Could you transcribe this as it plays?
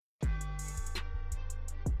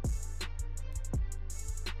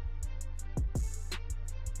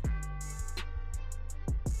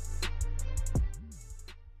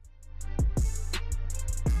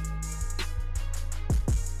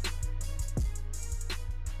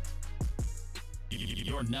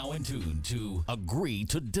You're now in tune to Agree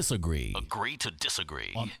to Disagree. Agree to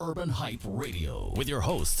Disagree. On Urban Hype Radio. With your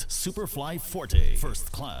host, Superfly Forte,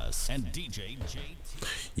 First Class, and DJ JT.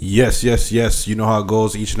 Yes. You know how it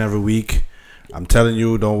goes each and every week. I'm telling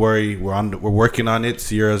you, don't worry. We're working on it.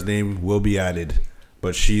 Sierra's name will be added.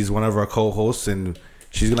 But she's one of our co-hosts, and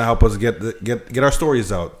she's going to help us get our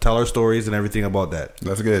stories out. Tell our stories and everything about that.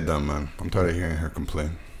 Let's get it done, man. I'm tired of hearing her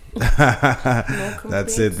complain.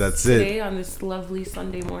 That's it. Today on this lovely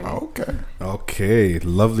Sunday morning. Okay.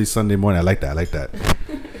 Lovely Sunday morning. I like that.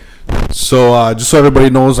 So just so everybody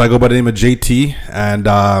knows, I go by the name of JT, and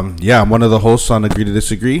I'm one of the hosts on Agree to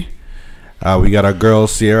Disagree. We got our girl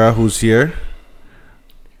Sierra, who's here.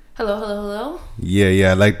 Hello.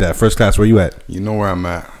 Yeah, I like that. First Class, where you at? You know where I'm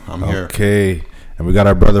at. I'm here. Okay. And we got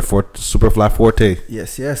our brother Superfly Forte.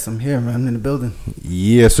 Yes, I'm here, man. I'm in the building.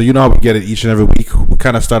 Yeah, so you know how we get it each and every week. We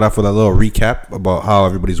kind of start off with a little recap about how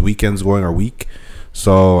everybody's weekend's going or week.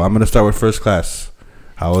 So I'm going to start with First Class.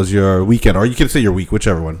 How was your weekend? Or you can say your week,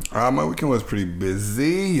 whichever one. My weekend was pretty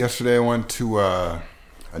busy. Yesterday I went to a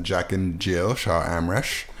Jack and Jill, shout out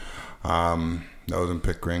Amresh. That was in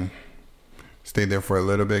Pickering. Stayed there for a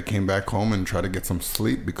little bit, came back home and tried to get some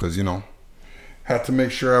sleep because, had to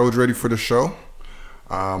make sure I was ready for the show.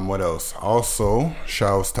 What else? Also,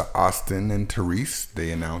 shouts to Austin and Therese.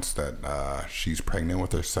 They announced that she's pregnant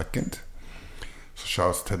with her second. So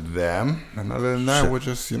shouts to them. And other than that, we're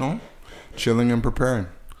just, chilling and preparing.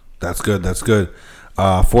 That's good.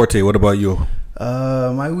 Forte, what about you?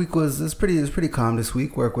 My week was pretty calm this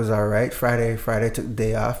week. Work was all right. Friday I took the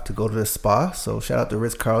day off to go to the spa. So shout out to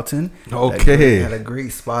Ritz-Carlton. Okay. Had a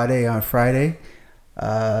great spa day on Friday.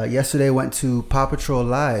 Yesterday went to Paw Patrol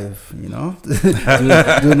Live, doing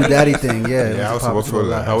the daddy thing. Yeah, I was supposed to go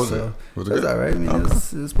live. How was it? Was it good? It was all right. I mean,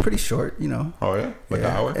 it was pretty short, Oh yeah, like an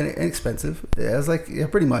hour. And inexpensive. Yeah, it was like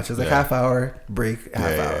pretty much. It was like half hour break,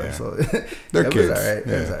 half hour. Yeah. So they're it kids. Was all right.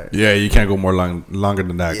 Yeah. It was all right. Yeah, you can't go more longer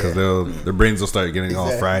than that because their brains will start getting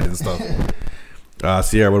all fried and stuff.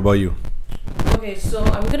 Sierra, what about you? Okay, so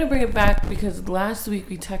I'm going to bring it back because last week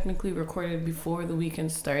we technically recorded before the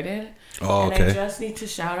weekend started. Oh, okay. And I just need to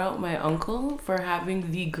shout out my uncle for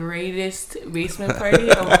having the greatest basement party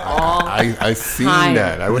of all I seen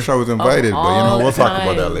that. I wish I was invited, but we'll talk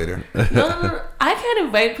about that later. No. I can't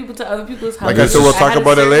invite people to other people's houses. Like I said, we'll talk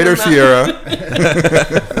about it later, Sierra.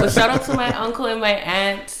 But shout out to my uncle and my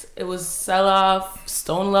aunt. It was sell-off.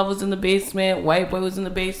 Stone Love was in the basement. White Boy was in the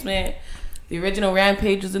basement. The original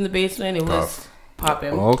Rampage was in the basement. It was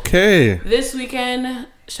popping. Okay. This weekend,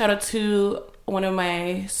 shout out to one of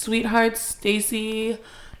my sweethearts, Stacy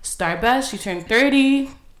Starbest. She turned 30.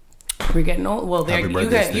 We're getting old. Well, you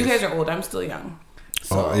guys are old. I'm still young.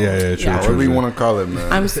 So, true. Whatever you want to call it,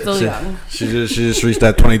 man. I'm still young. She just reached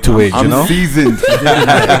that 22 age, I'm seasoned.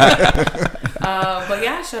 But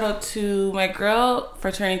yeah, shout out to my girl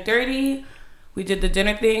for turning 30. We did the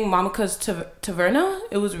dinner thing, Mama's Taverna.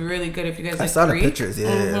 It was really good. If you guys, I saw the pictures. Yeah,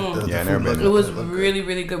 it was really,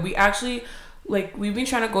 really good. We actually we've been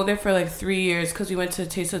trying to go there for 3 years because we went to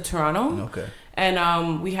Taste of Toronto. Okay.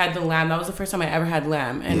 And we had the lamb. That was the first time I ever had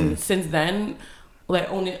lamb. And since then,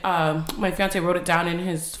 only my fiance wrote it down in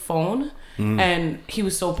his phone. And he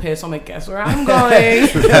was so pissed. I'm like, guess where I'm going?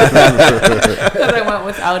 Because I went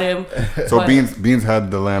without him. So but, Beans had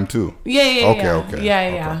the lamb too. Okay.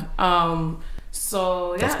 Yeah.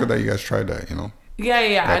 So that's good that you guys tried that.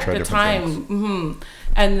 At the time.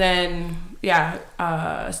 And then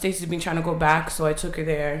Stacey's been trying to go back, so I took her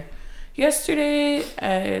there yesterday,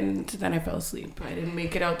 and then I fell asleep. I didn't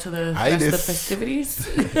make it out to the rest of the festivities.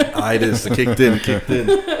 Kicked in.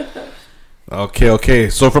 Okay.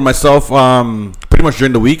 So for myself, pretty much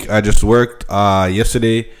during the week, I just worked.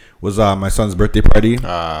 Yesterday was my son's birthday party.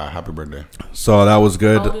 Happy birthday! So that was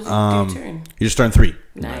good. How old is he? He just turned 3.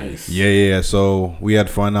 Nice. Yeah. So we had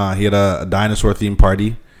fun. He had a dinosaur themed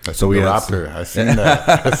party. So we had raptor. I seen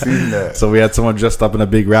that. So we had someone dressed up in a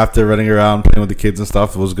big raptor running around playing with the kids and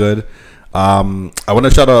stuff. It was good. I want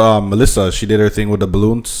to shout out Melissa. She did her thing with the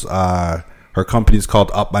balloons. Her company's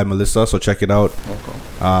called Up by Melissa. So check it out.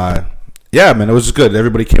 Okay. Yeah, man, it was just good.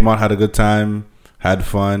 Everybody came out, had a good time, had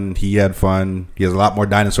fun. He had fun. He has a lot more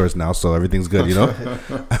dinosaurs now, so everything's good, I'm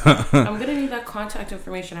going to need that contact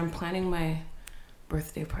information. I'm planning my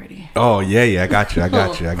birthday party. Oh, yeah, I got you.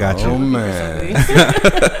 Oh, man.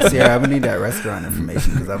 Sierra, I'm going to need that restaurant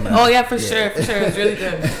information. Sure. For sure. It's really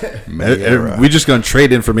good. We're just going to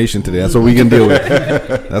trade information today. That's what we're going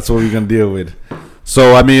to deal with.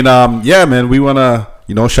 So, I mean, man, we want to...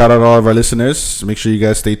 shout out all of our listeners. Make sure you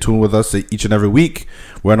guys stay tuned with us each and every week.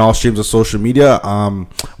 We're on all streams of social media. Want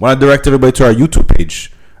to direct everybody to our YouTube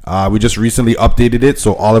page. We just recently updated it,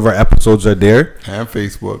 so all of our episodes are there. And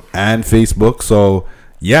Facebook. So,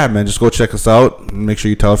 yeah, man, just go check us out. Make sure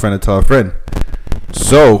you tell a friend to tell a friend.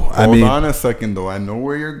 So, Hold on a second, though. I know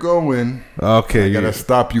where you're going. Okay. I gotta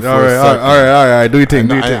stop you for all a right, second. all right. Do your thing.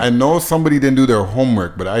 I know somebody didn't do their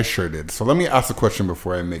homework, but I sure did. So let me ask a question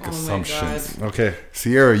before I make Oh my assumptions. God. Okay.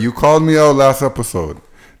 Sierra, you called me out last episode.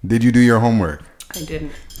 Did you do your homework? I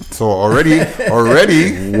didn't. So already,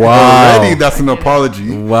 Wow. already that's an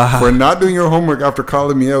apology Wow. for not doing your homework after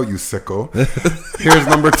calling me out, you sicko. Here's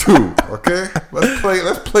number 2. Okay,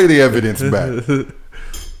 let's play the evidence back.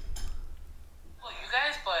 Well, you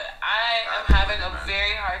guys, but I am having a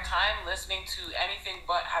very hard time listening to anything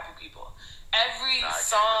but happy people. Every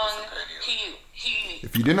song he.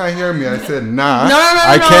 If you did not hear me, I said nah. No.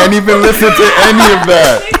 I can't even listen to any of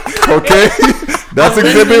that. Okay, that's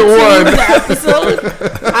exhibit 1. The episode.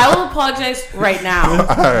 I will apologize right now,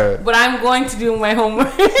 Alright. but I'm going to do my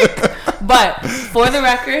homework. But for the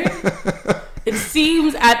record, it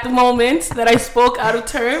seems at the moment that I spoke out of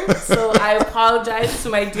term, so I apologize to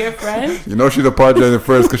my dear friend. You know she's apologizing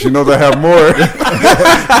first because she knows I have more.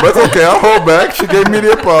 But it's okay, I'll hold back. She gave me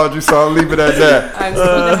the apology, so I'll leave it at that. I'm still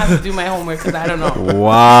gonna have to do my homework because I don't know.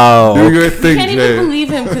 Wow. Do your You thing, can't Jay. even believe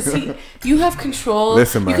him because you have control.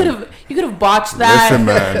 Listen, man. You could have botched that. Listen,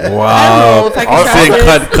 man. I don't know Wow. if I I'll can Say try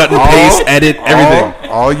this. cut and paste, edit, everything.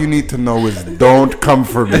 All you need to know is don't come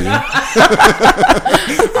for me. I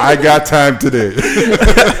got time today.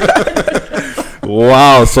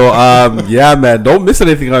 Wow. So, yeah, man, don't miss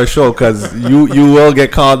anything on our show because you will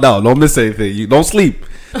get called out. Don't miss anything. You don't sleep.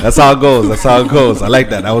 That's how it goes. I like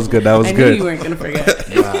that. That was good. That was I knew good. you weren't gonna forget.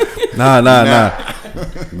 Nah.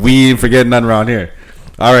 We ain't forgetting nothing around here.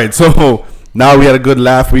 All right. So now we had a good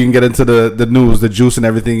laugh. We can get into the news, the juice, and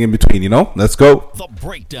everything in between. You know, let's go. The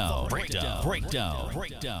breakdown. The breakdown.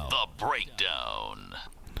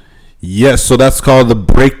 Yes. So that's called the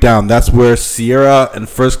breakdown. That's where Sierra and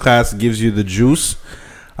First Class gives you the juice.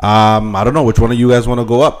 I don't know which one of you guys want to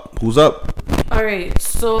go up. Who's up? All right,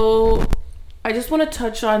 so I just want to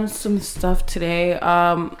touch on some stuff today.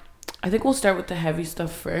 I think we'll start with the heavy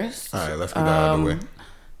stuff first. All right, let's get that out of the way.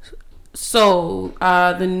 So,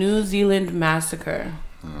 the New Zealand massacre.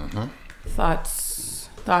 Mm-hmm. Thoughts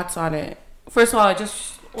on it. First of all, I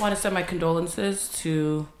just want to send my condolences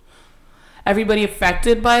to everybody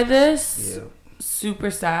affected by this. Yeah. Super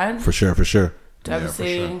sad. For sure.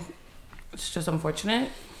 Devastating. It's just unfortunate.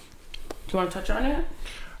 Do you want to touch on it?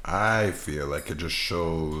 I feel like it just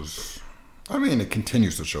shows. I mean, it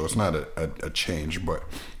continues to show. It's not a change, but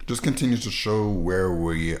it just continues to show where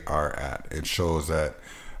we are at. It shows that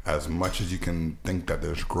as much as you can think that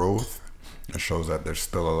there's growth, it shows that there's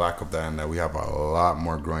still a lack of that and that we have a lot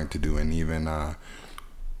more growing to do. And even, I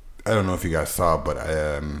don't know if you guys saw, but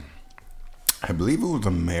I believe it was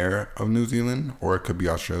the mayor of New Zealand, or it could be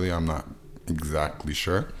Australia. I'm not exactly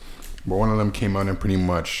sure. But one of them came out and pretty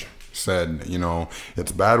much said, you know,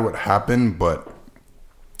 it's bad what happened, but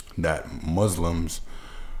that Muslims,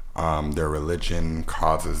 their religion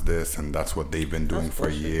causes this, and that's what they've been doing for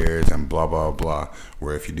years, and blah, blah, blah.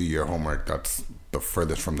 Where if you do your homework, that's the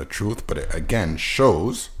furthest from the truth. But it again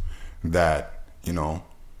shows that, you know,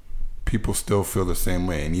 people still feel the same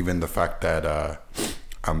way. And even the fact that a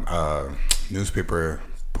newspaper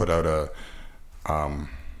put out an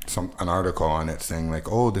article on it saying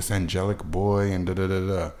like, oh, this angelic boy and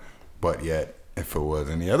da-da-da-da. But yet, if it was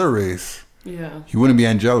any other race, Yeah. he wouldn't be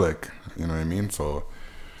angelic. You know what I mean? So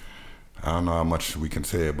I don't know how much we can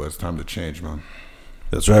say it, but it's time to change, man.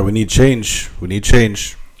 That's right. We need change.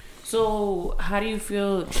 So, how do you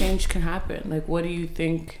feel change can happen? Like, what do you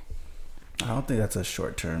think? I don't think that's a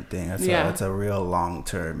short term thing. That's a real long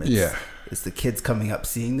term. It's the kids coming up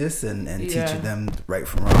seeing this and teaching them right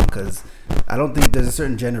from wrong. Because I don't think there's a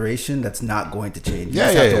certain generation that's not going to change. You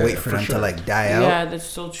just have to wait for them to like die out. Yeah, that's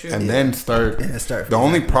so true. And then start. start The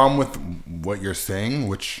only exactly. problem with what you're saying,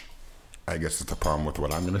 which I guess it's a problem with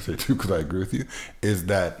what I'm going to say too, because I agree with you, is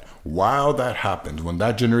that while that happens, when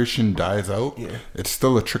that generation dies out, it's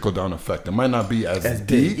still a trickle down effect. It might not be as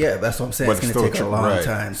deep. Yeah, that's what I'm saying. but It's going to take a long right.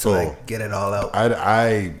 time to So like get it all out.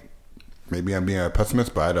 I maybe I'm being a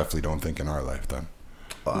pessimist, but I definitely don't think in our lifetime.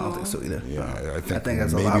 Oh, I don't think so either. Yeah, I think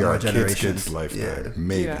that's a maybe lot more our generations. kids' lifetime. Yeah.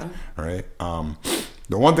 Maybe. Yeah. Right?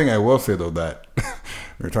 The one thing I will say, though, that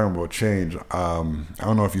we're talking about change, I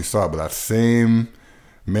don't know if you saw, but that same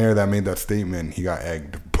mayor that made that statement, he got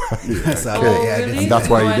egged by a kid. really? And that's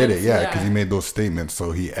why No, he I did didn't it, see yeah, that. because he made those statements.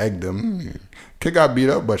 So he egged him. Kid got beat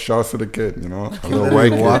up, but shouts to the kid, you know? A He little literally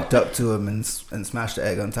white kid. walked up to him and smashed the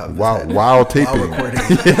egg on top of his While head. while taping. recording.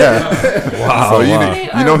 Yeah. Wow. So They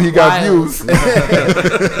you know are he got wild. views.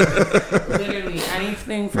 Literally.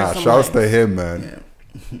 anything for some shouts likes. to him, man.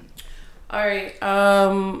 Yeah. All right.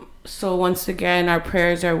 So once again, our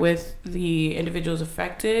prayers are with the individuals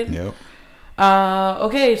affected. Yep.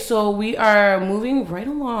 Okay, so we are moving right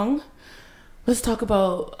along. Let's talk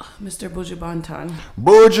about Mr. Buju Banton.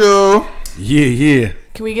 Buju. Yeah.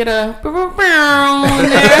 Can we get a there?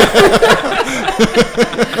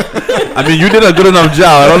 I mean, you did a good enough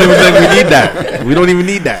job. I don't even think we need that. We don't even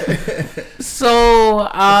need that. So,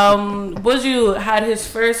 Buju had his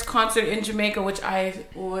first concert in Jamaica, which I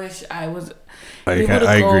wish I was able to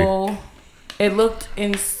go. Agree. It looked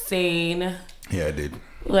insane. Yeah, I did.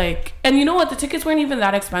 Like, and you know what? The tickets weren't even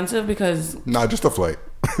that expensive because Nah, just a flight.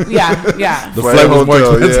 yeah. The flight was more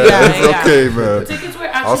expensive. It's okay, man. The tickets were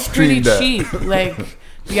I'll actually stream pretty that. cheap. Like,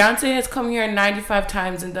 Beyonce has come here 95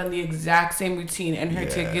 times and done the exact same routine, and her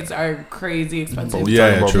tickets are crazy expensive. But we're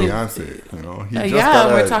Yeah, talking true. about Beyonce, you know. He just Yeah, got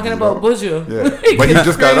we're out, talking you about know? Buju. Yeah, Like, but he his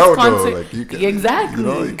just got first out though. concert- Like you can, Exactly. You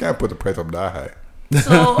know, you can't put the price up that high.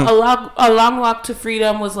 So a long walk to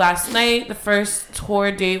freedom was last night. The first tour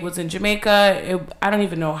date was in Jamaica. I don't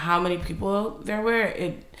even know how many people there were.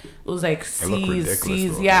 It was like looked ridiculous,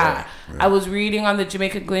 seas. though. Yeah. Yeah. I was reading on the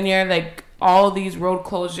Jamaica Glenier like all these road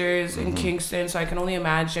closures in Kingston, so I can only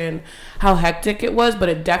imagine how hectic it was. But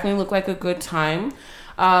it definitely looked like a good time.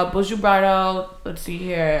 Buju brought out, let's see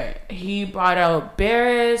here, he brought out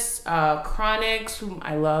Barris, Chronix, whom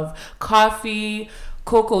I love, Coffee,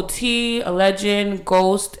 Coco T, A Legend,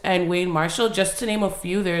 Ghost, and Wayne Marshall, just to name a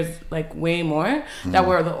few. There's like way more that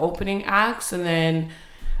were the opening acts. And then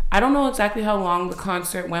I don't know exactly how long the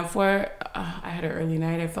concert went for. I had an early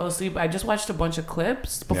night. I fell asleep. I just watched a bunch of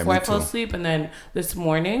clips before me I fell too. asleep. And then this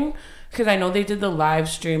morning, because I know they did the live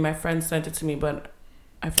stream, my friend sent it to me, but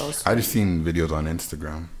I fell asleep. I just seen videos on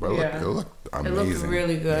Instagram, but it looked It amazing. looked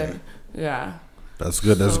really good. Yeah. That's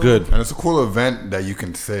good. That's So- good. And it's a cool event that you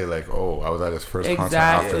can say like, "Oh, I was at his first concert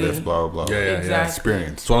after Exactly. this." Blah blah blah. Exactly.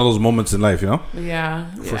 Experience It's one of those moments in life, you know. Yeah.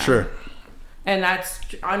 for yeah. sure. And that's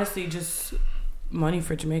honestly just money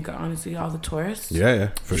for Jamaica, honestly, all the tourists. Yeah,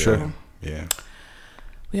 for sure. Yeah.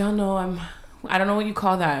 We all know I don't know what you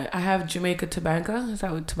call that. I have Jamaica Tabanca. Is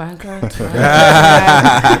that what Tabanca?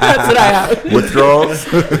 That's what I have. Withdrawals.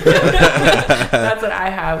 That's what I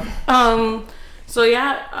have. So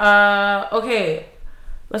yeah, okay.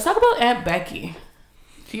 Let's talk about Aunt Becky.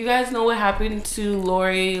 Do you guys know what happened to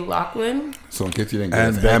Lori Loughlin? So in case you didn't get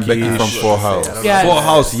Aunt it, Aunt Becky Becky from Full House. Yes. Full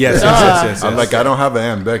House, yes. I'm like, I don't have an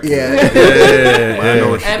Aunt Becky. Yeah. But I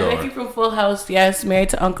know where she's Aunt going. Becky from Full House, yes, married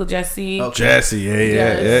to Uncle Jesse. Okay. Jesse,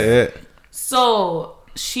 yeah. So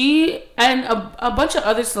she and a bunch of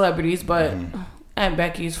other celebrities, but Aunt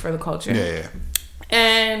Becky's for the culture. Yeah.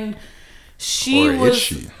 And she Or was is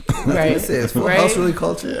she? right. Let's say it's Full right? House really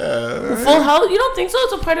culture. Yeah. Full House. You don't think so?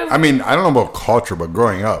 It's a part of. I mean, I don't know about culture, but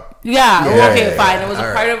growing up, yeah. Yeah, Okay. yeah, Fine. It was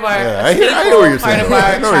a part of our. Yeah, a I hear staple what you're part saying. of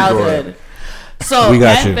I our know where you're going. childhood. So We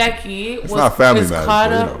got Aunt you. Becky was, not Family was Matters, caught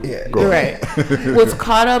but, up. Yeah. Go You're ahead. right. Was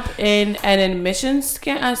caught up in an admissions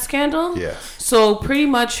scandal. Yes. So pretty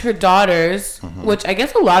much her daughters, which I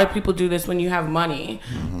guess a lot of people do this when you have money,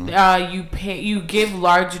 you give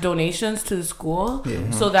large donations to the school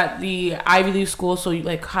so that the Ivy League schools, so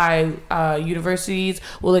like high universities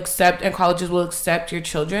will accept and colleges will accept your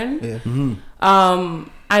children. Yeah.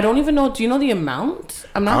 I don't even know. Do you know the amount?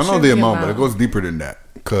 I'm not I don't sure know the amount, but it goes deeper than that.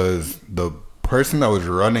 Because the person that was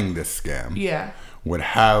running this scam Yeah. would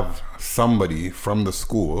have somebody from the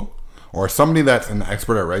school or somebody that's an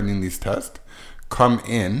expert at writing these tests come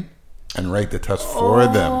in and write the test for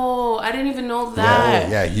them. Oh, I didn't even know that.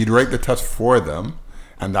 Yeah, he'd write the test for them,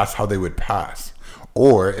 and that's how they would pass.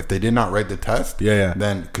 Or if they did not write the test,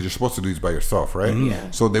 then because you're supposed to do these by yourself, right?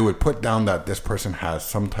 Yeah. So they would put down that this person has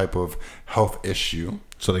some type of health issue,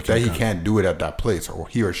 So they that can't he come. can't do it at that place, or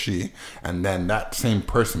he or she, and then that same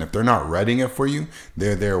person, if they're not writing it for you,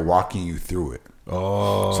 they're there walking you through it.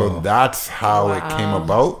 Oh, So that's how it came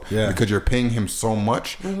about. Yeah. Because you're paying him so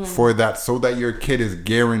much for that, so that your kid is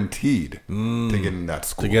guaranteed to get in that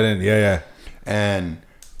school. to get in, yeah. And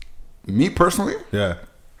me personally, Yeah.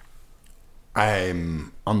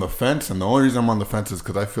 I'm on the fence, and the only reason I'm on the fence is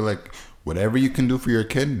because I feel like whatever you can do for your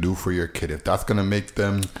kid, do for your kid. If that's gonna make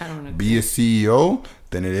them I don't agree. be a CEO,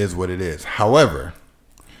 then it is what it is. However,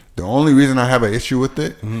 the only reason I have an issue with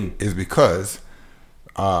it is because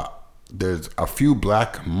there's a few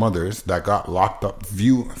black mothers that got locked up.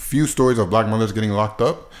 Few stories of black mothers getting locked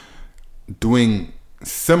up doing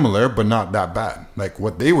similar, but not that bad. Like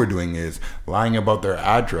what they were doing is lying about their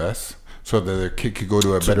address so that their kid could go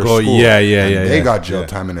to a better go- school. yeah, And they yeah, got jail yeah.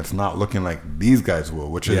 time, and it's not looking like these guys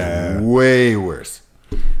will, which is Yeah. way worse.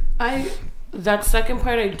 That second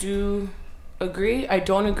part I do agree. I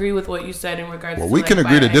don't agree with what you said in regards to... Well, we can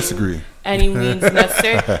agree to disagree. Any means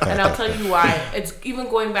necessary. And I'll tell you why. It's even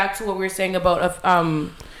going back to what we were saying about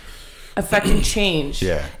affecting change.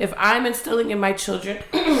 Yeah. If I'm instilling in my children...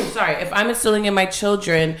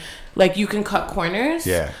 like, you can cut corners.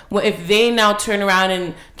 Yeah. Well, if they now turn around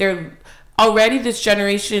and they're... Already, this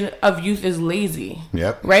generation of youth is lazy.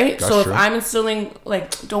 Yep. Right? That's so true. if I'm instilling,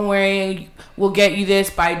 like, don't worry, we'll get you this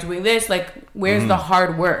by doing this, like, where's the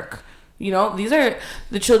hard work? You know, these are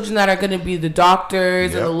the children that are going to be the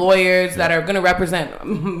doctors and the lawyers that are going to represent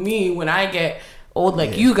me when I get old,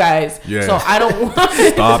 like you guys. Yeah. So I don't want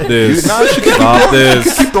Stop this. Stop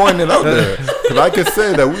this. Keep throwing it out there. Because I can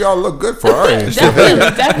say that we all look good for our age.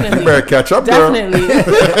 Definitely. You better catch up, girl. Definitely.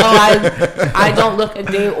 I don't look a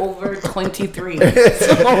day over 23.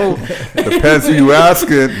 So. Depends who you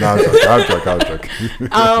asking. No, I'm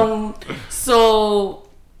joking. So,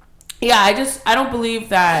 yeah, I don't believe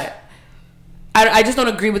that. I just don't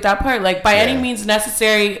agree with that part. Like, by any means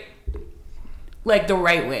necessary, like, the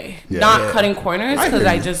right way. Not cutting corners, because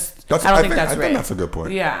I don't think that's right. I think that's a good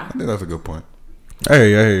point. Yeah. I think that's a good point. I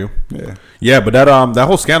hear you. Yeah. Yeah, but that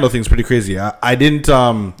whole scandal thing's pretty crazy. I didn't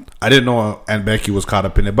know Aunt Becky was caught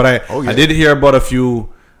up in it, but I did hear about a few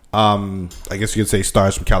I guess you could say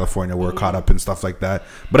stars from California were caught up in stuff like that.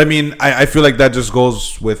 But I mean, I feel like that just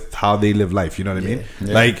goes with how they live life, you know what I mean?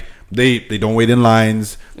 Yeah. Like they don't wait in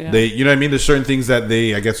lines. Yeah. They, you know what I mean? There's certain things that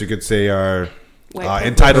they, I guess you could say, are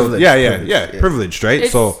entitled. Privileged, right?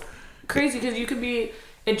 It's so crazy because you could be.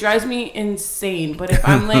 It drives me insane. But if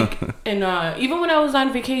I'm like in even when I was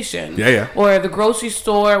on vacation, or the grocery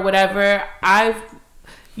store, whatever,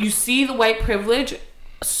 you see the white privilege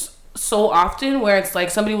so often where it's like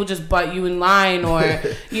somebody will just butt you in line, or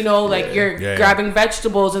you know, like you're grabbing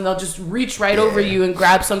vegetables and they'll just reach right over you and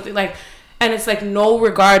grab something like. And it's like no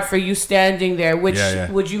regard for you standing there. Which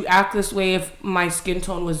would you act this way if my skin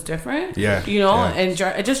tone was different? Yeah, you know, and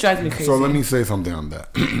it just drives me crazy. So let me say something on that.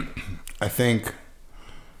 I think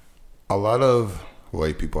a lot of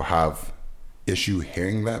white people have issue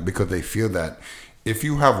hearing that because they feel that if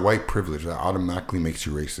you have white privilege, that automatically makes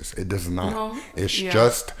you racist. It does not. No. It's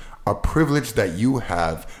just a privilege that you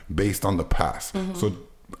have based on the past. Mm-hmm. So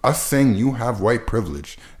us saying you have white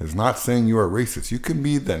privilege is not saying you are racist. You can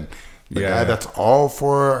be the guy that's all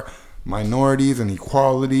for minorities and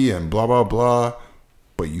equality and blah blah blah,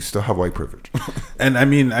 but you still have white privilege. And I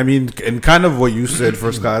mean, and kind of what you said,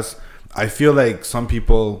 First Class. I feel like some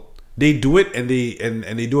people, they do it and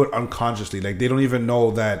they do it unconsciously. Like they don't even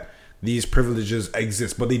know that these privileges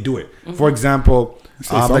exist, but they do it. Mm-hmm. For example,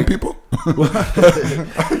 some people.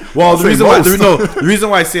 Well, the reason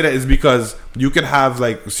why I say that is because you can have,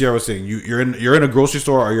 like Sierra was saying, you're in a grocery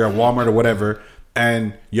store or you're at Walmart or whatever,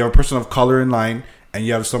 and you have a person of color in line, and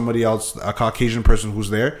you have somebody else, a Caucasian person who's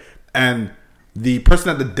there, and the person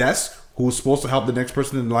at the desk who's supposed to help the next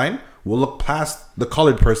person in line will look past the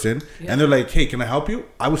colored person, and they're like, "Hey, can I help you?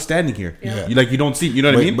 I was standing here." Yeah. You don't see, you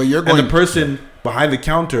know what I mean? But you're going, and the person behind the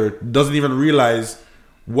counter doesn't even realize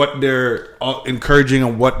what they're encouraging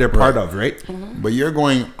and what they're part of, right? Mm-hmm. But you're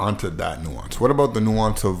going onto that nuance. What about the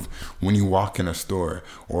nuance of when you walk in a store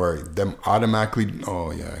or them automatically?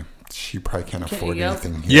 Oh yeah. She probably can't afford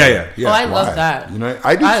anything here. Yeah. Oh, I love that. You know,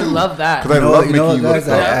 I do too. I love that. Because I love making you look.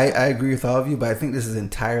 I agree with all of you, but I think this is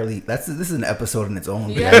entirely. This is an episode in its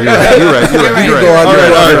own. Yeah. You're right.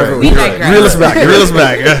 Reel us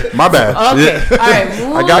back. My bad. Okay. All right.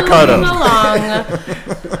 I got caught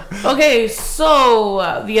up. Okay,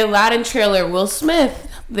 so the Aladdin trailer, Will Smith.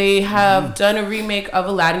 They have done a remake of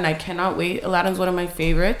Aladdin. I cannot wait. Aladdin's one of my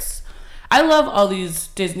favorites. I love all these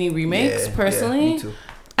Disney remakes personally. Yeah, me too.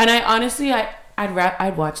 And I honestly,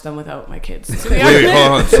 I'd watch them without my kids. Wait,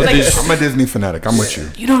 hold on. So I'm a Disney fanatic. I'm with you.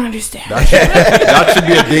 You don't understand. That should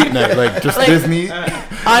be a date night. Like just Disney.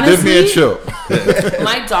 Honestly, Disney and chill.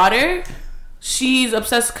 My daughter, she's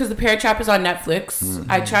obsessed because The Parent Trap is on Netflix.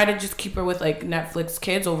 Mm-hmm. I try to just keep her with like Netflix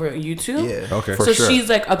Kids over YouTube. Yeah. Okay. So she's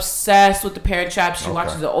like obsessed with The Parent Trap. She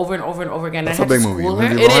watches it over and over and over again. That's a big movie.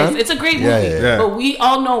 It is. It's a great movie. Yeah. But we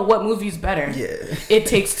all know what movie's better. Yeah. It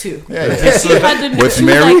Takes Two. Yeah. With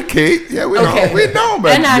Mary Kate. Yeah, we know.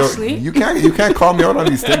 But and Ashley. You can't call me out on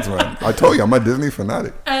these things, man. I told you I'm a Disney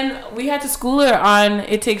fanatic. And we had to school her on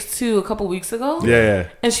It Takes Two a couple weeks ago. Yeah.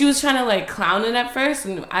 And she was trying to like clown it at first,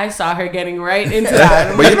 and I saw her getting right into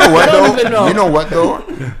that. But you know what though? You know what though?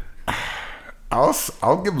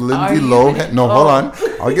 I'll give Lindsay Lohan. No, hold on.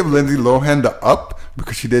 I'll give Lindsay Lohan the up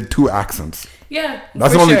because she did 2 accents. Yeah,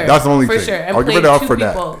 that's the only for thing. Sure. And I'll give it up for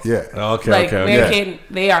people. that. Yeah. Okay. Like Mary Kate,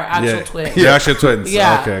 they are actual twins. They're actual twins.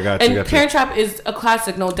 Yeah. Okay, I got you. And Parent Trap is a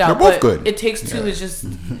classic, no doubt. They're both good. It Takes Two is just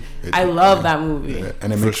I love that movie. Yeah.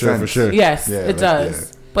 And it makes sense. For sure. Yes, Yeah, it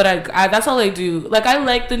does. But I that's all I do. Like, I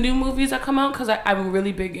like the new movies that come out because I'm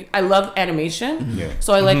really big. I love animation. Yeah.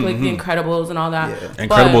 So I like The Incredibles and all that. Yeah.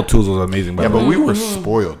 Incredible 2 was amazing. By the but way. we were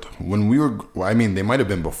spoiled when we were. Well, I mean, they might have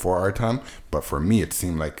been before our time, but for me, it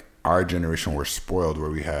seemed like our generation were spoiled, where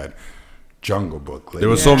we had Jungle Book. There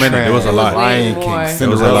was so many. There was a lot. Lion Way King, more.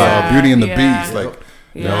 Cinderella, Yeah, Beauty and the yeah. Beast. Like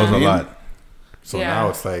There was a lot. So Yeah. now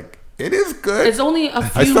it's like it is good. It's only a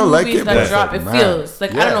few still like movies it, that but drop. it's It like, feels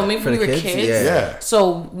like, I yeah. don't know, maybe For we the were kids, kids. yeah.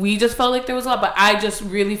 So we just felt like there was a lot, but I just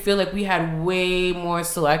really feel like we had way more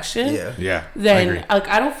selection. Yeah. Yeah. I Then agree. like,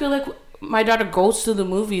 I don't feel like my daughter goes to the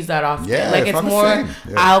movies that often. Yeah, like, it's it's not the more same.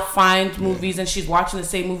 Yeah. I'll find movies and she's watching the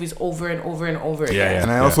same movies over and over and over again. Yeah.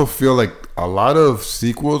 And I also feel like a lot of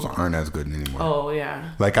sequels aren't as good anymore. Oh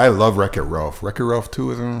yeah. Like I love Wreck-It Ralph. Wreck-It Ralph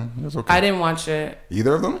 2 is okay. I didn't watch it.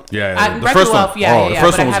 Either of them? Yeah. The Wreck-It first one. Ralph, yeah, Oh, the yeah,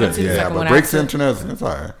 first but one I was haven't good. seen the Yeah. second But one. Breaks the I have to- Internet, it's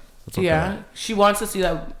alright. It's okay. Yeah, she wants to see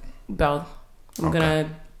that, Belle. I'm gonna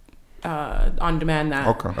on demand that.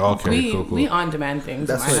 Okay. Okay. Cool. We on demand things.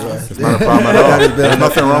 That's in my what. house. Yeah. Not a problem at all. There's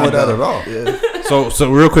nothing wrong with that at all. Yeah. So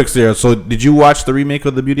real quick, Sarah. So did you watch the remake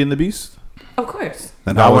of The Beauty and the Beast? Of course.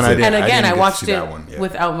 And That how one was I it? did. And again, didn't I get to watched see it that one, yeah.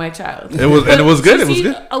 without my child. It was good. You It was see,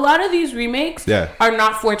 good. A lot of these remakes Yeah. are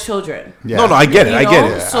not for children. Yeah. No, I get it. You I get know?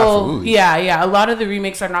 it. Yeah, So absolutely. yeah, a lot of the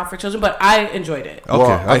remakes are not for children, but I enjoyed it. Okay.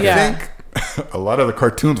 Well, I okay. Yeah. think a lot of the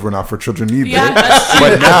cartoons were not for children either. Yeah, that's true.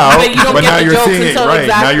 But now, But you don't get now the you're jokes seeing it until right.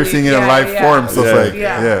 Now you're exactly. seeing it in Yeah, live yeah. form. So Yeah. it's like,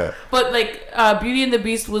 yeah. But like Beauty and the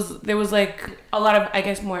Beast there was like a lot of, I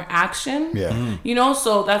guess, more action. Yeah. You know,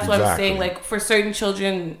 so that's what I'm Exactly. saying. Like, for certain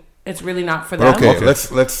children, it's really not for them. Okay,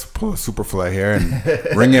 let's pull a Superfly here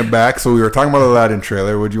and bring it back. So we were talking about the Aladdin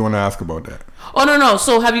trailer. What do you want to ask about that? Oh no.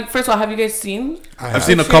 So first of all, have you guys seen? I've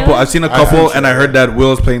seen a couple. trailer? I've seen a I have couple, seen and I it. heard that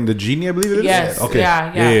Will's playing the genie. I believe it is. Yes. Okay.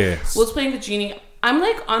 Yeah. Will's playing the genie. I'm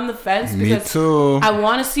like on the fence Me because too. I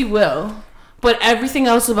want to see Will, but everything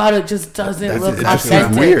else about it just doesn't look it just seems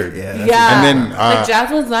authentic. weird. Yeah. Yeah. And then, like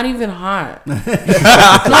Jasmine's not even hot.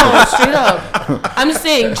 No, straight up. I'm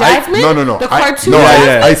saying Jasmine. No. The cartoon.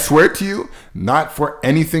 I swear to you, not for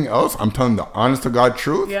anything else. I'm telling the honest to God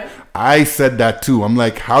truth. Yeah. I said that too. I'm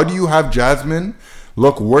like, how do you have Jasmine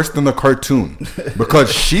look worse than the cartoon?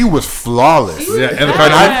 Because she was flawless. She was Yeah, and the And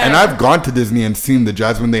cartoon- bad. I've gone to Disney and seen the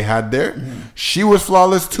Jasmine they had there. She was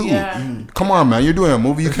flawless too. Yeah. Come on, man. You're doing a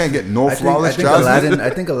movie. You can't get no I flawless think Jasmine.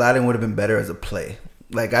 Aladdin would have been better as a play.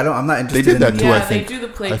 Like I'm not interested. did that in too, Yeah, I they think. do the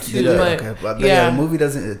play I too, think- but yeah, yeah. the movie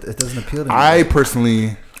doesn't. It doesn't appeal to me. I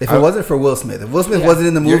personally, if it wasn't for Will Smith, if Will Smith Yeah. wasn't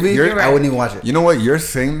in the movie, You're right. I wouldn't even watch it. you know what? You're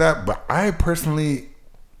saying that, but I personally,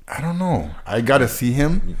 I don't know. I gotta see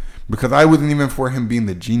him because I wasn't even for him being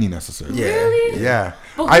the genie necessarily. Yeah. Really? Yeah.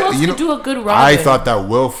 But who else could do a good Robin? I thought that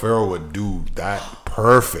Will Ferrell would do that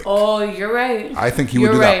perfect. Oh, you're right. I think he would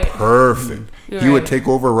You're do right. that perfect. You're He would right. take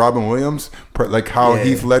over Robin Williams, like how Yeah.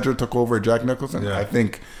 Heath Ledger took over Jack Nicholson. Yeah. I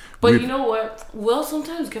think. But we- you know what? Will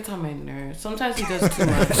sometimes gets on my nerves. Sometimes he does too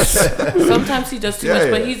much. Sometimes he does too Yeah,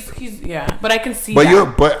 much. But yeah. he's yeah. But I can see But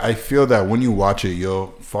that. but I feel that when you watch it,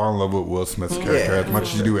 you'll fall in love with Will Smith's character Yeah, as much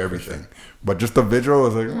for as you do everything. But just the visual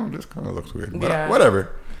is like, oh, this kind of looks weird. But Yeah.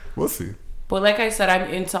 whatever, we'll see. But like I said, I'm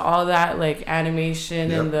into all that like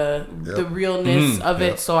animation and the realness of it.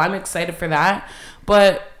 Yep. So I'm excited for that.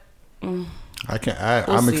 But I can.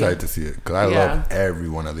 We'll I'm see. excited to see it because I Yeah. love every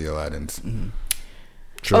one of the Aladdins.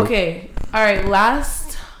 True. okay, all right.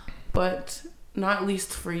 Last but not least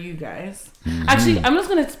for you guys. Actually, I'm just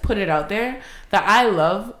gonna put it out there that I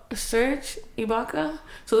love Serge Ibaka.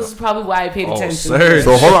 So this is probably why I paid attention. Serge.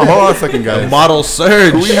 So hold on a second, The guys. model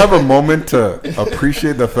surge. Do we have a moment to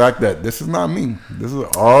appreciate the fact that this is not me? This is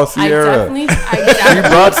all I Sierra. definitely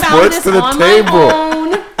brought found sports this to the on table. my own.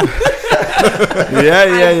 Yeah.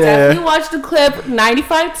 I definitely watched the clip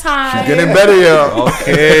 95 times. Getting better, yo. I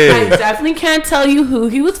Okay. definitely can't tell you who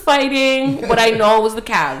he was fighting, but I know it was the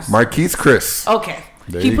Cavs. Marquise Chris. Okay.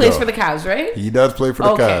 There He you plays go. for the Cavs, right? He does play for the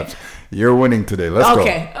Okay. Cavs. You're winning today. Let's go.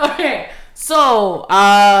 Okay. So,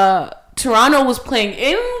 Toronto was playing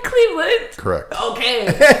in Cleveland. Correct. Okay.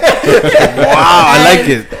 Wow. I like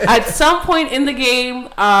it. At some point in the game,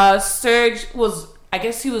 Serge was, I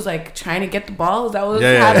guess he was like trying to get the ball. Is that what was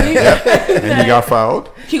Yeah. happening? And he got fouled.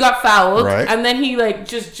 He got fouled, Right. and then he like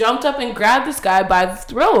just jumped up and grabbed this guy by the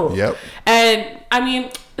throat. Yep. And I mean,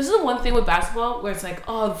 this is the one thing with basketball where it's like,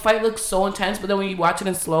 oh, the fight looks so intense, but then when you watch it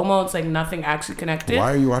in slow mo, it's like nothing actually connected.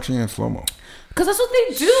 Why are you watching it in slow mo? Because that's what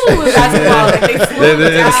they do with basketball. Like,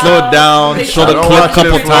 They slow it down, They show the show clock the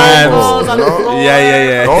couple balls times. on the floor.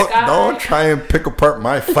 Yeah. Don't try and pick apart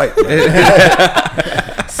my fight.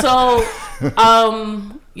 So,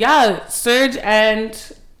 yeah, Serge and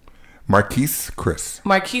Marquise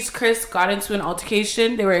Chris got into an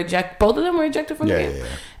altercation. They were both of them were ejected from the game. Yeah.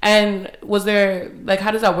 And was there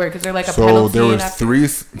how does that work? Is there a penalty? So there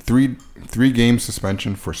was three game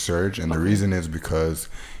suspension for Serge, and the reason is because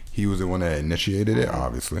he was the one that initiated it,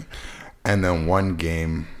 obviously, and then 1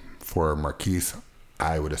 game for Marquise,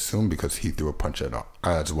 I would assume, because he threw a punch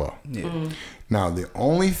as well. Yeah. Now the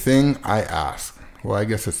only thing I ask, well, I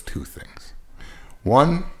guess it's 2 things.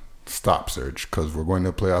 1, stop Serge, because we're going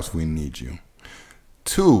to the playoffs. We need you.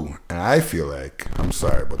 2, and I feel like, I'm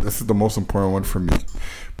sorry, but this is the most important one for me.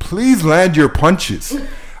 Please land your punches.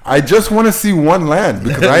 I just want to see one land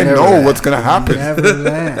because I know what's gonna happen. Never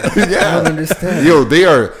land. Yeah, I don't understand. Yo, they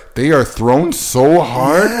are thrown so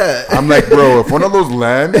hard. Yeah. I'm like, bro, if one of those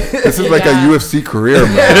land, this is like a UFC career,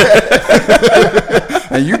 man.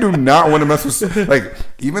 And you do not want to mess with, like,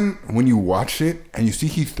 even when you watch it and you see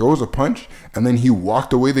he throws a punch and then he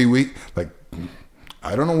walked away. They wait, like,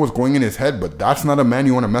 I don't know what's going in his head, but that's not a man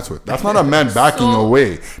you want to mess with. That's not a man backing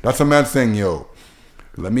away. That's a man saying, yo,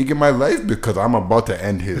 let me get my life because I'm about to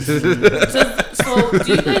end his. So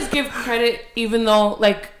do you guys give credit, even though,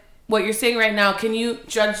 like, what you're saying right now, can you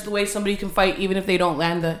judge the way somebody can fight even if they don't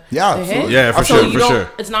land the hit? Yeah, for sure.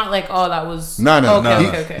 It's not like, oh, that was... No.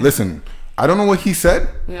 Okay. Listen, I don't know what he said.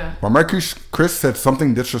 Yeah. But Marquise Chris said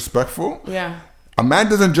something disrespectful. Yeah. A man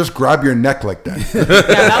doesn't just grab your neck like that.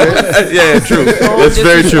 True. That's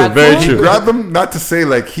very true. Very true. He grabbed him not to say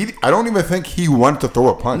like I don't even think he wanted to throw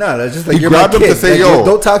a punch. No, that's just like he grabbed him to say, "Yo,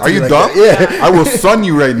 don't talk to me. Are you dumb? Yeah, I will sun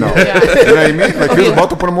you right now." Yeah. You know what I mean? Like he was about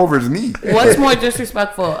to put him over his knee. What's more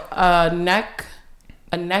disrespectful, a neck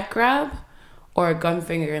grab, or a gun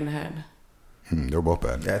finger in the head? They're both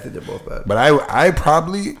bad. Yeah, I think they're both bad. But I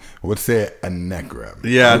probably would say a neck grab.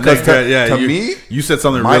 Yeah, because to me, you said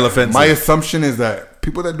something real offensive. My assumption is that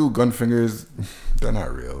people that do gun fingers, they're not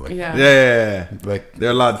real. Like, yeah. Like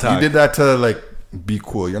they're a lot of time. You did that to like be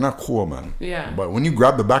cool. You're not cool, man. Yeah. But when you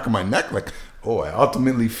grab the back of my neck, like, I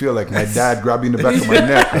ultimately feel like my dad grabbing the back of my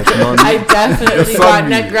neck. Like, you know what I mean? I definitely got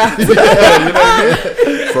neck grabbed. You know what I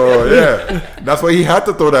mean? So yeah, that's why he had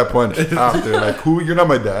to throw that punch after. Like, who? You're not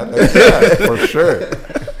my dad. Like, yeah, for sure.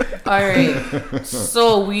 All right.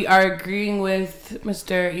 So we are agreeing with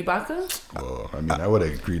Mr. Ibaka? Well, I mean, I would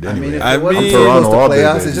have agreed anyway. I mean, if Toronto all day,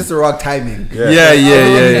 it's just the wrong timing. Yeah.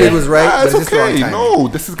 It was right, but it's okay. Just wrong timing. No,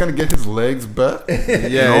 this is going to get his legs back.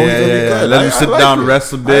 Yeah. Let him sit down,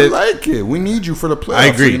 rest a bit. I like it. We need you for the playoffs. I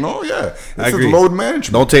agree. This is load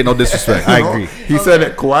management. Don't take no disrespect. I agree. He said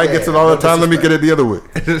it. Kawhi gets it all the time. Let me get it the other way.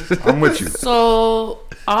 I'm with you. So,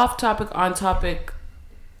 off topic, on topic.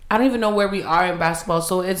 I don't even know where we are in basketball.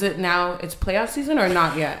 So is it now? It's playoff season or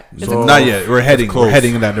not yet? Not yet. We're heading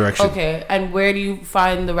in that direction. Okay. And where do you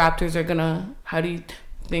find the Raptors are gonna? How do you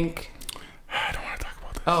think? I don't want to talk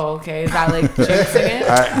about that. Oh, okay. Is that like jinxing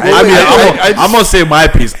it? I'm gonna say my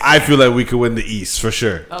piece. I feel like we could win the East for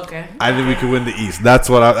sure. Okay. I think we could win the East. That's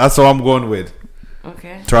what I'm going with.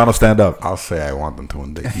 Okay. Toronto, stand up. I'll say I want them to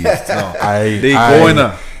win the East. They going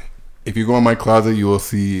up. If you go in my closet, you will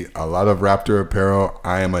see a lot of Raptor apparel.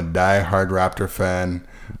 I am a die-hard Raptor fan.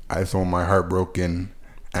 I just want my heart broken.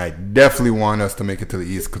 I definitely want us to make it to the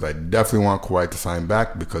East because I definitely want Kawhi to sign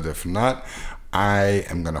back, because if not, I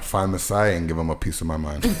am going to find Masai and give him a piece of my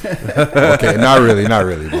mind. Okay, not really,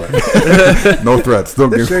 but no threats. Don't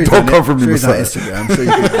come for me, Masai. Instagram. So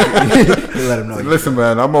you let him know. Listen,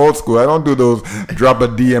 man, I'm old school. I don't do those drop a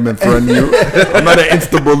DM in front of you. I'm not an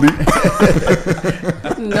Insta bully.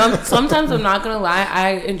 No, sometimes I'm not gonna lie,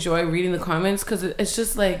 I enjoy reading the comments because it's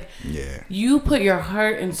just like, you put your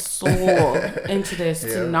heart and soul into this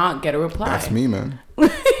to not get a reply. That's me, man.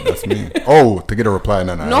 That's me. Oh, to get a reply?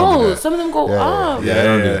 No. Some of them go up.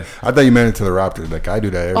 Yeah. I thought you meant it to the Raptors. Like I do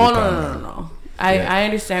that every time. No. I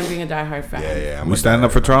understand being a diehard fan. Yeah. We standing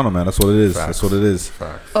up for Toronto, man. That's what it is. Facts. That's what it is.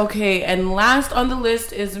 Facts. Okay, and last on the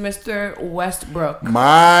list is Mr. Westbrook.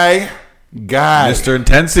 My guy. Mr.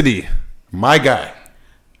 Intensity. My guy.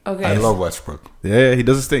 Okay. I love Westbrook. Yeah, he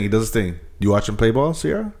does his thing. You watch him play ball,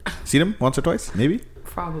 Sierra? Seen him once or twice? Maybe?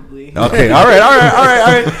 Probably. Okay, all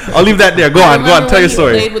right. I'll leave that there. Go on. Tell your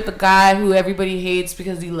story. He played with the guy who everybody hates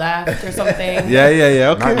because he left or something.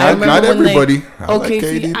 Yeah. Okay. Not everybody.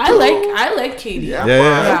 OKC. I like KD.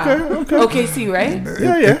 Yeah. Okay. OKC, right?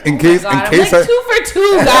 Yeah. In case I'm like 2 for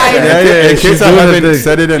 2, guys. In case I haven't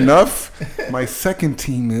said it enough, my second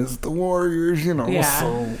team is the Warriors. Yeah.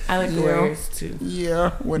 So I like the Warriors too.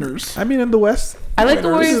 Yeah, winners. I mean, in the West, I like the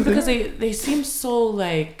Warriors because they seem so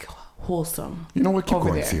like wholesome. You know what? Keep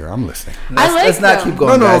going, there. Sierra. I'm listening. Let's not keep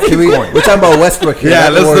going. No, keep going. We're talking about Westbrook here. Yeah,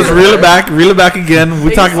 let's reel it back again.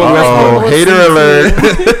 We talking about Westbrook. Hater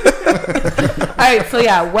alert. All right, so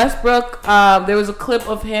yeah, Westbrook. There was a clip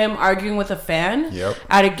of him arguing with a fan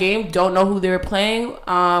at a game. Don't know who they were playing,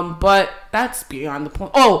 but that's beyond the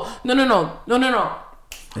point. Oh, no.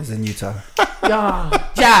 It's in Utah. Yeah,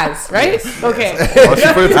 Jazz, right? Okay. Oh,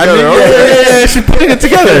 she put it together. She's putting it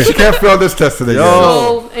together. She can't fail this test today.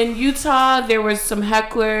 So in Utah, there was some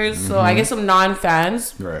hecklers. So I guess some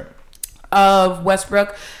non-fans of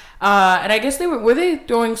Westbrook. And I guess were they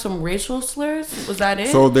throwing some racial slurs? Was that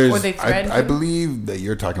it? So or they threatened I him? believe that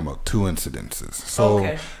you're talking about two incidences.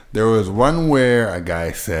 So there was one where a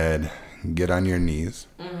guy said, "Get on your knees,"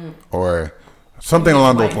 or something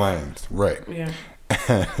along those lines. Right. Yeah.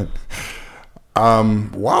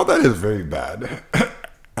 While that is very bad,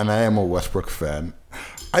 and I am a Westbrook fan,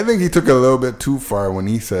 I think he took it a little bit too far when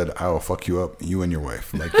he said, "I will fuck you up, you and your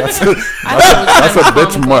wife." Like that's a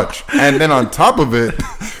bit much. And then on top of it,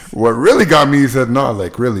 what really got me, he said, "No,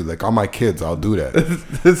 like really, like all my kids, I'll do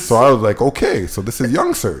that." So I was like, "Okay, so this is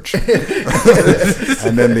Young Surge."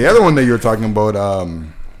 And then the other one that you were talking about,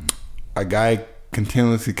 a guy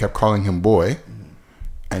continuously kept calling him boy,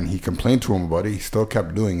 and he complained to him about it. He still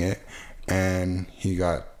kept doing it, and he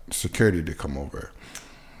got security to come over.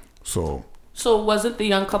 So was it the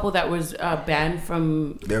young couple that was banned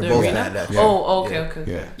from the arena? Banned, Oh, okay.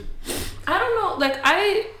 Yeah. I don't know. Like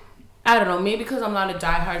I don't know. Maybe because I'm not a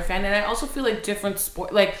diehard fan, and I also feel like different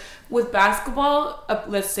sport. Like with basketball,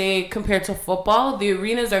 let's say compared to football, the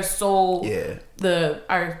arenas are so the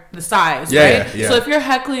size, right? Yeah. So if you're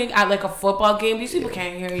heckling at like a football game, these people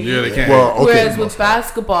can't hear you. Yeah, they can't. Well, okay. Whereas with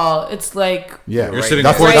basketball, it's like you're sitting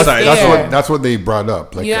that's right what that's what they brought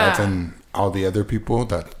up. Like that's and all the other people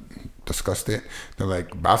that discussed it. They're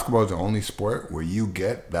like, basketball is the only sport where you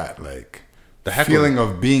get that like the feeling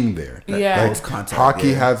of being there. Like contact,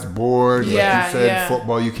 hockey has boards. Like you said,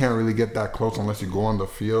 football you can't really get that close unless you go on the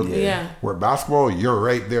field. Where basketball, you're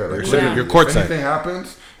right there. Like you're courtside. If anything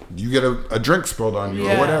happens, you get a drink spilled on you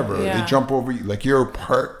or whatever. They jump over you. Like you're a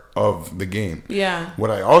part of the game. Yeah.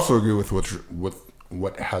 What I also agree with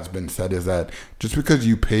what has been said is that just because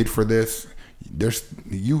you paid for this,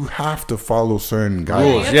 you have to follow certain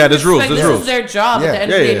guidelines. Yeah, there's rules. Like, this is their job. At the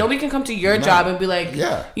end of the day, nobody can come to your job and be like,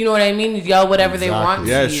 you know what I mean? Yell whatever they want.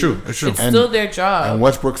 Yeah, it's true. It's still their job. And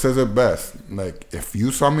Westbrook says it best. Like, if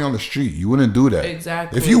you saw me on the street, you wouldn't do that.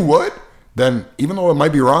 Exactly. If you would, then even though it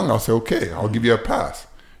might be wrong, I'll say, okay, I'll give you a pass.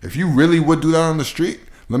 If you really would do that on the street,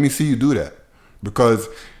 let me see you do that. Because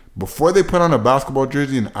before they put on a basketball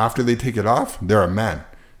jersey and after they take it off, they're a man.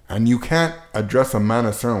 And you can't address a man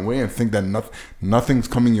a certain way and think that nothing's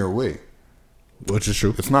coming your way. Which is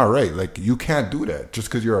true. It's not right. Like, you can't do that just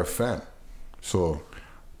because you're a fan. So,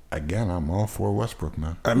 again, I'm all for Westbrook,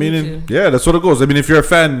 man. I mean, that's what it goes. I mean, if you're a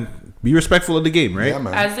fan, be respectful of the game, right? Yeah,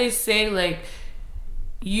 man. As they say, like,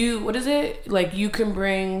 what is it? Like, you can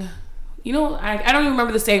bring... You know, I don't even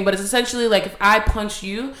remember the saying, but it's essentially like if I punch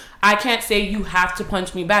you, I can't say you have to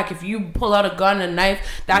punch me back. If you pull out a gun and a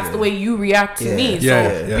knife, that's the way you react to me.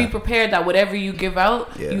 So be prepared that whatever you give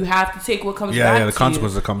out, you have to take what comes back. Yeah, the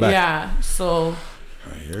consequences will come back. Yeah, so.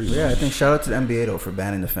 I think shout out to the NBA though for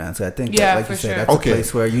banning the fans. I think, like you said, that's a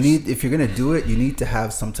place where you need, if you're gonna do it, you need to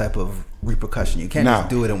have some type of repercussion. You can't just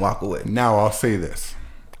do it and walk away. Now I'll say this: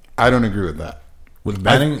 I don't agree with that. With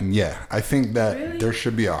banning? I think that there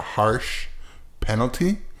should be a harsh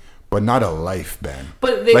penalty, but not a life ban.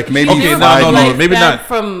 But they, like maybe maybe not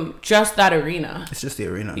from just that arena. It's just the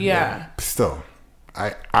arena. Yeah. Still,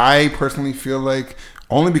 I personally feel like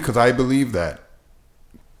only because I believe that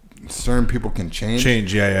certain people can change.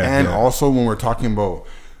 And also when we're talking about,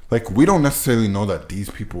 like, we don't necessarily know that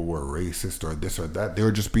these people were racist or this or that. They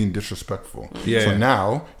were just being disrespectful.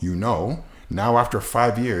 Now Now, after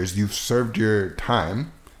 5 years, you've served your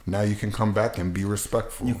time. Now you can come back and be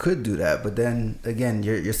respectful. You could do that, but then again,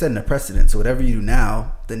 you're setting a precedent. So whatever you do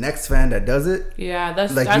now, the next fan that does it,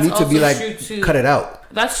 that's like you need to be like, cut it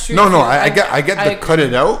out. That's true. No, I get the cut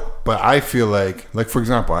it out, but I feel like for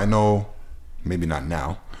example, I know, maybe not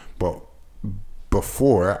now, but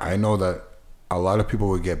before, I know that a lot of people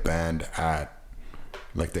would get banned at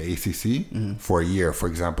like the ACC for a year. For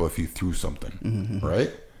example, if you threw something,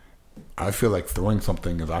 right? I feel like throwing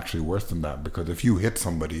something is actually worse than that, because if you hit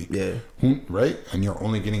somebody, right, and you're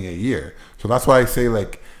only getting a year. So that's why I say,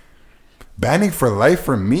 like, banning for life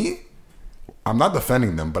for me, I'm not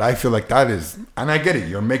defending them, but I feel like that is, and I get it,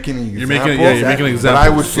 you're making an example. You're making an example. But I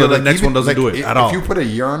would feel the like next one doesn't do it at all. If you put a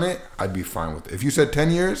year on it, I'd be fine with it. If you said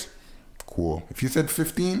 10 years, cool. If you said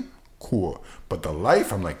 15, cool. But the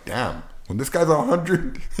life, I'm like, damn. When this guy's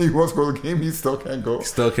 100, he wants to go to the game, he still can't go.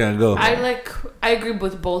 Still can't go. I agree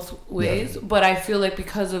with both ways, but I feel like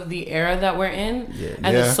because of the era that we're in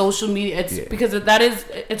and the social media, it's because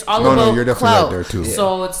it's all about you're definitely clout. right there too.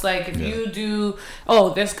 So it's like if you do,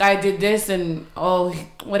 this guy did this and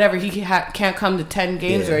whatever, he can't come to 10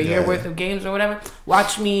 games or a year worth of games or whatever.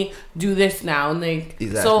 Watch me do this now, and like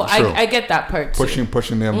so I get that part too.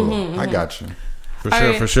 Pushing the envelope. I got you.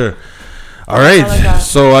 For sure. All right.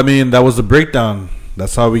 So, I mean, that was the breakdown.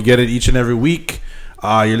 That's how we get it each and every week.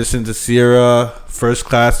 You're listening to Sierra, First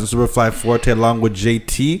Class, and Superfly Forte along with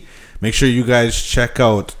JT. Make sure you guys check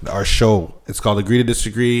out our show. It's called Agree to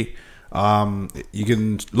Disagree. You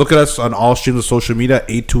can look at us on all streams of social media,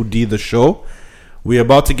 A2D The Show. We're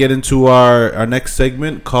about to get into our next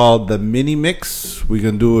segment called The Mini Mix. We're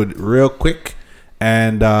going to do it real quick.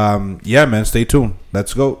 And, man, stay tuned.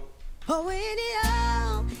 Let's go.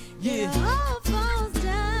 Yeah,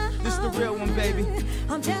 this the real one, baby.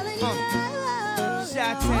 I'm telling you,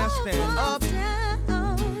 Chi-Town stand up.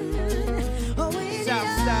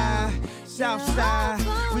 South side,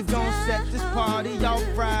 we gon' set this party off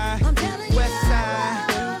right. West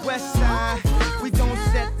side, we gon'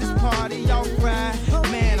 set this party off right.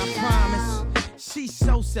 Man, I promise. She's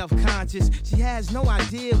so self-conscious. She has no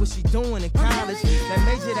idea what she doing in college. That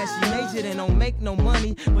major that she majored in don't make no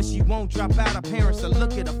money, but she won't drop out. Her parents will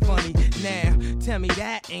look at her funny. Now, tell me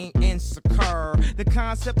that ain't insecure. The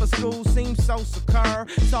concept of school seems so secure.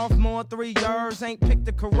 Sophomore 3 years, ain't picked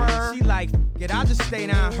a career. She like, I'll just stay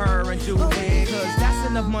down her and do it. Cause that's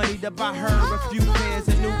enough money to buy her a few pairs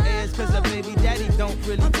of new ears. Cause her baby daddy don't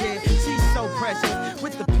really care. She's so precious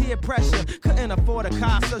with the peer pressure. Couldn't afford a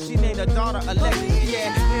car, so she named her daughter Alexis. Yeah,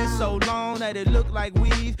 hair so long that it looked like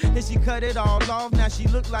weave. Then she cut it all off, now she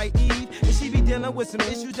look like Eve. And she be dealing with some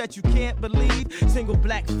issues that you can't believe. Single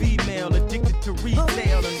black female addicted to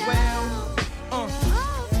retail as well.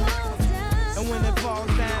 And when it falls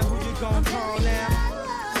down, who you gon' call now?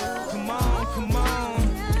 Come on.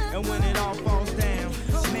 And when it all falls down,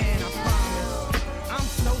 man, I promise, I'm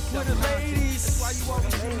so self-conscious. That's why you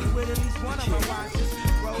always see me with at least one of my watches.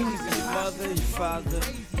 Your mother, your father,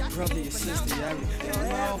 your brother, your sister,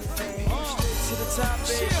 everything. Straight to the top,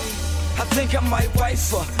 baby. I think I might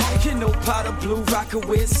wife her. You know, powder blue, rocker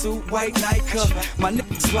with suit, white Nike. My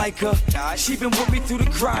niggas like her. She been with me through the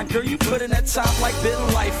grind, girl. You put in that top like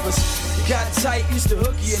bidding lifers. You got tight, used to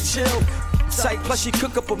hook you and chill. Tight, plus she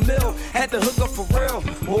cook up a meal. Had to hook up for real.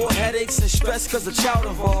 More headaches and stress cause the child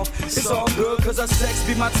involved. It's all good cause her sex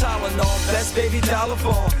be my Tylenol. Best baby dollar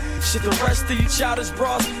ball. Shit, the rest of you childish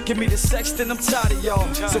bras. Give me the sex, then I'm tired of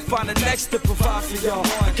y'all. So find the next to provide for y'all.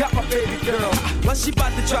 I got my baby girl. Plus she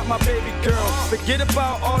bout to drop my baby girl. Forget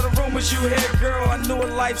about all the rumors you hear, girl. I knew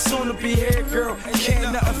a life soon to be here, girl.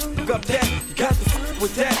 Can't nothing fuck up that. You got to fuck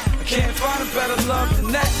with that. I can't find a better love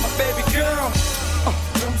than that, my baby girl.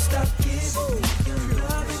 Don't stop giving me your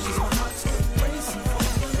love. She's my heart's crazy.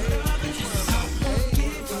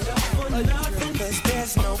 Cause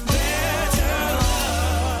there's no better love.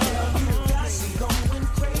 You got me going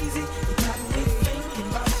crazy. You got me thinking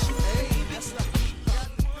about you, baby.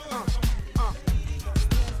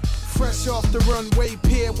 Fresh off the runway,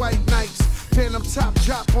 pair white nights. Phantom top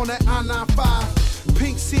drop on that I-95.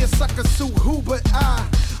 Pink seersucker suit, who but I?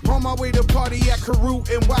 On my way to party at Karoo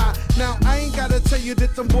and Y. Now I ain't gotta tell you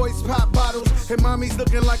that them boys pop bottles. And mommy's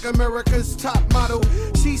looking like America's top model.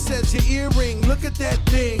 She says your earring, look at that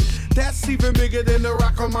thing. That's even bigger than the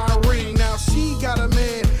rock on my ring. Now she got a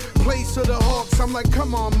man, plays for the Hawks. I'm like,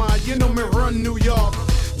 come on, ma, you know me run New York.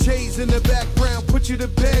 Jay's in the background, put you to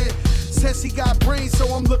bed. Says he got brains, so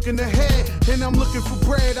I'm looking ahead. And I'm looking for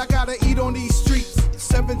bread, I gotta eat on these streets.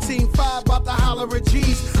 17.5, about to holler at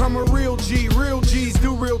G's. I'm a real G, real G's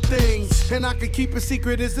do real things. And I can keep a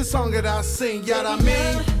secret, is the song that I sing, yeah, I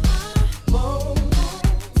mean. Won't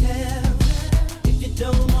tell if you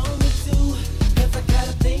don't want me to. Cause I got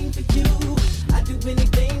a thing for you. I do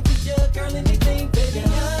anything for you, girl, anything for you.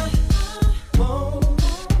 Won't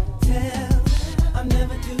tell, I'll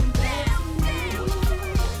never do that.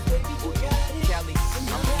 Baby, you got it. Kelly, I'm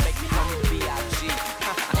gonna make you call me B.I.G.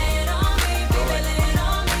 Lay it on me, baby, lay it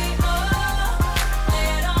on me, oh. Lay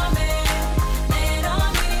it on me, baby,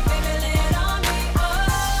 lay it on me, oh.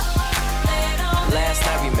 Lay it on me. Last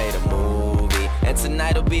night we made a movie, and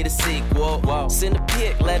tonight'll be the sequel. Whoa. Send a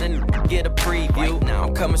pic, let a get a preview. Right now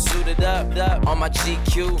I'm coming suited up on my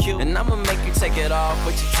GQ, and I'ma make you take it off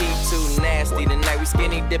with your teeth too nasty. Tonight we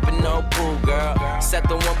skinny dipping, no pool, girl. Set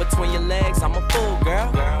the one between your legs, I'm a fool,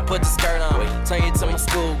 girl. Put the skirt on, turn you to my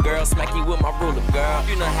school, girl. Smack you with my ruler, girl.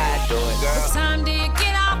 You know how I do it, girl. What time do you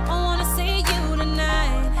get off? I wanna see you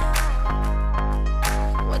tonight.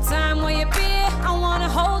 What time will you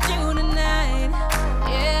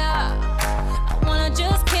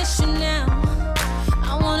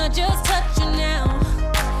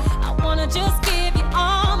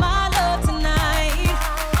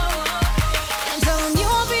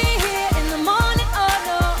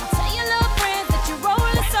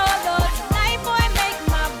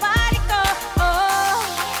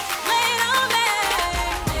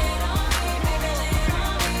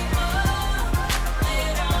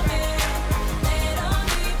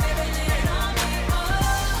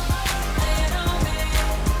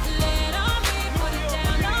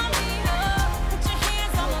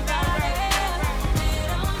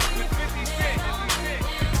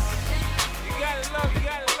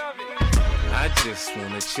just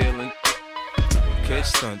wanna chillin'. Catch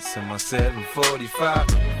stunts in my 745.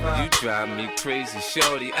 You drive me crazy,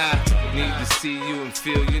 shorty. I need to see you and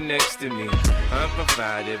feel you next to me. I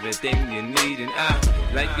provide everything you need, and I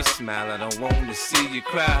like your smile. I don't want to see you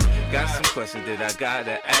cry. Got some questions that I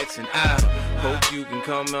gotta ask, and I hope you can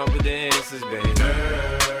come up with the answers, baby.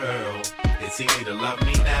 Girl, it's easy to love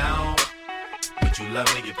me now. Would you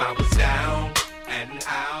love me if I was down and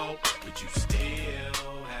out? Would you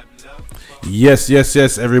still have love? Yes,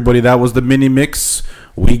 everybody. That was the mini mix.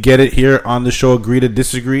 We get it here on the show, Agree to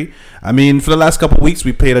Disagree. I mean, for the last couple of weeks,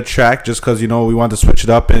 we played a track just because, we wanted to switch it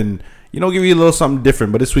up and, give you a little something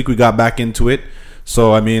different. But this week, we got back into it.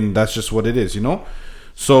 So, I mean, that's just what it is,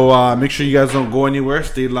 So, make sure you guys don't go anywhere.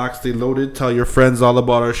 Stay locked, stay loaded. Tell your friends all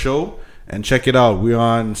about our show. And check it out. We're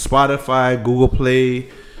on Spotify, Google Play.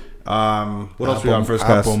 What else we on first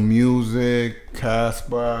class? Apple Music,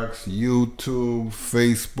 Castbox, YouTube,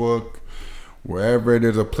 Facebook. Wherever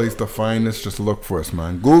there's a place to find us, just look for us,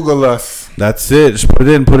 man. Google us. That's it. Just put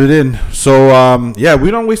it in. So,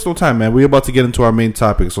 we don't waste no time, man. We're about to get into our main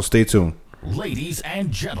topic, so stay tuned. Ladies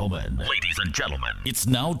and gentlemen, it's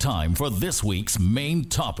now time for this week's main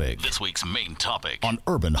topic. On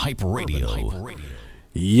Urban Hype Radio.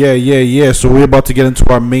 Yeah. So we're about to get into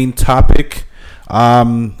our main topic.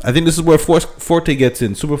 I think this is where Forte gets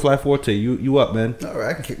in. Superfly Forte, you up, man? All right,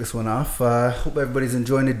 I can kick this one off. Hope everybody's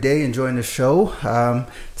enjoying the day, enjoying the show.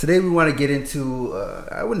 Today we want to get into,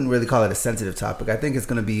 I wouldn't really call it a sensitive topic. I think it's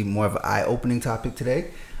going to be more of an eye-opening topic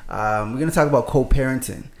today. We're going to talk about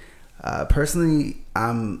co-parenting. Personally,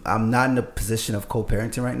 I'm not in a position of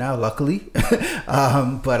co-parenting right now, luckily.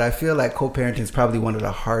 But I feel like co-parenting is probably one of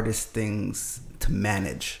the hardest things to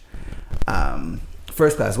manage.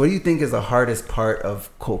 First class, what do you think is the hardest part of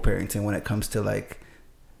co-parenting when it comes to like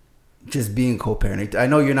just being co-parent? I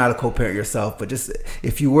know you're not a co-parent yourself, but just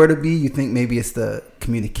if you were to be, you think maybe it's the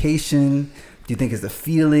communication? Do you think it's the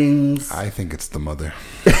feelings? I think it's the mother.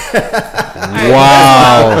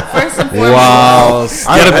 Wow. First and foremost.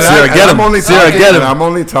 Wow. Get him, Sierra. Get him. I'm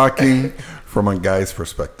only talking from a guy's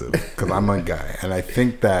perspective because I'm a guy. And I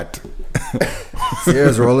think that...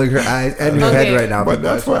 Sierra's rolling her eyes and her head right now. But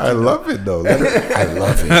that's why I love it, though. I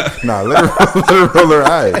love it. No, let her roll her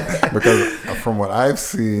eye. Because from what I've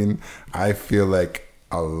seen, I feel like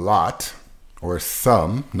a lot, or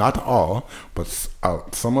some, not all, but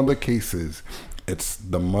some of the cases, it's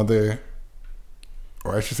the mother,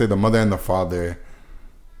 or I should say the mother and the father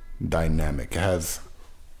dynamic. It has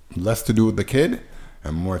less to do with the kid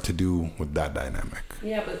and more to do with that dynamic.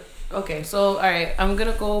 Yeah, but... Okay, so, all right, I'm going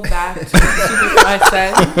to go back to what I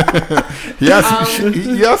said. He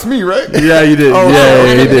asked me, right? Yeah, you did.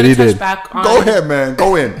 He did. Go ahead, man.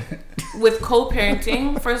 Go in. With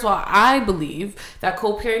co-parenting, first of all, I believe that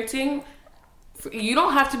co-parenting, you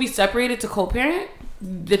don't have to be separated to co-parent.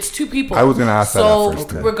 It's two people. I was going to ask that first.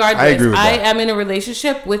 So, regardless, I agree with that. I am in a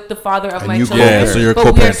relationship with the father of my children. Yeah, so you're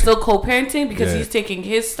but we are still co-parenting because he's taking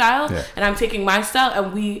his style and I'm taking my style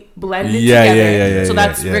and we blend it together. So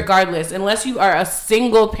that's regardless. Unless you are a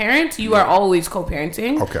single parent, you are always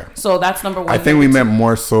co-parenting. Okay. So that's number one. I think we meant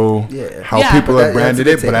more so how people have branded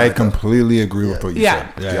it, but I completely agree with what you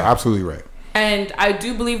said. Yeah, you're absolutely right. And I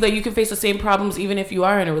do believe that you can face the same problems even if you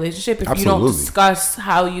are in a relationship if you don't discuss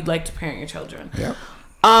how you'd like to parent your children. Yeah.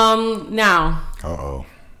 Now. Uh-oh.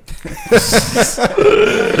 That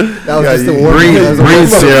was just the word. Breathe,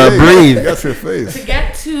 Sarah. Breathe. That's your face. To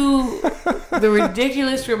get to the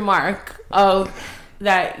ridiculous remark of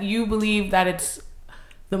that you believe that it's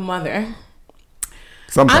the mother.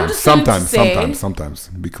 Sometimes.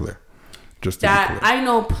 Be clear. Just to be clear. I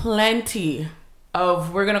know plenty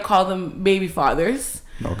of, we're going to call them baby fathers.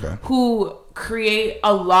 Okay. Who create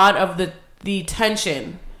a lot of the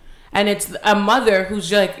tension. And it's a mother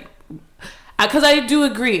who's like, because I do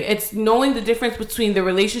agree, it's knowing the difference between the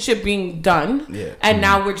relationship being done and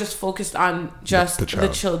now we're just focused on just the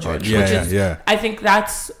children. I think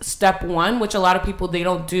that's step one, which a lot of people, they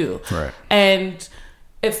don't do. Right. And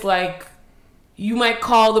it's like, you might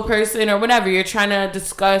call the person or whatever, you're trying to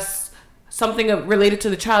discuss something related to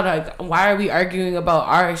the child. Like, why are we arguing about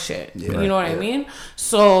our shit? You know what I mean?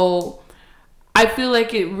 So... I feel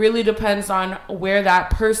like it really depends on where that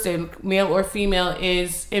person, male or female,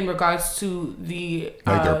 is in regards to the...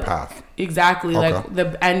 their path. Exactly, okay. Like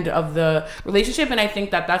the end of the relationship. And I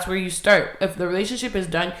think that that's where you start. If the relationship is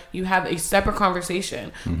done, you have a separate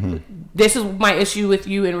conversation. Mm-hmm. This is my issue with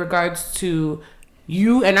you in regards to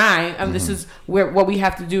you and I, and this is what we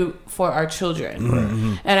have to do for our children.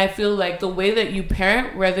 Mm-hmm. And I feel like the way that you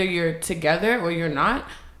parent, whether you're together or you're not,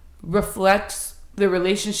 reflects the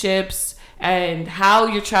relationships and how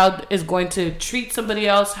your child is going to treat somebody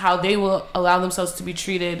else, how they will allow themselves to be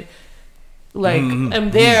treated, like in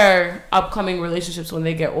their upcoming relationships when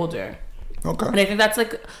they get older. Okay. And I think that's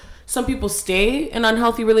like, some people stay in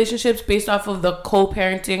unhealthy relationships based off of the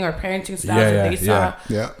co-parenting or parenting styles that they saw.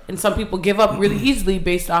 Yeah. And some people give up really easily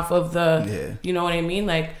based off of the, you know what I mean?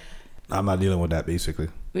 Like, I'm not dealing with that, basically.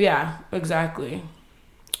 Yeah, exactly.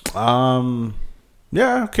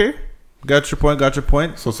 Yeah, okay. Got your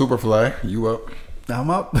point. So Superfly, you up? I'm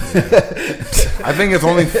up. I think it's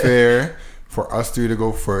only fair for us three to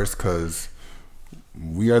go first because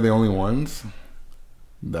we are the only ones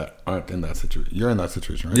that aren't in that situation. You're in that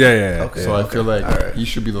situation, right? Yeah. Okay. So I feel like he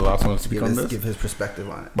should be the last one to speak on this. Give his perspective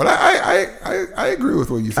on it. But I agree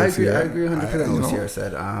with what you said. I agree 100% with what Sierra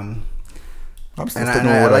said. I'm still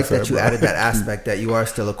I like that you added that aspect that you are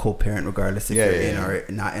still a co-parent regardless if you're in or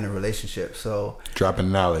not in a relationship. So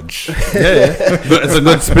dropping knowledge. It's a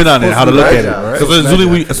good spin on it. How to look at it. Right? So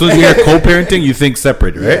as soon as you hear co-parenting, you think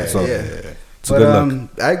separate, right? It's a good look.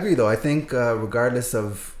 I agree though. I think regardless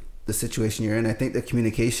of the situation you're in, I think the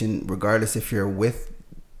communication, regardless if you're with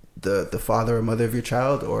the father or mother of your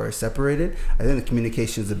child or separated, I think the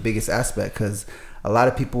communication is the biggest aspect because a lot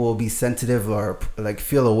of people will be sensitive or like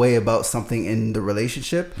feel a way about something in the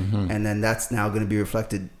relationship, and then that's now going to be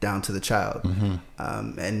reflected down to the child.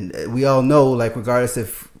 And we all know, like, regardless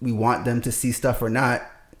if we want them to see stuff or not,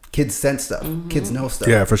 kids sense stuff. Kids know stuff.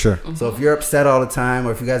 Yeah, for sure. So if you're upset all the time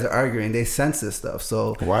or if you guys are arguing, they sense this stuff.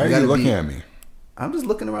 So why are you looking at me? I'm just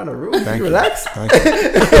looking around the room. Thank you. Relax. Thank you.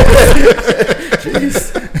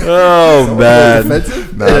 Jeez. Oh man.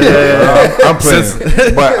 I'm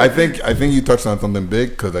playing. But I think you touched on something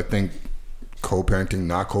big because I think co-parenting,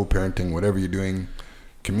 not co-parenting, whatever you're doing,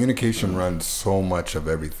 communication runs so much of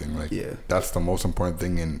everything. Like that's the most important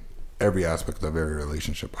thing in every aspect of every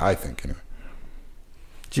relationship. I think anyway.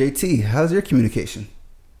 JT, how's your communication?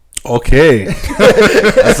 Okay.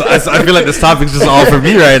 I feel like this topic's just all for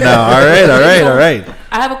me right now. All right.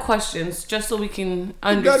 I have a question just so we can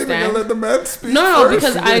understand. You're not even gonna let the man speak. No, first.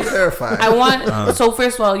 because I want. So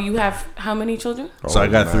first of all, you have how many children? So I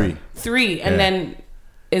got three. Three, and then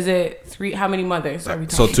is it three? How many mothers are we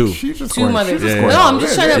talking? So two. Two mothers. No, I'm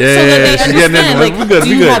just trying to so that they understand. Like, do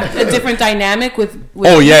you have a different dynamic with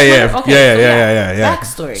oh yeah. Okay,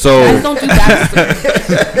 backstory. So guys don't do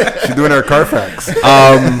backstory. She's doing her Carfax.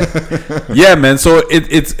 Yeah, man. So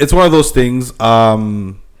it's one of those things.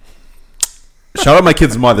 Shout out my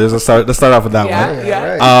kids' mothers. Let's start off with that one.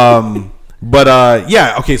 Yeah. But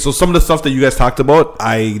yeah, okay. So some of the stuff that you guys talked about,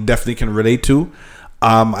 I definitely can relate to.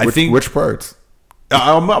 I think which parts.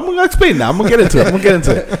 I'm gonna explain that. I'm gonna get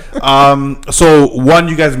into it. So one,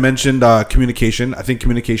 you guys mentioned communication. I think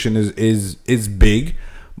communication is big.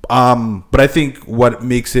 But I think what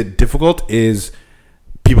makes it difficult is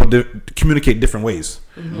people communicate different ways,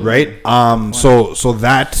 right? So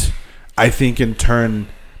that I think in turn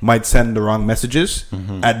might send the wrong messages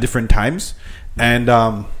at different times, and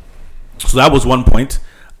so that was one point.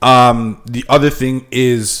 The other thing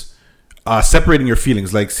is separating your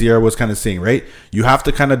feelings, like Sierra was kind of saying, right? You have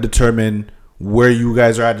to kind of determine where you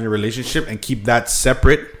guys are at in your relationship and keep that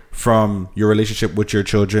separate from your relationship with your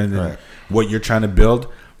children and what you're trying to build.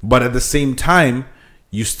 But at the same time,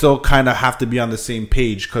 you still kind of have to be on the same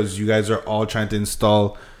page because you guys are all trying to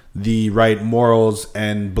install the right morals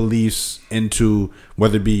and beliefs into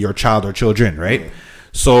whether it be your child or children, right?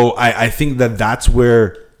 So I think that that's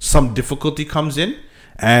where some difficulty comes in.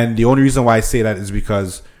 And the only reason why I say that is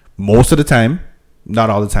because most of the time, not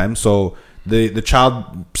all the time, so the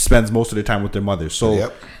child spends most of their time with their mother.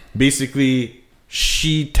 So basically,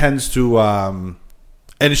 she tends to, and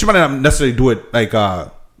she might not necessarily do it like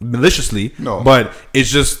maliciously, but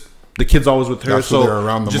it's just the kid's always with her. That's so they're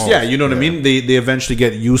around the just most. you know what I mean. They eventually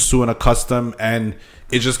get used to and accustomed, and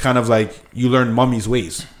it's just kind of like you learn mommy's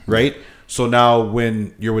ways, right? So now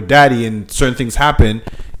when you're with daddy and certain things happen,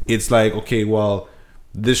 it's like, okay, well,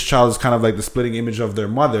 this child is kind of like the splitting image of their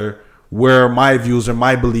mother, where my views or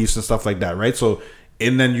my beliefs and stuff like that, right? So,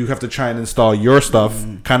 and then you have to try and install your stuff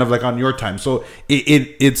kind of like on your time. So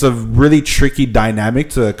it's a really tricky dynamic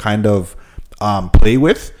to kind of play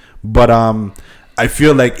with. But I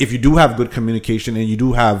feel like if you do have good communication and you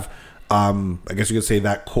do have, I guess you could say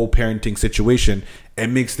that co-parenting situation, it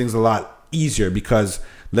makes things a lot easier because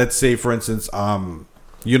let's say, for instance,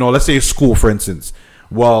 let's say school, for instance.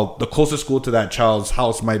 Well, the closest school to that child's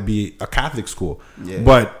house might be a Catholic school,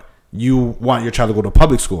 but you want your child to go to a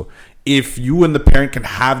public school. If you and the parent can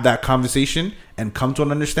have that conversation and come to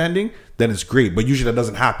an understanding, then it's great. But usually that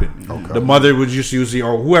doesn't happen. The mother would just usually,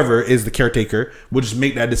 or whoever is the caretaker, would just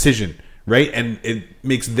make that decision, right? And it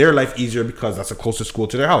makes their life easier because that's a closer school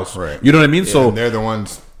to their house, right? You know what I mean? Yeah, so and they're the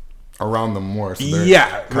ones around them more. So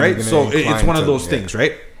right. So it's one of those things,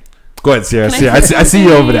 right? Go ahead, Sierra. I see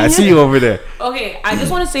you over there. I see you over there. Okay, I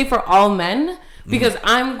just want to say for all men, because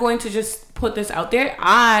I'm going to just put this out there.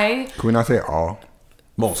 Can we not say all?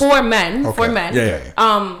 Most. For men. Okay. For men.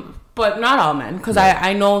 Yeah. But not all men, because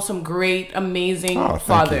I know some great, amazing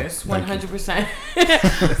fathers.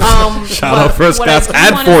 100%. Shout out First Class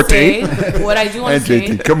and Forte. What I do want to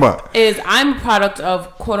say come on. is I'm a product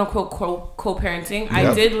of quote unquote co-parenting. Yep.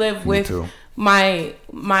 I did live with my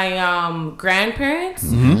grandparents.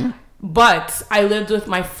 Mm-hmm. But I lived with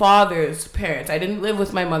my father's parents. I didn't live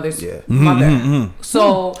with my mother's mother. Mm-hmm.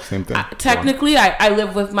 So same thing. Technically, I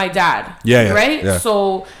live with my dad. Right? Yeah.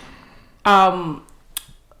 So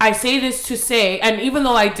I say this to say, and even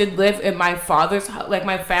though I did live in my father's, like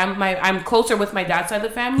I'm closer with my dad's side of the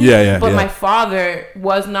family. But my father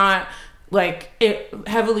was not like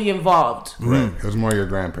heavily involved. Right. It was more your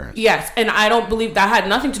grandparents. Yes, and I don't believe that had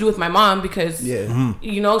nothing to do with my mom because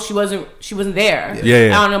you know she wasn't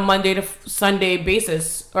there on a Monday to Sunday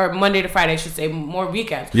basis, or Monday to Friday I should say, more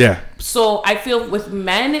weekends. So I feel with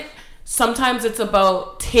men sometimes it's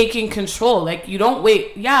about taking control. Like you don't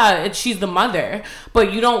wait. She's the mother,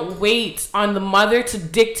 but you don't wait on the mother to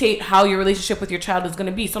dictate how your relationship with your child is going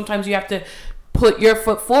to be. Sometimes you have to put your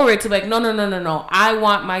foot forward to like, no. I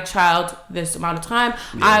want my child this amount of time.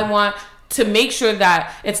 I want to make sure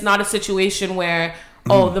that it's not a situation where,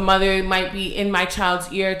 the mother might be in my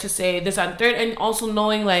child's ear to say this on third. And also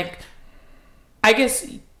knowing like, I guess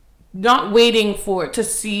not waiting to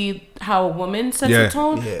see how a woman sets a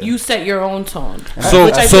tone. You set your own tone.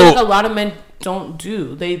 Which I feel like a lot of men don't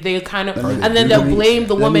do. They kind of, and then they'll blame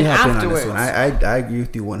the woman afterwards. I agree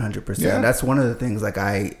with you 100%. That's one of the things like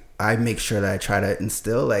I make sure that I try to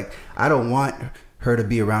instill. Like, I don't want her to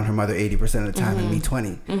be around her mother 80% of the time and me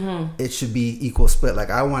 20. It should be equal split.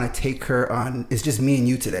 Like, I want to take her on. It's just me and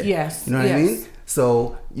you today. Yes. You know what I mean?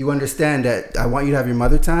 So you understand that I want you to have your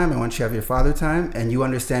mother time. I want you to have your father time, and you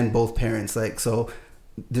understand both parents. Like, so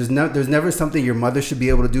there's never something your mother should be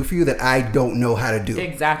able to do for you that I don't know how to do.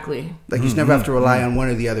 Exactly. Like, you should never have to rely on one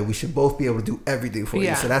or the other. We should both be able to do everything for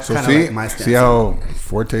you. So that's kind of like my stance. See how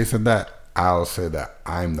Forte said that? I'll say that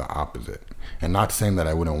I'm the opposite. And not saying that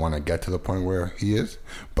I wouldn't want to get to the point where he is,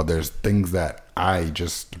 but there's things that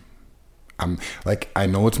I'm like, I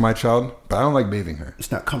know it's my child, but I don't like bathing her.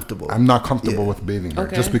 It's not comfortable. I'm not comfortable with bathing her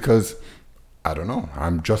just because, I don't know,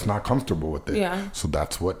 I'm just not comfortable with it. Yeah. So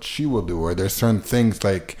that's what she will do. Or there's certain things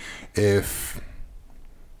like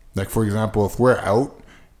for example, if we're out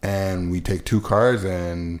and we take 2 cars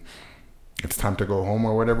and it's time to go home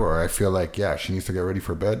or whatever, or I feel like, she needs to get ready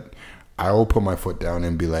for bed, I will put my foot down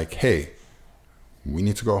and be like, hey, we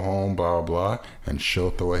need to go home, blah, blah, blah, and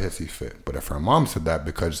she'll throw a hissy fit. But if her mom said that,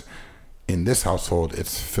 because in this household,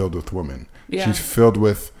 it's filled with women. Yeah. She's filled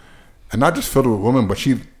with, and not just filled with women, but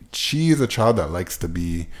she is a child that likes to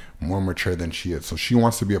be more mature than she is. So she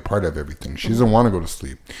wants to be a part of everything. She doesn't want to go to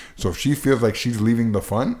sleep. So if she feels like she's leaving the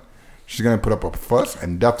fun, she's going to put up a fuss,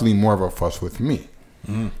 and definitely more of a fuss with me.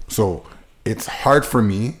 So it's hard for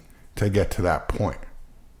me to get to that point.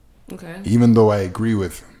 Okay. Even though I agree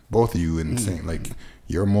with both of you in saying, like,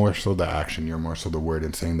 you're more so the action, you're more so the word,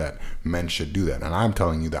 and saying that men should do that. And I'm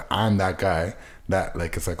telling you that I'm that guy that,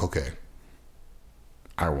 like, it's like, okay,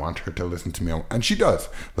 I want her to listen to me. And she does.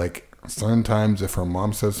 Like, sometimes if her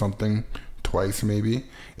mom says something, twice maybe,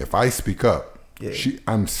 if I speak up,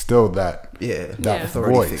 I'm still that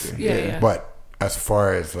voice. Yeah. But as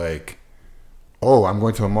far as, like, oh, I'm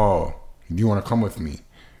going to the mall, do you want to come with me?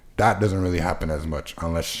 That doesn't really happen as much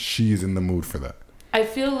unless she's in the mood for that. I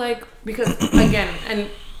feel like, because again, and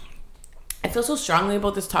I feel so strongly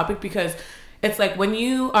about this topic because it's like when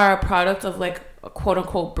you are a product of like a quote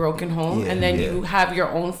unquote broken home and then you have your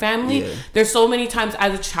own family, there's so many times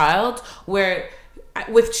as a child where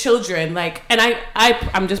with children, like, and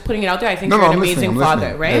I'm just putting it out there, I think you're an amazing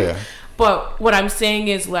father, right? Yeah. But what I'm saying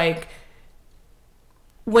is, like,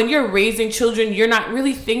 when you're raising children, you're not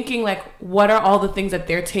really thinking like, what are all the things that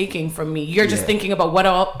they're taking from me? You're just thinking about what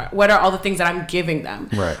are all the things that I'm giving them,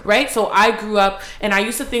 right? So I grew up and I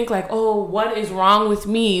used to think like, oh, what is wrong with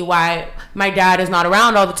me? Why my dad is not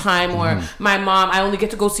around all the time, or my mom, I only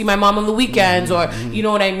get to go see my mom on the weekends, or you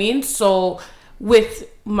know what I mean? So with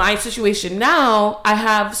my situation now, I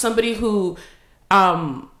have somebody who,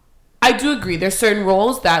 I do agree. There's certain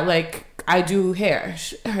roles that, like, I do hair.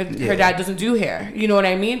 Her dad doesn't do hair. You know what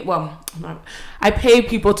I mean? Well, I pay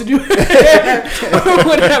people to do hair or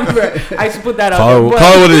whatever. I should put that out there.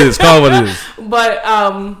 Call it what it is. Call it what it is. But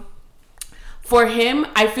for him,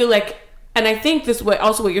 I feel like and I think this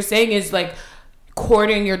what you're saying is like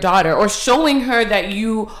courting your daughter or showing her that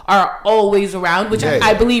you are always around, which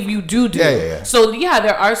I believe you do. Yeah. So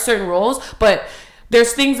there are certain roles, but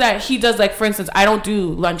there's things that he does, like for instance, I don't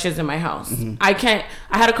do lunches in my house. I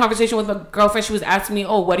had a conversation with a girlfriend. She was asking me,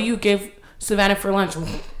 what do you give Savannah for lunch?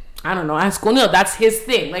 I don't know. Ask O'Neal. That's his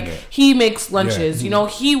thing. Like he makes lunches. You know,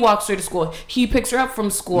 he walks her to school. He picks her up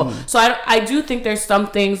from school. So I do think there's some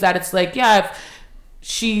things that it's like, if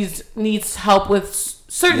she needs help with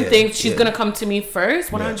certain things, she's gonna come to me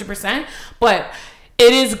first, 100%. But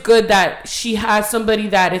it is good that she has somebody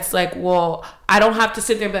that it's like, well, I don't have to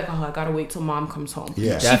sit there and be like, I gotta wait till mom comes home.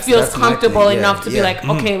 She feels comfortable enough to be like,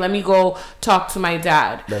 okay, let me go talk to my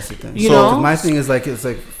dad. That's the thing. You know? My thing is like, it's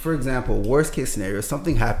like, for example, worst case scenario,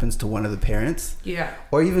 something happens to one of the parents.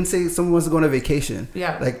 Or even say someone wants to go on a vacation.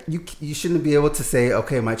 Like you shouldn't be able to say,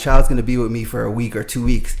 okay, my child's gonna be with me for a week or 2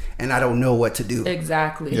 weeks and I don't know what to do.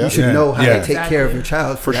 Exactly. You should know how to take care of your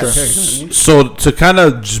child for sure. So to kind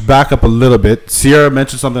of just back up a little bit, Sierra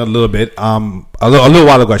mentioned something a little bit, a little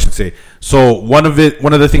while ago, I should say. So one of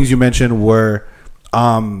the things you mentioned were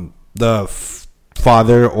the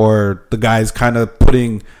father or the guys kind of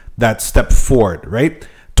putting that step forward, right?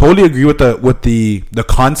 Totally agree with the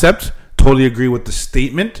concept. Totally agree with the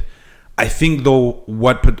statement. I think though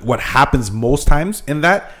what happens most times in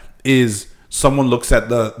that is someone looks at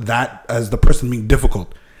that as the person being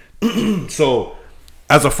difficult. So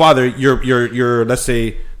as a father, you're let's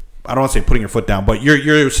say, I don't want to say putting your foot down, but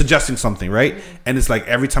you're suggesting something, right? And it's like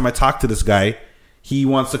every time I talk to this guy, he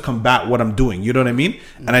wants to combat what I'm doing. You know what I mean?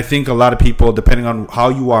 And I think a lot of people, depending on how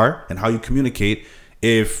you are and how you communicate,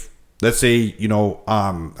 if let's say, you know,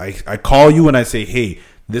 I call you and I say, hey,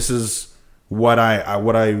 this is what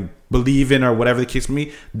I believe in or whatever the case may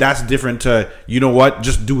be, that's different to, you know what,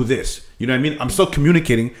 just do this. You know what I mean? I'm still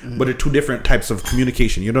communicating, but they're two different types of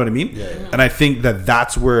communication. You know what I mean? And I think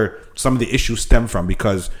that's where some of the issues stem from,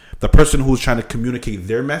 because the person who's trying to communicate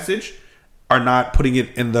their message are not putting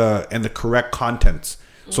it in the correct contents.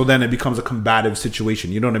 So then it becomes a combative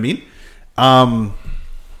situation. You know what I mean?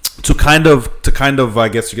 To kind of, I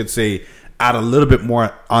guess you could say, add a little bit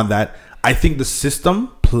more on that. I think the system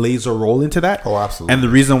plays a role into that. Oh, absolutely. And the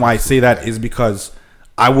reason why I say that is because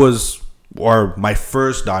my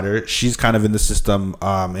first daughter, she's kind of in the system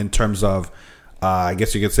in terms of, I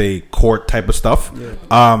guess you could say, court type of stuff.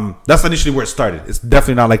 That's initially where it started. It's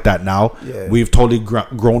definitely not like that now. We've totally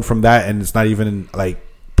grown from that, and it's not even like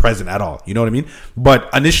present at all. You know what I mean? But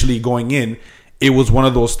initially going in, it was one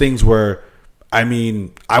of those things where, I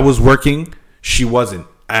mean, I was working, she wasn't,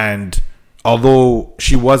 and although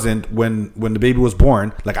she wasn't when the baby was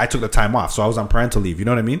born, like I took the time off, so I was on parental leave. You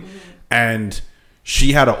know what I mean? And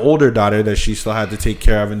she had an older daughter that she still had to take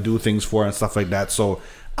care of and do things for and stuff like that. So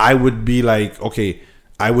I would be like, okay,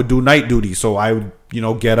 I would do night duty. So I would, you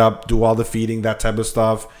know, get up, do all the feeding, that type of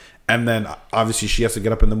stuff. And then obviously she has to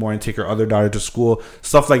get up in the morning, take her other daughter to school,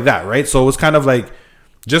 stuff like that, right? So it was kind of like,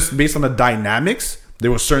 just based on the dynamics, there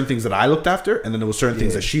were certain things that I looked after, and then there were certain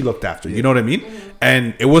things that she looked after. You know what I mean?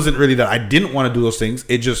 And it wasn't really that I didn't want to do those things.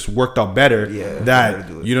 It just worked out better that,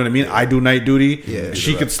 you know what I mean? I do night duty.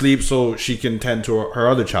 She could sleep so she can tend to her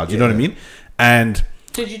other child. You know what I mean? And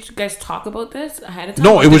did you guys talk about this ahead of time?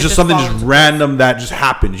 No, it was just something just random that just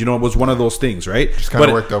happened. You know, it was one of those things, right? Just kind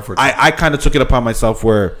of worked out for I kind of took it upon myself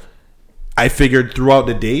where I figured throughout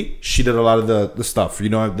the day, she did a lot of the stuff, you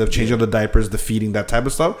know, the changing of the diapers, the feeding, that type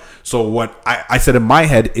of stuff. So what I said in my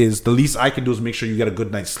head is the least I can do is make sure you get a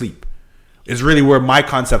good night's sleep. It's really where my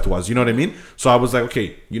concept was, you know what I mean? So I was like,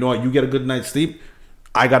 okay, you know what, you get a good night's sleep.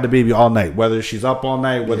 I got the baby all night, whether she's up all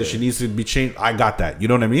night, whether she needs to be changed, I got that. You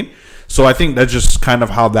know what I mean? So I think that's just kind of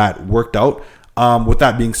how that worked out. With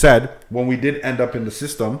that being said, when we did end up in the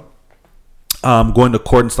system, going to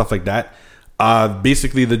court and stuff like that,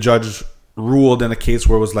 basically the judge ruled in a case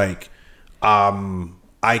where it was like,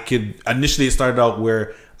 I could, initially it started out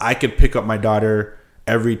where I could pick up my daughter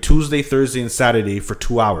every Tuesday, Thursday, and Saturday for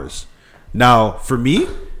 2 hours. Now, for me,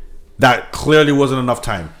 that clearly wasn't enough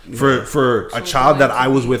time for a child that I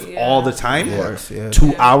was with all the time.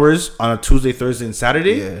 2 hours on a Tuesday, Thursday, and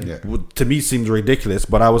Saturday, to me seems ridiculous.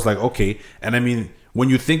 But I was like, okay. And I mean, when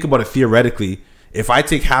you think about it theoretically, if I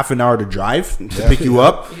take half an hour to drive to pick you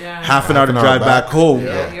up, half an hour to drive back home,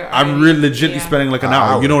 I'm really legitimately spending like an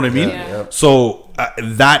hour. You know what I mean? So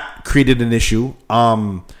that created an issue.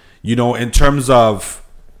 You know, in terms of,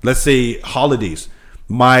 let's say, holidays,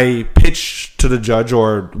 my pitch to the judge,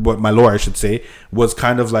 or what my lawyer I should say, was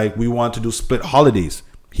kind of like, we want to do split holidays.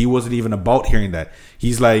 He wasn't even about hearing that.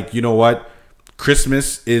 He's like, you know what?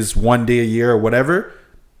 Christmas is one day a year or whatever.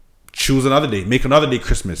 choose another day, make another day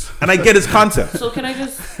Christmas. And I get his concept. So can I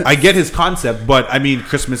just... I get his concept, but I mean,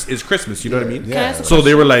 Christmas is Christmas. You know what I mean? Yeah. So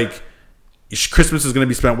they were like, Christmas is going to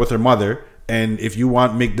be spent with her mother. And if you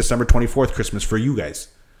want, make December 24th Christmas for you guys.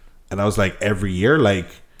 And I was like, every year? Like,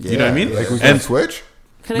 you know what I mean? Like we can switch?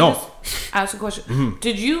 Can I just ask a question? Mm-hmm.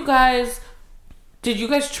 Did you guys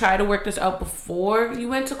try to work this out before you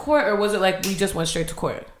went to court? Or was it like we just went straight to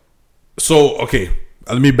court? So, okay,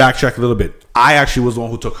 let me backtrack a little bit. I actually was the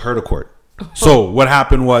one who took her to court. So what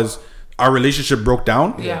happened was our relationship broke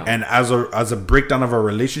down. Yeah. And as a breakdown of our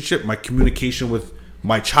relationship, my communication with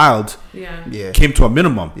my child yeah. came to a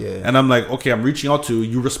minimum. Yeah. And I'm like, okay, I'm reaching out to you.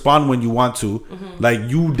 You respond when you want to. Mm-hmm. Like,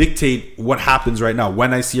 you dictate what happens right now,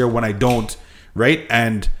 when I see her, when I don't, right?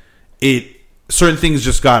 And certain things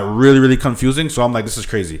just got really, really confusing. So I'm like, this is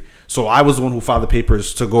crazy. So I was the one who filed the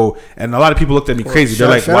papers to go, and a lot of people looked at me crazy. They're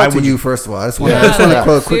like, "Why would you?" First of all, I just want to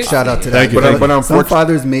put a quick shout out to that. But some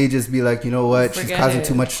fathers may just be like, you know what, she's causing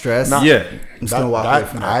too much stress. I'm just gonna walk away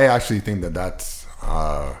from that. I actually think that's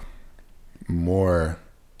more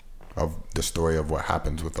of the story of what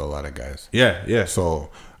happens with a lot of guys. Yeah. So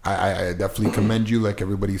I definitely commend you, like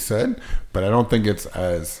everybody said, but I don't think it's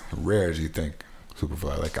as rare as you think,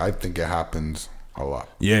 Superfly. Like, I think it happens a lot.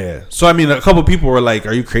 Yeah. So I mean, a couple of people were like,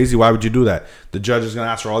 "Are you crazy? Why would you do that? The judge is gonna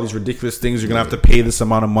ask for all these ridiculous things. You're gonna have to pay this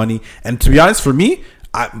amount of money." And to be honest, for me,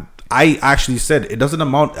 I actually said it doesn't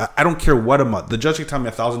amount. I don't care what amount. The judge can tell me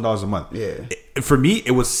 $1,000 a month. Yeah. For me,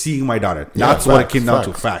 it was seeing my daughter. That's what it came down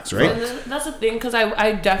to. Facts, right? And that's the thing, because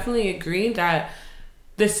I definitely agree that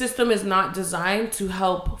the system is not designed to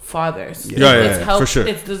help fathers. Yeah, for sure.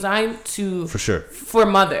 It's designed to for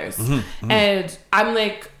mothers. Mm-hmm. And I'm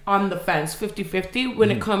like on the fence 50-50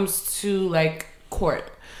 when it comes to like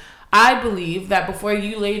court. I believe that before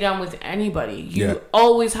you lay down with anybody, you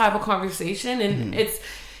always have a conversation, and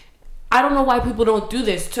I don't know why people don't do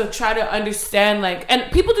this to try to understand, like,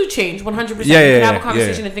 and people do change 100%. You can have a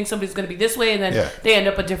conversation and think somebody's going to be this way, and then they end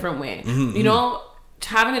up a different way. You know,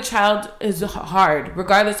 having a child is hard,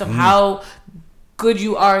 regardless of how good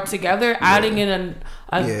you are together. Adding in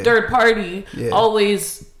a third party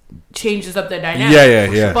always changes up the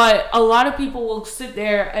dynamic. But a lot of people will sit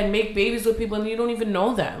there and make babies with people, and you don't even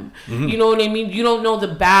know them. You know what I mean? You don't know the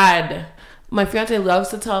bad. My fiance loves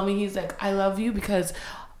to tell me, he's like, I love you because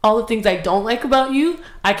all the things I don't like about you,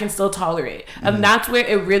 I can still tolerate. And that's where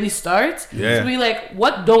it really starts. To be like,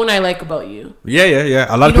 what don't I like about you? Yeah.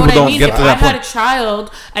 A lot of people don't get to that point. I had a child,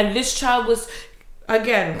 and this child was,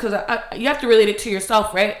 again, because you have to relate it to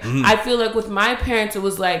yourself, right? I feel like with my parents, it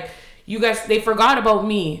was like, you guys, they forgot about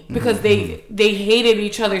me because they hated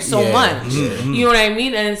each other so much. You know what I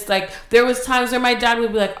mean? And it's like, there was times where my dad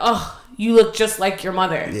would be like, oh, you look just like your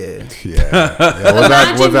mother. Imagine hearing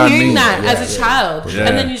that as a child.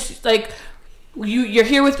 And then you like, you're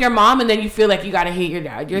here with your mom, and then you feel like you gotta hate your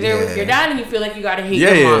dad. You're there with your dad, and you feel like you gotta hate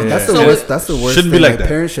your mom. That's the worst shouldn't thing. Be like that.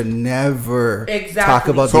 Parents should never talk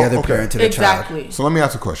about the other parent to the child. So let me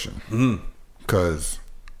ask a question, because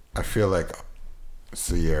I feel like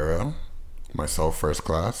Sierra, myself, First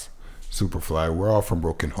Class, Superfly, we're all from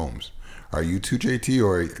broken homes. Are you two, JT,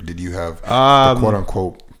 or did you have the quote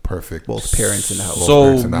unquote perfect both parents in the household? Both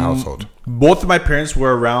parents in the household. Both of my parents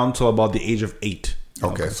were around till about the age of 8.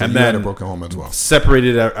 Okay, so and you then had a broken home as well.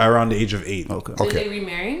 Separated around the age of 8. Did they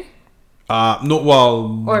remarry? No,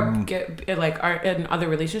 well, or get are in other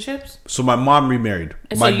relationships. So my mom remarried.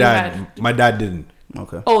 And my dad didn't.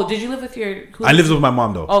 Okay. Oh, did you live with your? I lived with my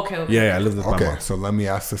mom though. Okay. Yeah, I lived with my mom. Okay, so let me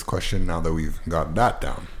ask this question now that we've got that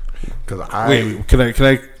down. Because can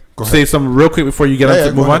I say something real quick before you get on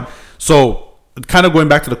to move on? So, kind of going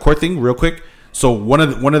back to the court thing, real quick. So one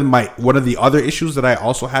of the other issues that I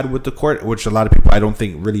also had with the court, which a lot of people I don't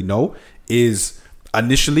think really know, is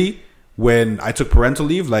initially when I took parental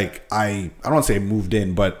leave, like I don't want to say I moved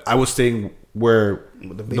in, but I was staying where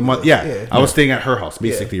I was staying at her house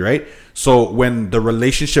basically, right? So when the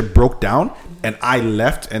relationship broke down and I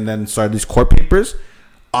left and then started these court papers,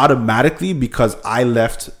 automatically because I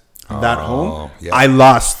left that home, I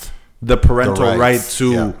lost the parental right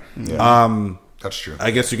to that's true. I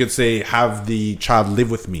guess you could say have the child live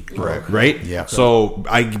with me, right? Yeah. So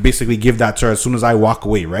I basically give that to her as soon as I walk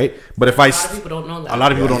away, right? But if a lot of people don't know that. A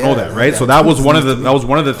lot of people don't know that, right? So that was one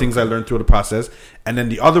of the things I learned through the process. And then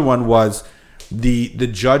the other one was the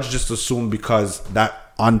judge just assumed because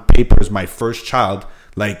that on paper is my first child,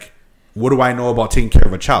 like, what do I know about taking care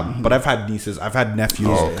of a child? But I've had nieces, I've had nephews,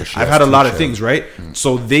 I've had a lot of things, right?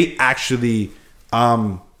 So they actually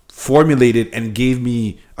formulated and gave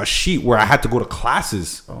me a sheet where I had to go to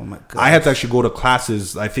classes. Oh my god! I had to actually go to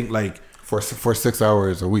classes. I think like For 6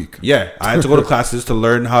 hours a week. Yeah, I had to go to classes to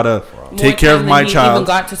learn how to take care of my child. Even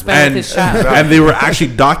got to spend with his child. And they were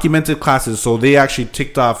actually documented classes, so they actually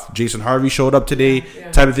ticked off Jason Harvey showed up today,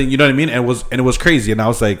 type of thing. You know what I mean? And it was crazy. And I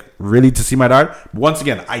was like, really, to see my daughter? Once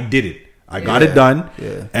again, I did it. I got it done,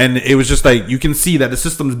 and it was just like you can see that the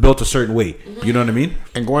system's built a certain way. You know what I mean?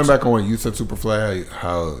 And going back on what you said, Superfly,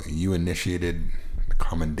 how you initiated the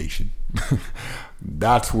commendation.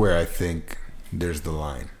 That's where I think there's the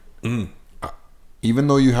line. Even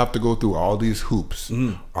though you have to go through all these hoops,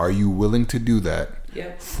 are you willing to do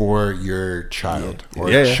that for your child? I'm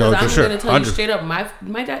going to tell you straight up, my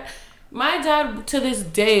dad to this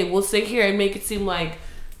day will sit here and make it seem like,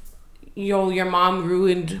 yo, your mom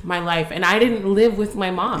ruined my life, and I didn't live with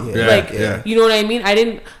my mom. You know what I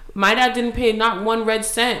mean? My dad didn't pay not 1 red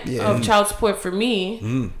cent of child support for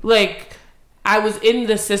me. Like, I was in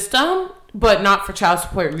the system, but not for child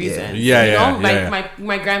support reasons.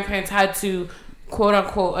 My grandparents had to, quote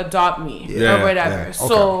unquote, adopt me or whatever.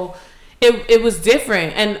 So it was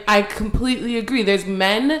different, and I completely agree. There's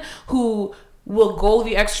men who will go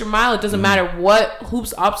the extra mile. It doesn't matter what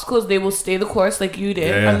hoops, obstacles, they will stay the course like you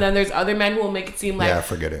did. And then there's other men who will make it seem like,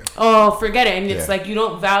 forget it. And it's like, you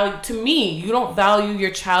don't value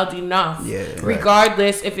your child enough.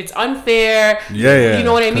 Regardless if it's unfair. You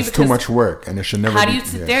know what I mean? It's too much work, and it should never. How do you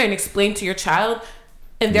sit there and explain to your child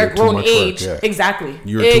in their grown age? Exactly.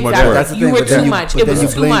 You're too much work. That's the thing. You were too much. It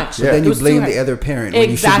was too much. But then you blame the other parent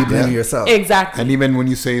when you should be blaming yourself. Exactly. And even when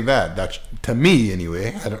you say that, to me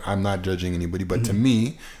anyway, I'm not judging anybody, but to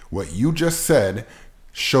me, what you just said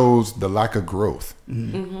shows the lack of growth.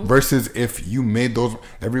 Versus if you made those,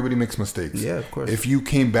 everybody makes mistakes. Yeah, of course. If you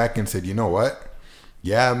came back and said, you know what?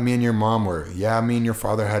 Yeah, me and your mom me and your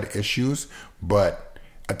father had issues, but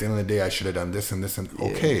at the end of the day, I should have done this and this and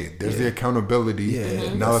okay. There's the accountability.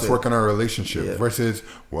 Now let's work on our relationship. Versus,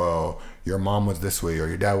 well, your mom was this way or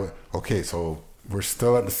your dad was okay. So we're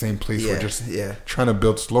still at the same place. We're just trying to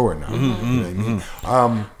build slower now. You know what I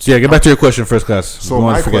mean? So get back to your question, first class. So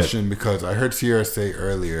my question, because I heard Sierra say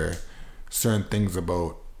earlier certain things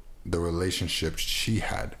about the relationship she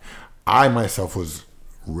had. I myself was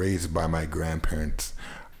raised by my grandparents.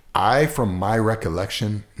 I, from my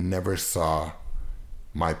recollection, never saw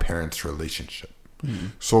my parents' relationship.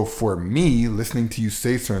 So for me, listening to you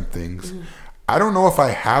say certain things, I don't know if I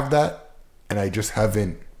have that and I just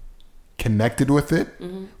haven't connected with it,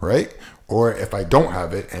 right? Or if I don't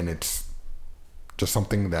have it and it's just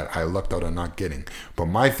something that I lucked out on not getting. But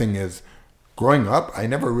my thing is, growing up, I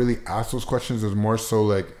never really asked those questions. It was more so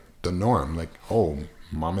like the norm, like, oh,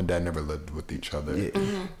 mom and dad never lived with each other.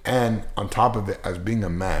 And on top of it, as being a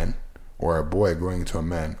man or a boy growing into a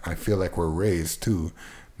man, I feel like we're raised too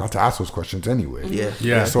not to ask those questions anyway.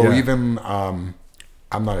 Even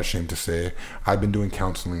I'm not ashamed to say I've been doing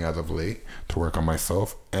counseling as of late to work on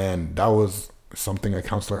myself, and that was something a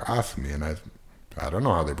counselor asked me, and I don't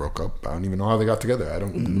know how they broke up. I don't even know how they got together. I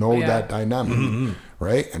don't know that dynamic,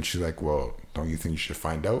 right? And she's like, well, don't you think you should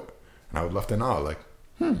find out? And I was left in awe, like,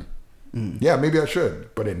 yeah, maybe I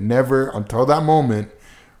should. But it never, until that moment,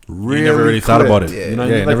 you never really thought about it. You know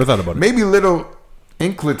what I mean? Never thought about it. Maybe little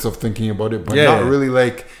inklets of thinking about it, but not really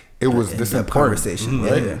like it was this important conversation,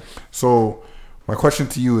 right? So my question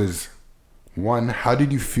to you is, one, how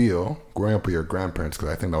did you feel growing up with your grandparents? Because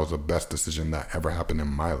I think that was the best decision that ever happened in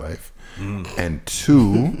my life. And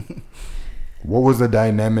two, what was the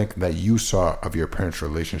dynamic that you saw of your parents'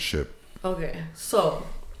 relationship? Okay, so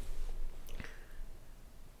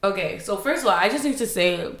first of all, I just need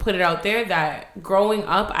to put it out there that growing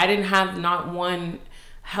up, I didn't have not one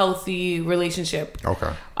healthy relationship.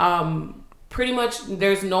 Okay. Pretty much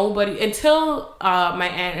there's nobody until my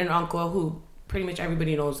aunt and uncle, who pretty much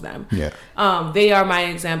everybody knows them. Yeah. They are my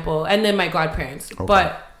example, and then my godparents. Okay.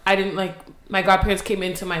 But I didn't my godparents came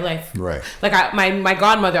into my life. Right. Like my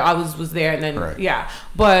godmother always was there, and then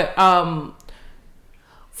But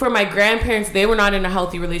for my grandparents, they were not in a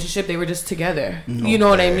healthy relationship. They were just together. You know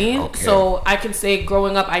what I mean? Okay. So I can say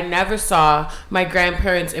growing up, I never saw my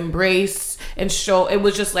grandparents embrace and show. It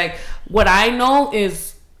was just like, what I know is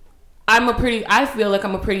I feel like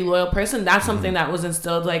I'm a pretty loyal person. That's something that was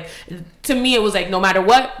instilled. Like, to me, it was like, no matter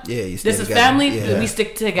what, this is family. We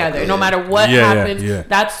stick together. Okay. No matter what happens,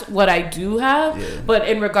 that's what I do have. Yeah. But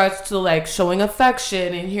in regards to like showing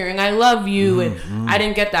affection and hearing I love you, and I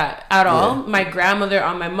didn't get that at all. My grandmother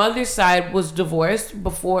on my mother's side was divorced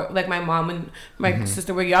before, like my mom and my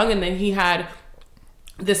sister were young, and then he had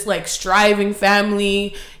this like striving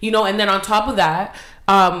family, and then on top of that,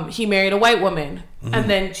 he married a white woman. And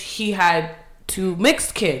then he had two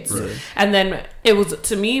mixed kids. Right. And then it was,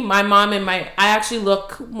 to me, my mom and I actually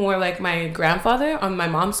look more like my grandfather on my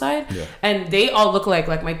mom's side. Yeah. And they all look like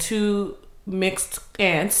my two mixed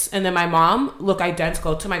aunts, and then my mom look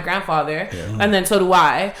identical to my grandfather, and then so do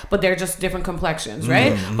I, but they're just different complexions,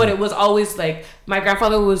 right? But it was always like my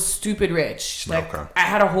grandfather was stupid rich. Like I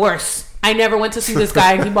had a horse. I never went to see this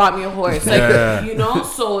guy and he bought me a horse. Like you know,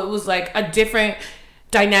 so it was like a different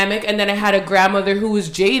dynamic. And then I had a grandmother who was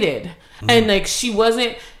jaded, and like she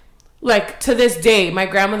wasn't like, to this day, my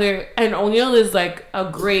grandmother, and O'Neill is like a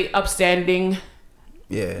great upstanding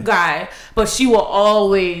guy, but she will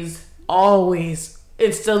always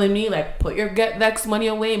instill in me, like, put your Get Vex money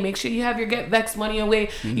away, make sure you have your Get Vex money away.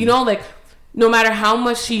 You know, like, no matter how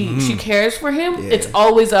much she cares for him, it's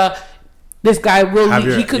always this guy will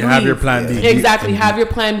leave. He could leave. Have your plan B. Exactly, have your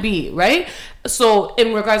plan B, right? So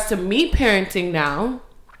in regards to me parenting now,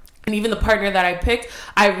 and even the partner that I picked,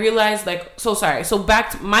 I realized, like, so back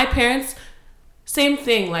to my parents, same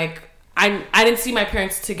thing, like, I didn't see my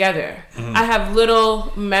parents together. I have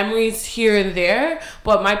little memories here and there,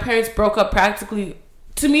 but my parents broke up practically.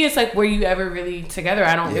 To me, it's like, were you ever really together?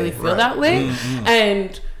 I don't really feel that way.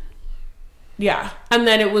 And and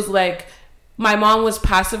then it was like, my mom was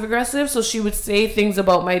passive aggressive, so she would say things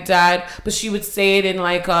about my dad, but she would say it in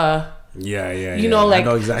like a you know, like, I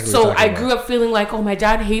know exactly. So I grew up feeling like, oh, my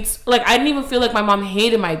dad hates, like, I didn't even feel like my mom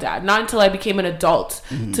hated my dad, not until I became an adult,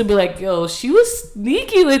 to be like, yo, she was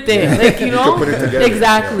sneaky with it, like, you know.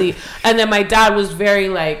 Exactly. And then my dad was very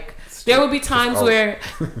like, there would be times where,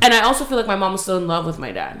 and I also feel like my mom was still in love with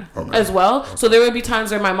my dad as well. So there would be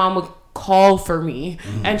times where my mom would call for me,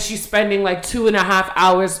 and she's spending like 2.5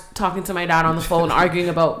 hours talking to my dad on the phone, arguing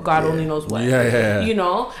about God only knows what, you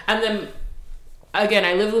know. And then again,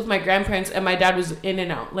 I lived with my grandparents, and my dad was in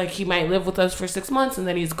and out. Like, he might live with us for 6 months, and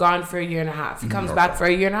then he's gone for 1.5 years. He comes back for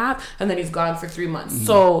 1.5 years, and then he's gone for 3 months.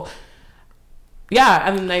 So, yeah,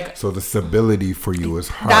 I mean, like... So the stability for you is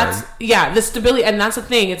hard. The stability, and that's the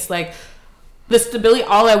thing. It's like, the stability,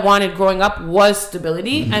 all I wanted growing up was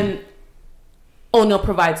stability, and O'Neill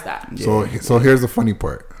provides that. So here's the funny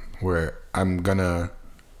part, where I'm gonna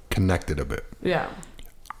connect it a bit. Yeah.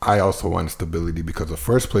 I also wanted stability because the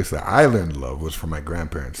first place that I learned love was from my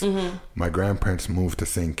grandparents. My grandparents moved to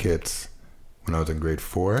St. Kitts when I was in grade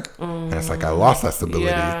 4. And it's like I lost that stability.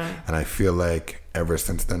 And I feel like ever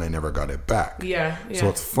since then I never got it back. So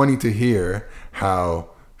it's funny to hear how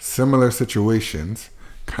similar situations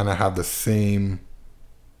kind of have the same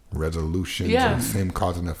resolutions and the same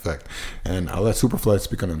cause and effect. And I'll let Superfly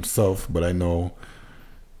speak on himself, but I know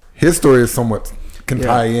his story is somewhat... can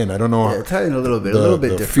tie in. I don't know. Tie in a little bit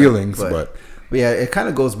different feelings, but yeah, it kind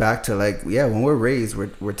of goes back to like, when we're raised,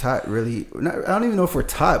 we're taught really. I don't even know if we're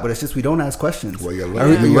taught, but it's just we don't ask questions. Well, you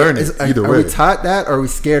learn it either way. Are we taught that, or are we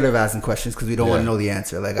scared of asking questions because we don't want to know the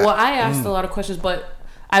answer? Like, I asked a lot of questions, but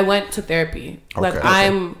I went to therapy.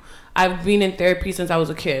 I've been in therapy since I was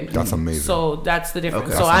a kid. That's amazing. So that's the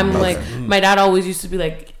difference. So I'm amazing. Like, my dad always used to be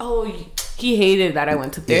like, oh, he hated that I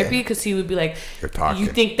went to therapy because he would be like, you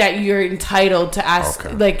think that you're entitled to ask,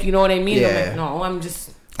 like, you know what I mean? I'm like, no, I'm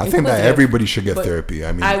just... I think that everybody should get therapy.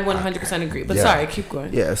 I mean, I 100% agree. But sorry, keep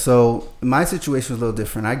going. Yeah, so my situation was a little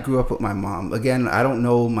different. I grew up with my mom. Again, I don't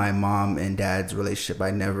know my mom and dad's relationship.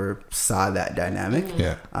 I never saw that dynamic.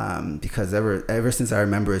 Because ever since I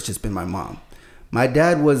remember, it's just been my mom. My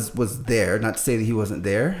dad was there. Not to say that he wasn't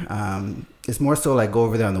there. It's more so like go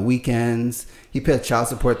over there on the weekends. He paid child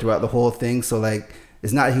support throughout the whole thing. So like,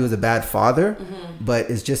 it's not he was a bad father, but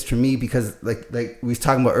it's just for me because like we was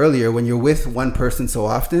talking about earlier, when you're with one person so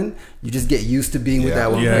often, you just get used to being with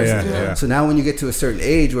that one person. So now when you get to a certain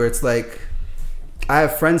age where it's like, I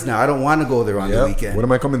have friends now, I don't want to go there on the weekend. What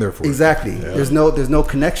am I coming there for? Exactly. There's no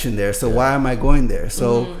connection there. So why am I going there?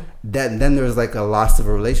 So then there's like a loss of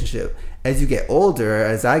a relationship. As you get older,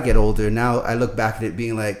 as I get older, now I look back at it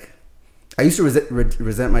being like, I used to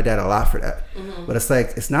resent my dad a lot for that. But it's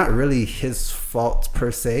like, it's not really his fault per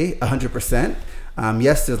se, 100%.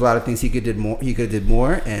 Yes, there's a lot of things he could have did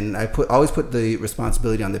more, and I always put the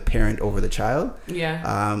responsibility on the parent over the child.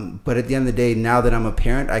 But at the end of the day, now that I'm a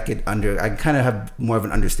parent, I kind of have more of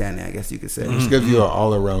an understanding, I guess you could say. It just gives you an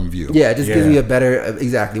all-around view. Yeah, it just gives me a better,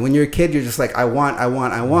 exactly. When you're a kid, you're just like, I want,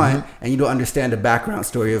 and you don't understand the background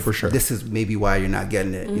story of, this is maybe why you're not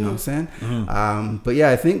getting it. You know what I'm saying? But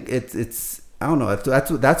yeah, I think it's I don't know.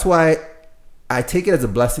 That's why I take it as a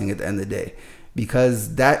blessing at the end of the day.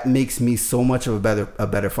 Because that makes me so much of a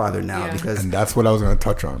better father now. Because and that's what I was going to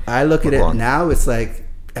touch on. I look at it now, it's like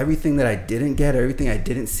everything that I didn't get, everything I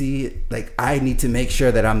didn't see, like I need to make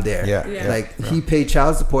sure that I'm there. Like he paid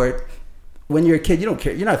child support when you're a kid, you don't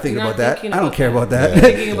care. You're not thinking about that. I don't care about that. You're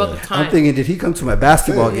thinking about the time. I'm thinking, did he come to my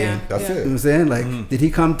basketball game? That's it. You know what I'm saying? Like, did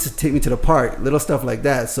he come to take me to the park? Little stuff like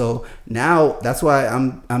that. So now that's why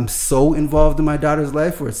I'm so involved in my daughter's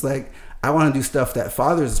life, where it's like, I want to do stuff that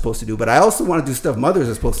fathers are supposed to do, but I also want to do stuff mothers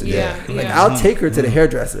are supposed to do. Like, I'll take her to the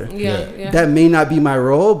hairdresser. That may not be my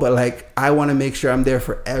role, but like, I want to make sure I'm there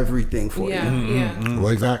for everything for you.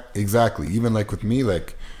 Well, exactly. Even like with me,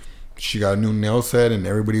 like, she got a new nail set, and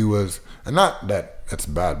everybody was, and not that that's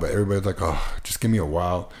bad, but everybody's like, oh, just give me a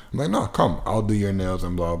while. I'm like, no, come, I'll do your nails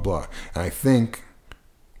and blah, blah. And I think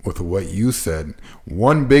with what you said,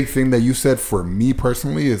 one big thing that you said for me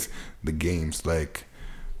personally is the games. Like,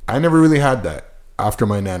 I never really had that after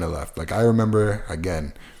my Nana left. Like, I remember,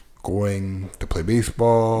 again, going to play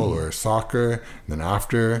baseball or soccer, and then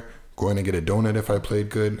after, going to get a donut if I played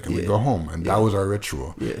good, and we'd go home. And that was our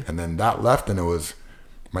ritual. And then that left, and it was,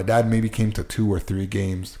 my dad maybe came to 2 or 3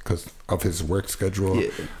 games because of his work schedule.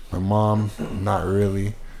 My mom, not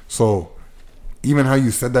really. So even how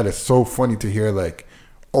you said that is so funny to hear, like,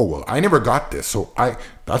 oh, well, I never got this. So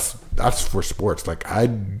that's for sports. Like,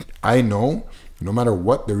 I know no matter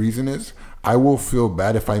what the reason is, I will feel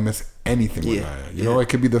bad if I miss anything with Naya. You know, it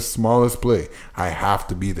could be the smallest play. I have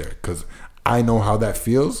to be there because I know how that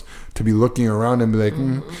feels to be looking around and be like,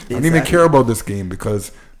 I don't even care about this game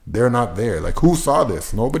because they're not there. Like, who saw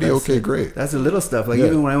this? Nobody. Great. That's the little stuff. Like,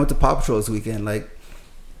 even when I went to Paw Patrol this weekend, like,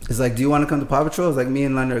 it's like, do you want to come to Paw Patrol? It's like, me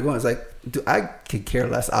and London are going. It's like, I could care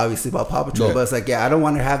less, obviously, about Paw Patrol, but it's like, I don't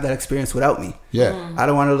want to have that experience without me. I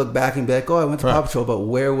don't want to look back and be like, oh, I went to Paw Patrol, but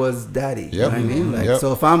where was Daddy? You know what I mean? Like,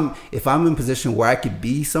 so if I'm in a position where I could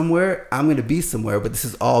be somewhere, I'm going to be somewhere, but this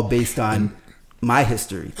is all based on my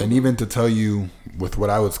history. And even to tell you, with what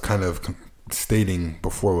I was kind of stating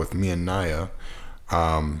before with me and Naya,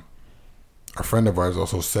 a friend of ours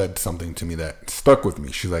also said something to me that stuck with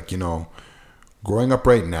me. She's like, you know, growing up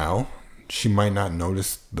right now, she might not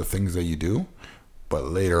notice the things that you do, but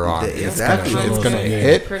later on, it's gonna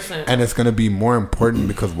hit, 100%. And it's gonna be more important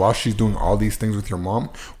because while she's doing all these things with your mom,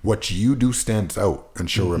 what you do stands out, and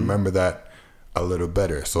she'll remember that a little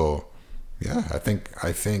better. So, yeah, I think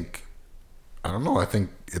I don't know. I think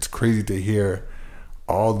it's crazy to hear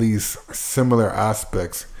all these similar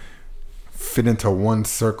aspects fit into one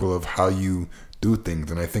circle of how you do things,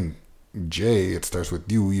 and I think Jay, it starts with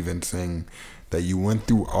you even saying that you went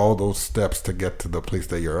through all those steps to get to the place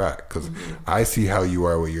that you're at. Because I see how you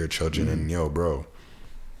are with your children, and yo, bro,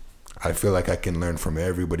 I feel like I can learn from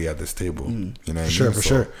everybody at this table. You know what I mean? For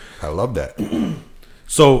sure. I love that.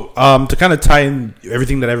 So, to kind of tie in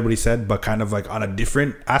everything that everybody said, but kind of like on a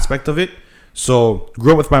different aspect of it. So,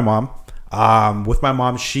 grew up with my mom. With my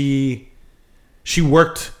mom, she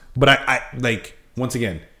worked, but I like, once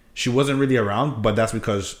again, she wasn't really around, but that's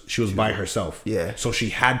because she was by herself. So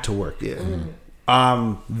she had to work.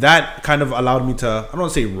 That kind of allowed me to, I don't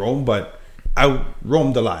want to say roam, but I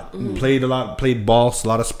roamed a lot. Played ball, a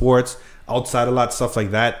lot of sports, outside a lot, stuff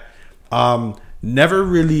like that. Never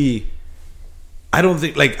really, I don't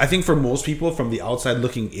think, like, I think for most people from the outside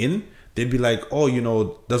looking in, they'd be like, oh, you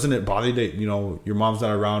know, doesn't it bother you that, you know, your mom's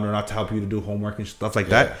not around or not to help you to do homework and stuff like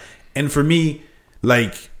that? And for me,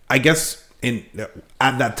 like, I guess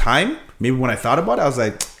at that time, maybe when I thought about it, I was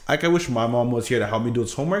like, I wish my mom was here to help me do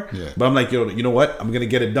its homework. But I'm like, you know what? I'm going to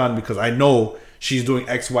get it done because I know she's doing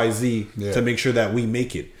X, Y, Z to make sure that we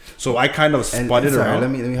make it. So I kind of spun it around. Let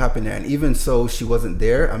me hop in there. And even so she wasn't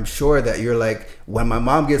there, I'm sure that you're like, when my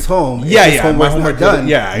mom gets home, my homework done.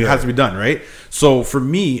 It has to be done, right? So for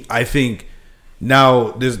me, I think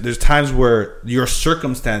now there's times where your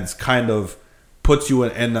circumstance kind of puts you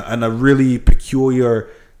in a really peculiar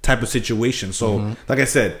type of situation. So like I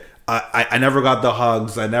said, I never got the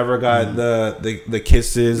hugs, I never got the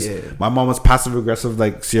kisses. My mom was passive aggressive,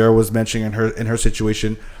 like Sierra was mentioning in her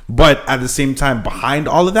situation, but at the same time, behind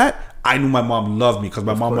all of that, I knew my mom loved me because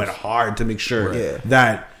my mom went hard to make sure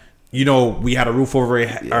that, you know, we had a roof over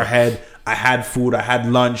our head, I had food, I had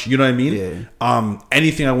lunch, you know what I mean?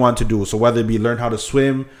 Anything I wanted to do, so whether it be learn how to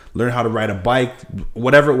swim, learn how to ride a bike,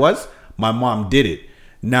 whatever it was, my mom did it.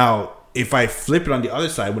 Now if I flip it on the other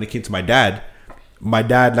side, when it came to my dad,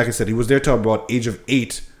 like I said, he was there till about age of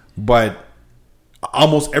 8, but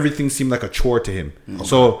almost everything seemed like a chore to him.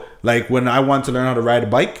 So, like, when I wanted to learn how to ride a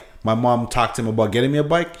bike, my mom talked to him about getting me a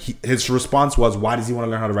bike. His response was, why does he want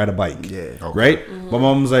to learn how to ride a bike? Right? My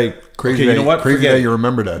mom was like, crazy, okay, you know what? Crazy that you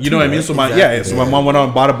remember that. You know what I mean? So my mom went out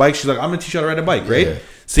and bought a bike. She's like, I'm going to teach you how to ride a bike, right?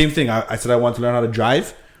 Same thing. I said I want to learn how to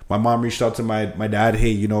drive. My mom reached out to my dad. Hey,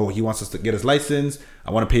 you know, he wants us to get his license.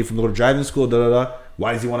 I want to pay for him to go to driving school.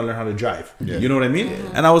 Why does he want to learn how to drive? You know what I mean?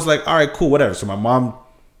 And I was like, all right, cool, whatever. So my mom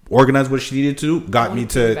organize what she needed to do, got me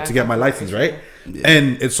to get my license, right? Yeah.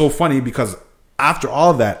 And it's so funny because after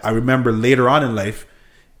all that, I remember later on in life,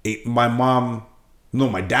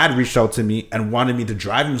 my dad reached out to me and wanted me to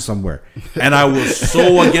drive him somewhere. And I was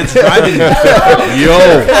so against driving him.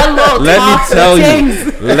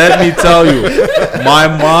 Let me tell you. My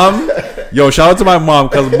mom, shout out to my mom,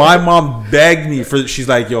 because my mom begged me she's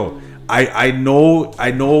like, I know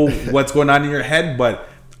what's going on in your head, but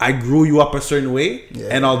I grew you up a certain way. Yeah.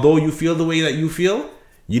 And although you feel the way that you feel,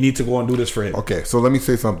 you need to go and do this for him. Okay, so let me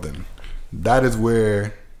say something. That is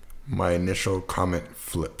where my initial comment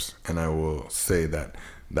flips, and I will say that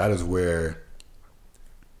is where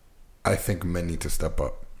I think men need to step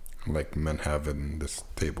up, like men have in this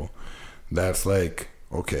table. That's like,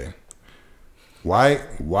 okay, why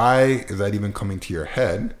is that even coming to your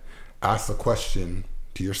head? Ask the question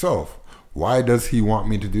to yourself. Why does he want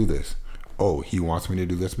me to do this? Oh, he wants me to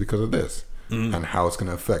do this because of this, and how it's going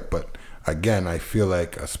to affect. But again, I feel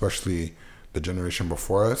like, especially the generation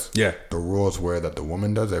before us, the rules were that the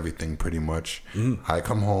woman does everything pretty much. I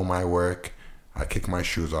come home, I work, I kick my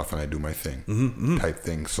shoes off, and I do my thing, type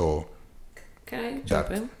thing. So, can I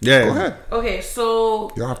jump in? Yeah, go ahead. Okay, so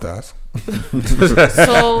you don't have to ask.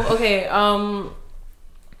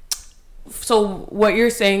 So what you're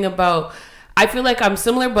saying about, I feel like I'm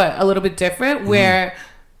similar but a little bit different. Where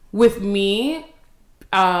with me,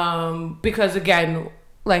 because again,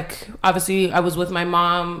 like, obviously I was with my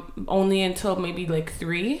mom only until maybe like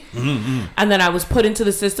 3. And then I was put into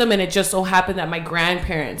the system, and it just so happened that my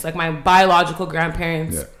grandparents, like my biological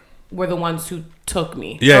grandparents, were the ones who took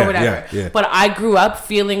me or whatever. But I grew up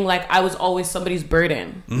feeling like I was always somebody's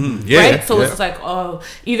burden. Right? So it's like,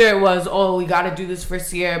 either it was, we got to do this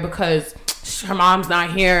first year because her mom's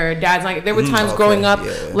not here, dad's not here. There were times growing up,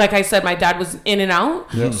 like I said, my dad was in and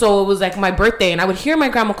out. So it was like my birthday, and I would hear my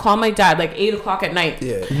grandma call my dad like 8 o'clock at night.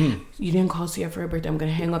 You didn't call Sierra for her birthday. I'm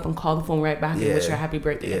gonna hang up and call the phone right back and wish her happy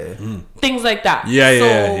birthday. Things like that.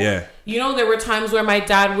 You know, there were times where my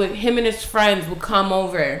dad him and his friends would come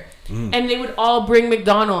over, and they would all bring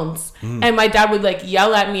McDonald's, and my dad would like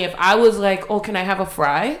yell at me if I was like, "Oh, can I have a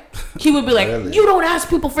fry?" He would be like, "You don't ask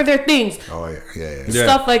people for their things."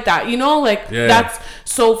 Stuff like that. You know, like that's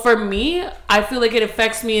so for me. I feel like it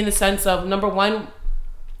affects me in the sense of, number one,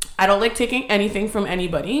 I don't like taking anything from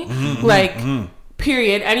anybody.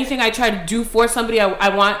 Period. Anything I try to do for somebody,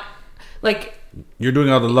 I want, like, you're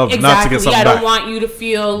doing all the love, not to get something back. I don't back. want you to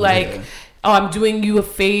feel like, I'm doing you a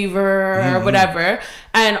favor or whatever.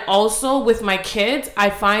 And also with my kids,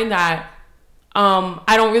 I find that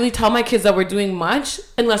I don't really tell my kids that we're doing much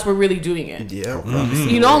unless we're really doing it.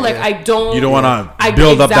 You know, like I don't. You don't want to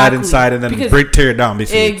build up that inside and then tear it down,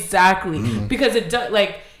 basically. Exactly, because it does.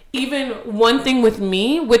 Like, even one thing with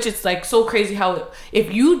me, which is like so crazy how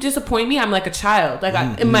if you disappoint me, I'm like a child.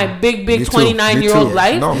 Like in my big 29-year-old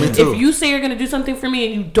life, if you say you're gonna do something for me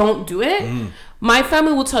and you don't do it, my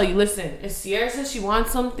family will tell you, listen, if Sierra says she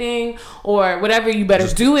wants something or whatever, you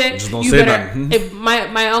better do it. Just don't say nothing. If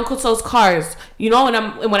my uncle sells cars, you know,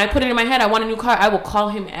 and when I put it in my head, I want a new car, I will call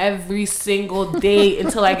him every single day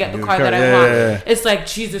until I get the car that I want. It's like,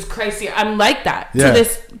 Jesus Christ, I'm like that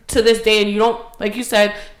to this day. And you don't, like you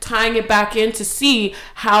said, tying it back in to see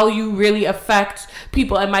how you really affect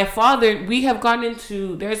people. And my father, we have gone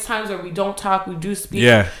into, there's times where we don't talk, we do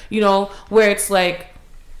speak, you know, where it's like,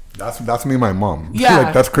 that's me and my mom.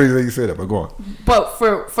 Like, that's crazy that you say that, but go on. But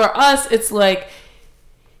for us, it's like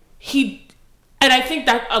and I think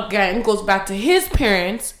that again goes back to his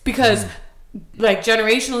parents, because like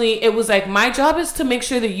generationally it was like, my job is to make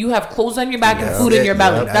sure that you have clothes on your back and food in your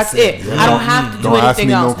belly. That's it. I don't have to do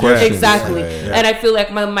anything else. Exactly. And I feel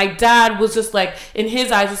like my dad was just like, in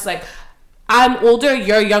his eyes, it's like, I'm older,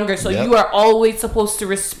 you're younger, so you are always supposed to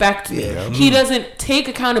respect me. He doesn't take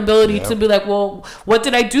accountability to be like, well, what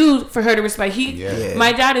did I do for her to respect?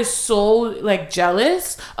 My dad is so like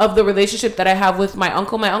jealous of the relationship that I have with my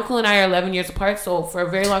uncle. My uncle and I are 11 years apart, so for a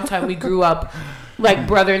very long time we grew up like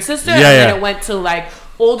brother and sister, and then it went to like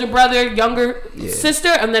older brother, younger sister,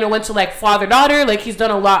 and then it went to like father-daughter. Like, he's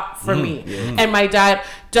done a lot for me. And my dad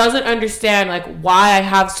doesn't understand like why I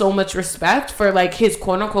have so much respect for like his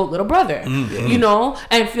quote-unquote little brother, you know,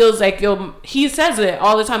 and feels like, he says it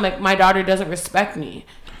all the time, like, my daughter doesn't respect me.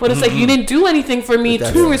 But it's like, you didn't do anything for me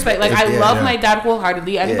to respect. Like, I love my dad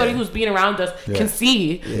wholeheartedly. Anybody who's been around us can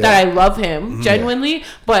see that I love him genuinely,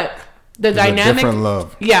 but the dynamic, different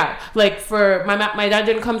love. Like, for my dad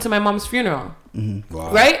didn't come to my mom's funeral.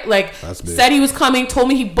 Wow. Right? Like, said he was coming, told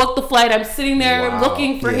me he booked the flight. I'm sitting there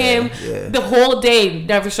looking for him the whole day,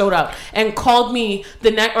 never showed up, and called me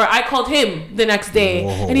I called him the next day,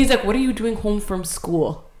 and he's like, what are you doing home from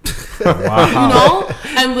school? know?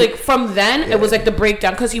 And like from then it was like the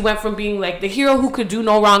breakdown, because he went from being like the hero who could do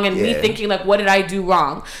no wrong and me thinking like, what did I do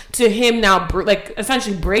wrong, to him now like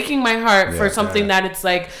essentially breaking my heart for something that it's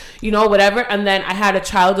like, you know, whatever. And then I had a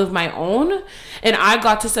child of my own and I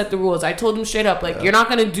got to set the rules. I told him straight up, like, you're not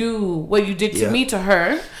going to do what you did to me to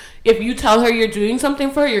her. If you tell her you're doing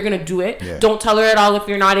something for her, you're going to do it. Don't tell her at all if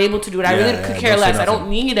you're not able to do it. I really could care less. I don't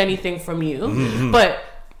need anything from you. But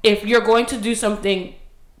if you're going to do something,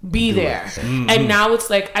 be there. And now it's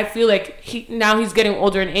like, I feel like he's getting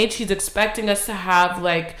older in age. He's expecting us to have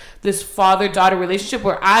like this father-daughter relationship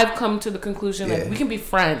where I've come to the conclusion like we can be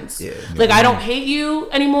friends. Like I don't hate you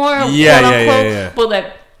anymore, quote unquote, but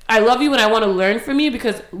like I love you and I want to learn from you,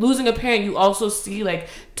 because losing a parent, you also see like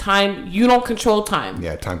time, you don't control time.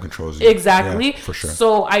 Yeah, time controls you. Exactly. Yeah, for sure.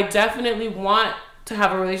 So I definitely want to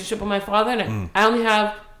have a relationship with my father, and I only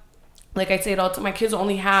have, like I say it all the time, my kids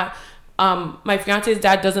only have, my fiance's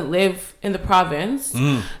dad doesn't live in the province.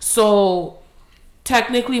 So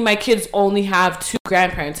technically my kids only have 2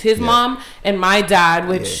 grandparents, his mom and my dad,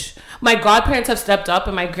 which my godparents have stepped up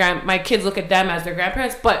and my kids look at them as their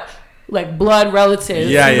grandparents, but like blood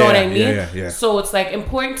relatives, you know what I mean? So it's like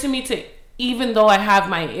important to me to, even though I have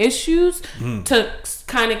my issues, to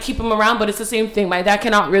kind of keep them around, but it's the same thing. My dad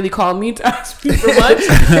cannot really call me to ask me for much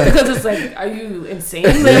because it's like, are you insane?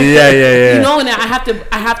 Like, you know, and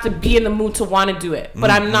I have to be in the mood to want to do it, but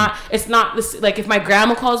I'm not. It's not this, like if my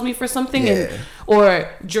grandma calls me for something or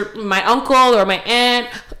my uncle or my aunt,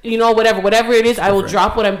 you know, whatever it is, I will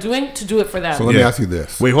drop what I'm doing to do it for them. So let me ask you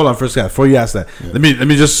this. Wait, hold on first, guys. Before you ask that, let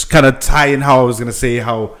me just kind of tie in how I was gonna say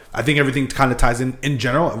how I think everything kind of ties in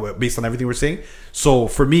general based on everything we're saying. So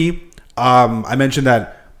for me, I mentioned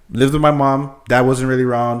that lived with my mom. Dad wasn't really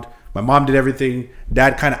around. My mom did everything.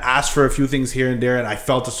 Dad kind of asked for a few things here and there, and I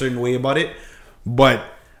felt a certain way about it. But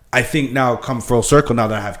I think now, come full circle, now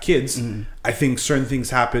that I have kids, I think certain things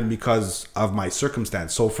happen because of my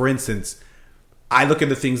circumstance. So for instance, I look at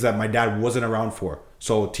the things that my dad wasn't around for.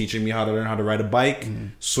 So teaching me how to learn how to ride a bike,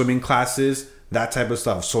 swimming classes, that type of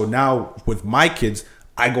stuff. So now with my kids,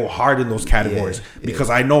 I go hard in those categories because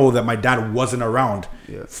I know that my dad wasn't around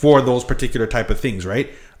for those particular type of things,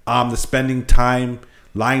 right? The spending time,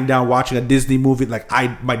 lying down, watching a Disney movie. Like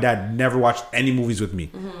my dad never watched any movies with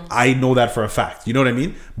me. I know that for a fact. You know what I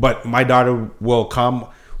mean? But my daughter will come,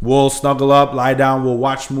 we'll snuggle up, lie down, we'll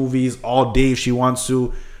watch movies all day if she wants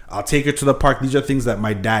to. I'll take her to the park. These are things that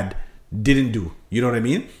my dad didn't do. You know what I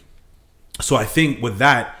mean? So I think with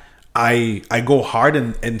that, I go hard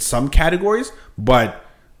in some categories, but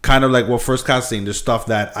kind of like what First Class saying, there's stuff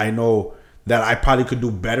that I know that I probably could do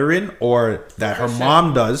better in, or that her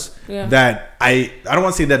mom does that I don't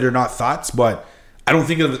want to say that they're not thoughts, but I don't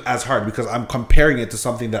think of it as hard because I'm comparing it to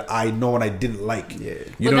something that I know and I didn't like.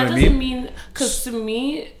 You know what I mean? That doesn't mean, because to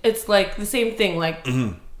me, it's like the same thing. Like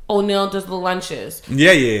O'Neill does the lunches.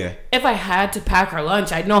 If I had to pack our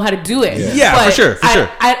lunch, I'd know how to do it. But for sure.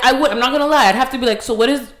 I would. I'm not gonna lie. I'd have to be like, so what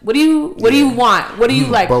do you want? What do you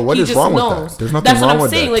like? But what is wrong with that? There's nothing wrong with that. That's what I'm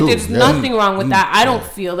saying. Like, there's nothing wrong with that. I don't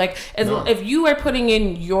feel like if you are putting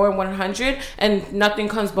in your 100 and nothing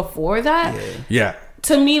comes before that.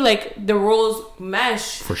 To me, like, the rules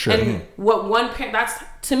mesh. For sure. And what one parent, that's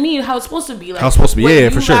to me how it's supposed to be. Like, how it's supposed to be. Yeah,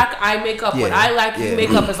 for sure. Lack, I make up. What I lack, you make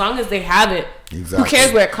up. As long as they have it. Exactly. Who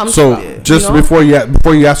cares where it comes from? So just you know?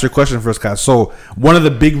 before you ask your question first, guys. So one of the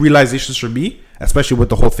big realizations for me, especially with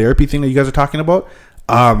the whole therapy thing that you guys are talking about,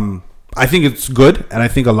 I think it's good, and I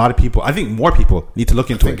think a lot of people, I think more people need to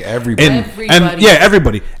look into it. Everybody.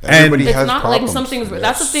 Everybody and it's has not problems. Like something's.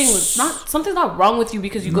 That's the thing. It's not something's not wrong with you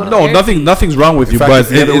because you go to therapy. Nothing's wrong with you. Fact, but it's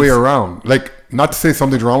the other way around. Like, not to say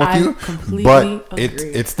something's wrong with you, but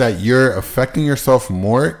it's that you're affecting yourself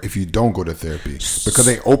more if you don't go to therapy because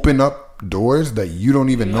they open up doors that you don't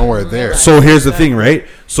even know are there. So here's the thing, right?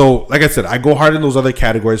 So like I said, I go hard in those other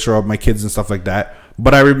categories for my kids and stuff like that.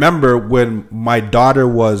 But I remember when my daughter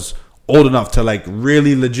was old enough to like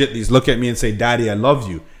really legitly look at me and say, "Daddy, I love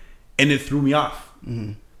you," and it threw me off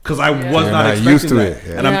because I was not expecting used to that.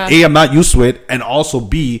 it. And I'm not used to it, and also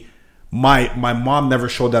B, my mom never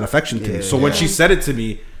showed that affection to me. So when she said it to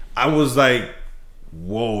me, I was like,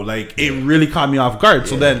 "Whoa!" Like it really caught me off guard.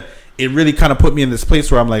 So then it really kind of put me in this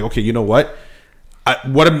place where I'm like, okay, you know what?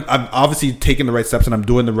 I'm obviously taking the right steps and I'm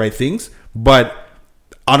doing the right things, but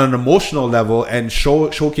on an emotional level and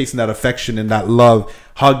showcasing that affection and that love,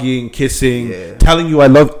 hugging, kissing, telling you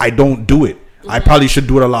I don't do it. I probably should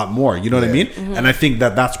do it a lot more. You know what I mean? And I think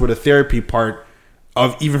that's where the therapy part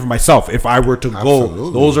of, even for myself, if I were to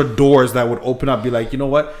go, those are doors that would open up, be like, you know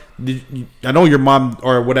what? I know your mom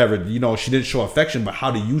or whatever, you know, she didn't show affection, but how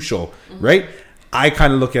do you show, right? I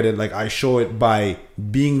kind of look at it like I show it by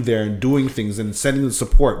being there and doing things and sending the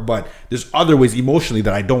support. But there's other ways emotionally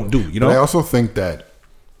that I don't do. You know. But I also think that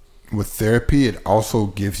with therapy, it also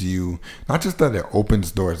gives you not just that it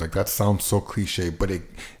opens doors. Like that sounds so cliche, but it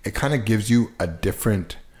kind of gives you a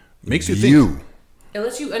different makes you view. think. It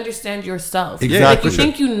lets you understand yourself. Exactly. Like you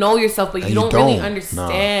think you know yourself, but you don't really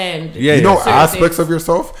understand. Yeah, you know aspects of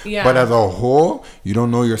yourself, yeah. but as a whole, you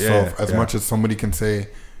don't know yourself as much as somebody can say.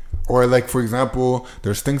 Or like, for example,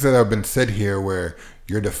 there's things that have been said here where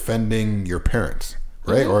you're defending your parents,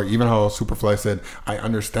 right? Or even how Superfly said, I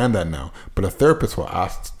understand that now. But a therapist will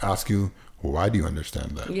ask you, well, why do you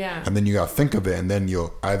understand that? Yeah. And then you got to think of it, and then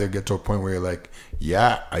you'll either get to a point where you're like,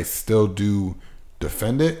 yeah, I still do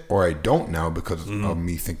defend it, or I don't now because of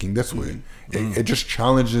me thinking this way. It just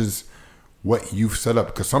challenges what you've set up,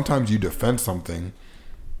 because sometimes you defend something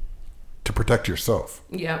to protect yourself.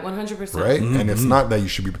 Yeah, 100%. Right? And it's not that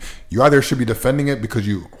you either should be defending it because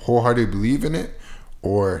you wholeheartedly believe in it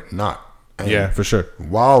or not. And for sure.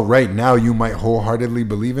 While right now you might wholeheartedly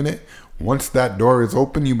believe in it, once that door is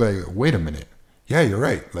open, you be like, wait a minute. Yeah, you're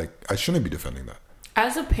right. Like, I shouldn't be defending that.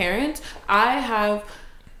 As a parent, I have,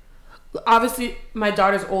 obviously my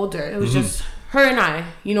daughter's older. It was just her and I,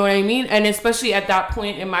 you know what I mean? And especially at that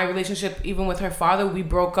point in my relationship, even with her father, we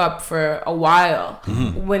broke up for a while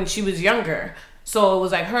when she was younger. So it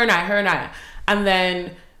was like her and I. And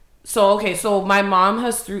then, so my mom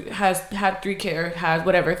has had 3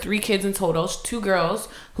 kids in total, 2 girls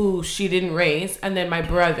who she didn't raise, and then my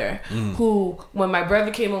brother, who, when my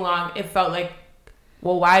brother came along, it felt like,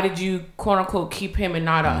 well, why did you quote unquote keep him and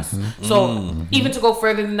not us? So even to go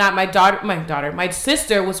further than that, my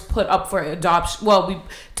sister was put up for adoption. Well, we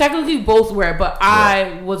technically both were, but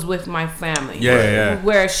I was with my family.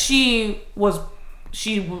 Where she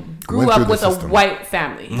grew up with a white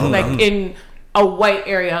family, like in a white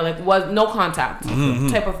area, like was no contact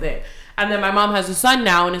type of thing. And then my mom has a son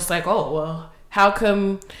now, and it's like, oh well, how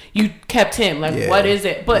come you kept him? Like, what is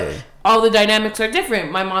it? But all the dynamics are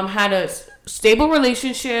different. My mom had a stable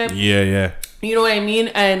relationship. You know what I mean?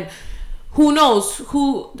 And who knows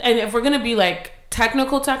and if we're gonna be like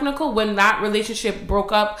technical, when that relationship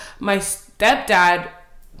broke up, my stepdad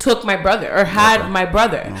took my brother or had my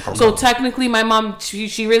brother. So technically my mom,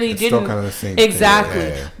 she really didn't. Still kind of the same exactly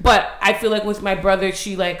thing. But I feel like with my brother,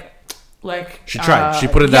 she like she tried. She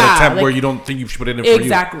put in that attempt where you don't think you should put it in for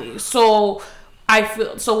exactly. So I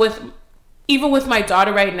feel even with my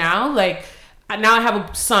daughter right now, like now I have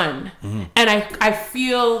a son, and I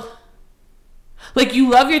feel like you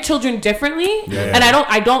love your children differently, and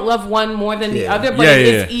I don't love one more than the other, but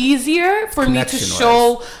it's easier for me to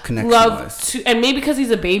show love to, and maybe because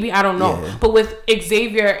he's a baby, I don't know. But with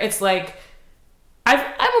Xavier, it's like I'm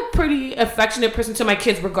a pretty affectionate person to my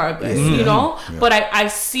kids regardless, you know. But I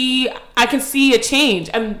can see a change,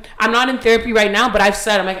 and I'm not in therapy right now, but I've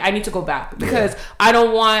said I'm like I need to go back because I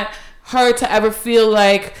don't want her to ever feel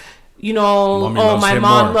like, you know, my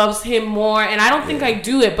mom loves him more. And I don't think I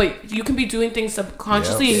do it, but you can be doing things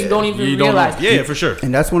subconsciously and you don't even realize. Yeah, for sure.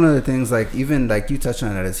 And that's one of the things, like, even like you touched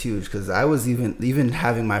on that, is huge. Because I was even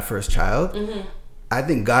having my first child, I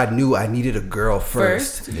think God knew I needed a girl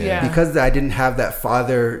first. Because I didn't have that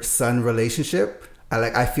father-son relationship.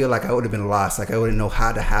 I feel like I would have been lost. Like I wouldn't know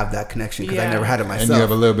how to have that connection because I never had it myself. And you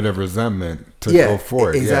have a little bit of resentment to go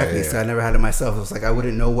for it. Exactly. So I never had it myself. It was like I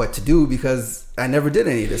wouldn't know what to do because I never did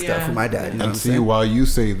any of this stuff for my dad. You know and see, while you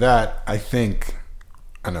say that, I think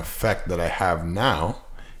an effect that I have now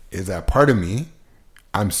is that part of me,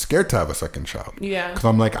 I'm scared to have a second child. Yeah. Because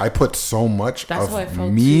I'm like, I put so much of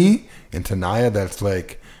me into Naya that's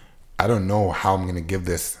like, I don't know how I'm going to give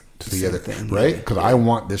this to the other thing, right? Because I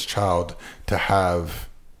want this child to have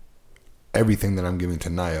everything that I'm giving to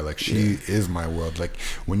Naya. Like she is my world. Like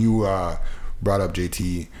when you brought up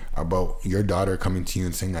JT about your daughter coming to you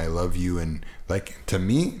and saying I love you, and like to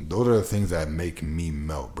me those are the things that make me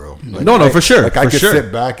melt, bro. Like, no, for sure. Like I could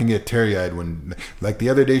sit back and get teary-eyed when, like the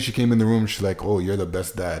other day she came in the room, she's like, oh, you're the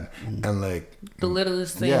best dad. And like the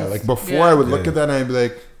littlest things. Yeah, like before I would look at that and I'd be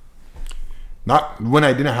like, not when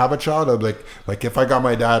I didn't have a child, I'd be like if I got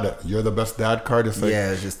my dad, you're the best dad card, it's like,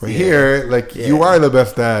 it's just here, like you are the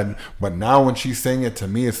best dad. But now when she's saying it to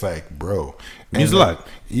me, it's like, bro, it means a lot.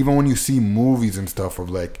 Even when you see movies and stuff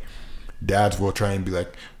of like dads will try and be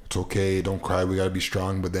like, it's okay, don't cry, we gotta be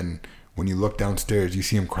strong. But then when you look downstairs, you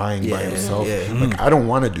see him crying by himself. Like I don't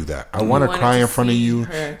want to do that. I want to cry in front of you.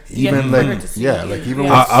 Even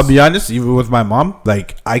I'll be honest. Even with my mom,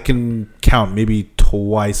 like I can count maybe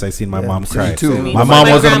twice I seen my mom cry. My mom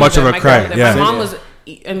wasn't much of a cry. My mom was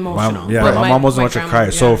emotional. My mom wasn't much of a cry.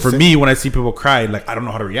 So for me, when I see people cry, like I don't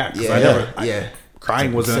know how to react. I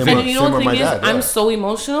crying wasn't a And thing. you know the thing is, dad, I'm so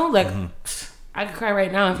emotional. Like, I could cry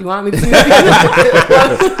right now if you want me to.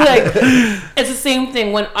 Like, it's the same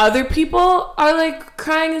thing. When other people are like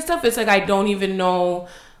crying and stuff, it's like I don't even know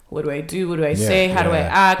what do I do, what do I say, how do I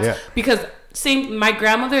act? Yeah. Because my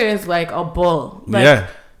grandmother is like a bull. Like,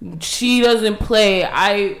 she doesn't play.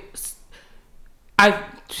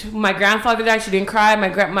 My grandfather died. She didn't cry.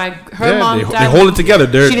 Her mom died. They hold it together.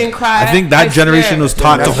 She didn't cry. I think that generation was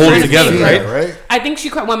taught to hold it together, right? I think she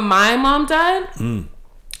cried when my mom died.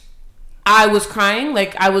 I was crying,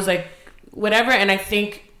 like I was like whatever, and I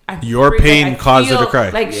think your pain caused her to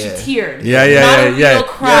cry. Like she teared. Not a real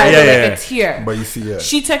cry, but like a tear. But you see,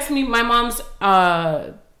 she texted me. My mom's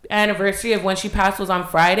anniversary of when she passed was on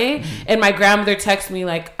Friday, and my grandmother texted me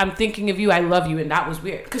like, "I'm thinking of you. I love you," and that was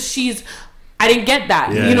weird because I didn't get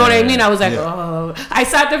that. You know what I mean? I was like, oh. I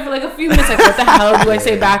sat there for like a few minutes, like, what the hell do I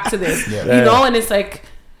say back to this? You know? And it's like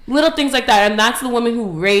little things like that. And that's the woman who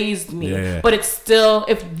raised me. But it's still,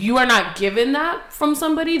 if you are not given that from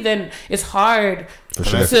somebody, then it's hard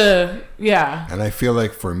to, And I feel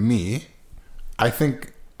like for me, I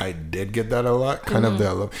think I did get that a lot, kind of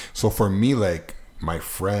that love. So for me, like my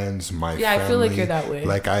friends, my family. I feel like you're that way.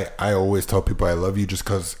 Like I always tell people I love you just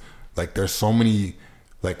because like there's so many.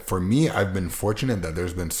 Like for me, I've been fortunate that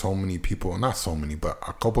there's been so many people, not so many, but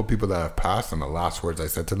a couple people that have passed, and the last words I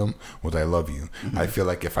said to them was "I love you." I feel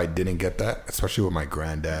like if I didn't get that, especially with my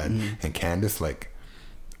granddad and Candace, like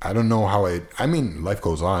I don't know how I mean, life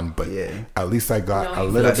goes on, but at least I got a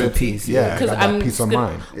little bit of peace. Yeah, because I got that peace of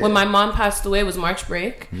mind. When my mom passed away, it was March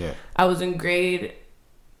break. I was in grade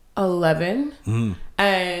 11,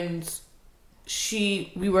 and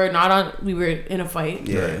we were in a fight.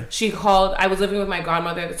 She called. I was living with my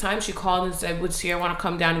godmother at the time. She called and said, would Sierra want to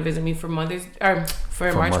come down and visit me for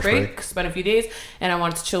March break, spend a few days, and I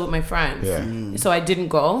wanted to chill with my friends. So I didn't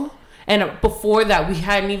go. And before that, we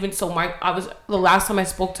hadn't even. So the last time I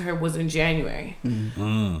spoke to her was in January.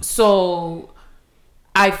 So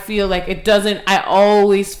I feel like it doesn't. I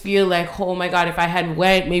always feel like, oh my God, if I hadn't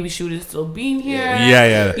went, maybe she would have still been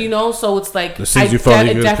here. You know, so it's like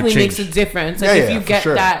it definitely makes a difference. Like if you get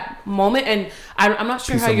that moment, and I'm not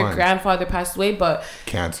sure how your grandfather passed away, but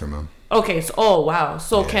cancer, man. Okay, so wow,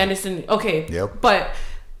 so Candace and but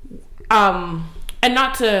and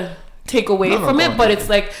not to take away from it, but it's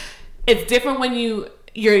like it's different when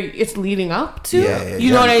it's leading up to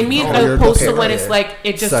you know what I mean, as opposed to when it's like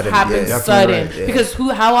it just happens sudden. Because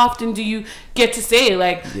how often do you get to say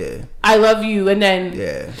like I love you and then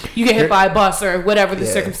you get hit by a bus or whatever the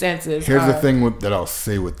circumstances here's the thing that I'll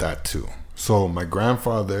say with that too. So my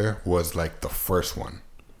grandfather was like the first one,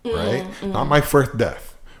 right? Not my first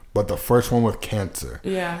death, but the first one with cancer.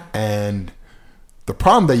 And the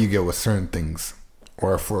problem that you get with certain things,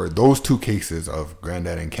 or for those two cases of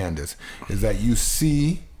Granddad and Candace, is that you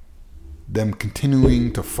see them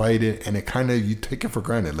continuing to fight it, and it kind of, you take it for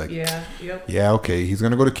granted. Like, okay, he's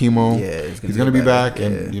gonna go to chemo. He's gonna be back,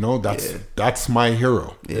 and you know that's my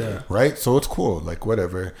hero. Right. So it's cool. Like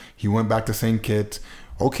whatever. He went back to St. Kitts.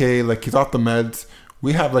 Okay, like he's off the meds.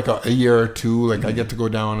 We have like a year or two. Like I get to go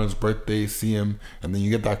down on his birthday, see him, and then you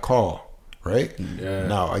get that call. Right.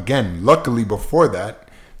 Now again, luckily before that,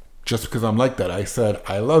 just because I'm like that, I said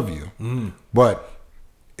I love you, but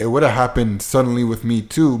it would have happened suddenly with me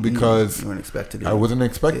too because I wasn't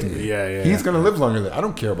expecting it. He's gonna live longer than I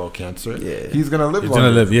don't care about cancer. He's gonna live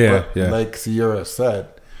longer. But like Sierra said,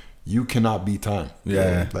 you cannot beat time.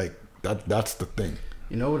 Like that's the thing.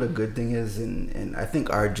 You know what a good thing is, and I think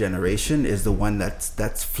our generation is the one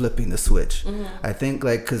that's flipping the switch. I think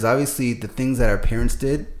like because obviously the things that our parents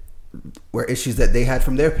did were issues that they had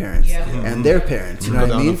from their parents and their parents, you know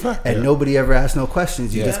what I mean? And nobody ever asked no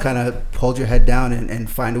questions. You just kind of hold your head down and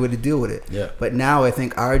find a way to deal with it. But now I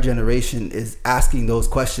think our generation is asking those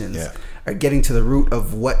questions, are getting to the root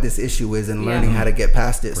of what this issue is and learning how to get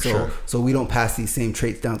past it. So we don't pass these same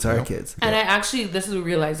traits down to our kids. And I actually, this is a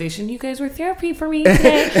realization. You guys were therapy for me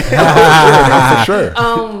today. For sure.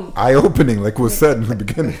 Eye-opening, like was said in the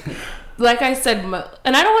beginning. Like I said,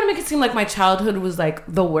 and I don't want to make it seem like my childhood was like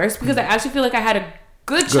the worst, because I actually feel like I had a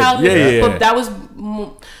good childhood, but that was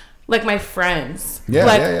like my friends.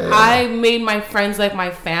 I made my friends like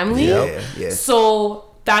my family. So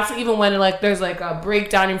that's even when like there's like a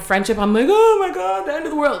breakdown in friendship, I'm like, oh my God, the end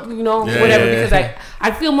of the world, you know, whatever. Because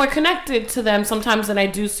I feel more connected to them sometimes than I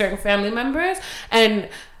do certain family members. And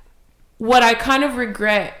what I kind of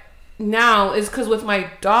regret now is because with my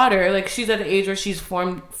daughter, like she's at the age where she's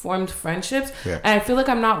formed friendships, and I feel like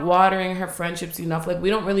I'm not watering her friendships enough. Like we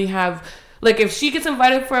don't really have, like if she gets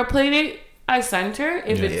invited for a play date, I send her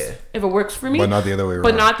if it works for me, but not the other way around.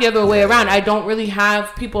 But not the other way around. I don't really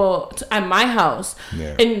have people at my house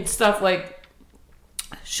and stuff like.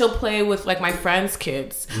 She'll play with like my friends'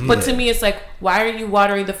 kids, but to me, it's like, why are you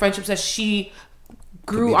watering the friendships that she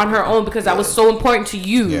grew on her own? Because that was so important to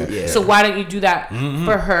you. Yeah. So why don't you do that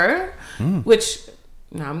for her? Which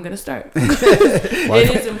now I'm gonna start.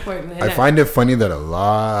 It is important. I find it funny that a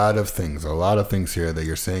lot of things here that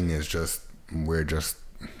you're saying is just we're just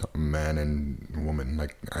a man and woman.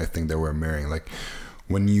 Like I think that we're marrying. Like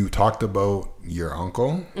when you talked about your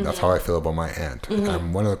uncle, that's how I feel about my aunt.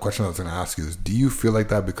 And one of the questions I was going to ask you is, do you feel like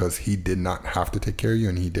that because he did not have to take care of you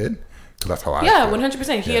and he did? So that's how I feel.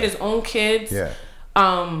 100%. He had his own kids. Yeah.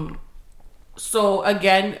 So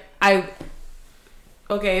again, I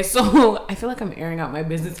feel like I'm airing out my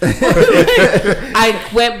business. I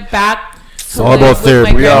went back. It's all about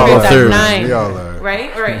therapy. We all are. 9,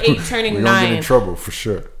 right? Or at 8 turning 9. We don't get in trouble for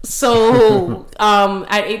sure. So,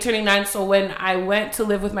 at 8 turning 9, so when I went to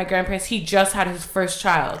live with my grandparents, he just had his first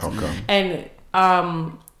child. Okay. And,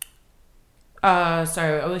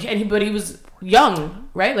 but he was young,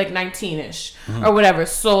 right? Like 19-ish or whatever.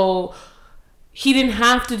 So, he didn't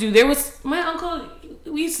have to do, my uncle,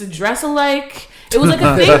 we used to dress alike. It was like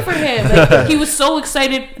a thing for him. Like he was so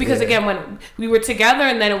excited because again, when we were together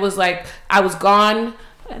and then it was like I was gone,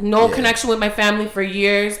 no connection with my family for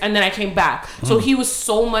years, and then I came back. So he was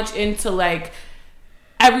so much into like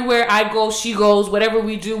everywhere I go, she goes. Whatever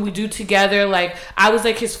we do together. Like I was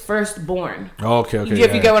like his firstborn. Oh, okay.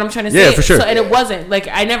 If you get what I'm trying to say. Yeah, for sure. So, and it wasn't like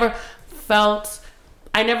I never felt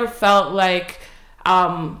like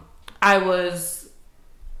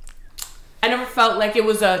I never felt like it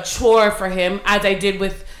was a chore for him as I did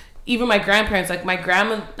with even my grandparents. Like my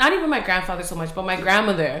grandma, not even my grandfather so much, but my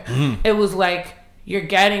grandmother. It was like, you're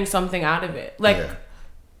getting something out of it. Like,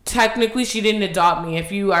 technically, she didn't adopt me.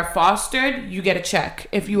 If you are fostered, you get a check.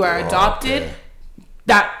 If you are adopted,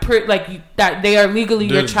 that they are legally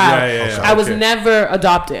your child. I was never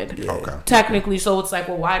adopted, technically. So it's like,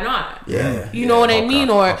 well, why not? You know what I mean?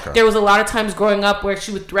 Or there was a lot of times growing up where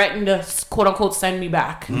she would threaten to quote unquote send me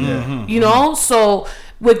back. You know, so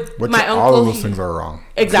with my uncle, all of those things are wrong.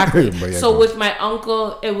 Exactly. So with my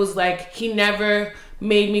uncle, it was like he never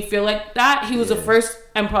made me feel like that. He was the first,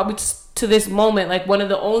 and probably to this moment, like one of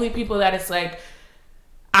the only people that it's like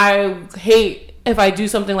I hate if I do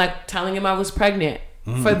something like telling him I was pregnant.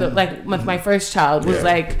 For the with my first child was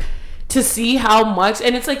like to see how much,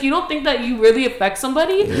 and it's like you don't think that you really affect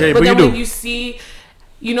somebody, but then when you see,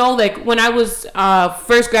 you know, like when I was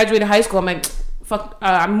first graduated high school, I'm like, fuck,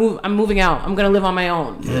 I'm moving out. I'm gonna live on my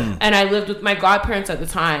own, and I lived with my godparents at the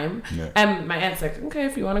time, and my aunt's like, okay,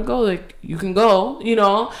 if you want to go, like you can go, you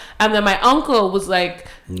know, and then my uncle was like,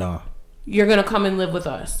 no, you're gonna come and live with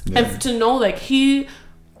us, and to know like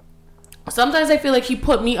sometimes I feel like he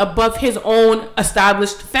put me above his own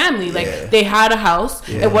established family. Like they had a house,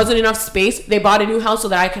 it wasn't enough space. They bought a new house so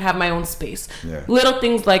that I could have my own space. Little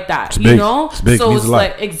things like that, you know. So it's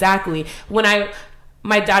like exactly when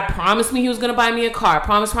my dad promised me he was gonna buy me a car.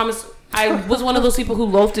 Promise. I was one of those people who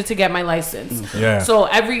loafed it to get my license. So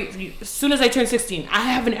as soon as I turned 16, I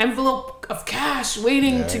have an envelope of cash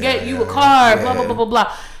waiting to get you a car. Blah blah blah blah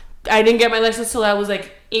blah. I didn't get my license till I was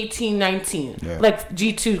like 18, 19. Like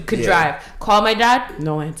G2 could drive. Call my dad,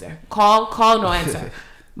 no answer. Call, no answer.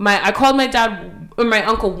 I called my dad or my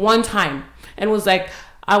uncle one time and was like,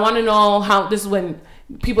 I want to know how, this is when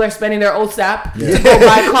people are spending their OSAP to go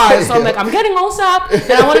buy cars. So I'm like, I'm getting OSAP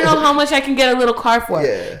and I want to know how much I can get a little car for.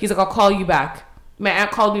 He's like, I'll call you back. My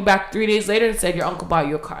aunt called me back 3 days later and said, your uncle bought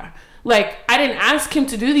you a car. Like, I didn't ask him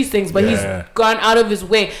to do these things, but he's gone out of his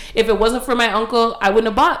way. If it wasn't for my uncle,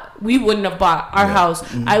 we wouldn't have bought our house.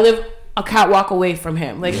 I live a catwalk away from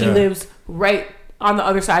him. Like, he lives right on the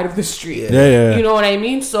other side of the street. You know what I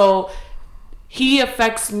mean? So, he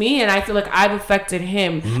affects me, and I feel like I've affected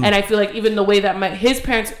him. And I feel like even the way that his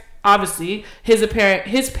parents, obviously, his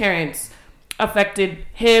parents affected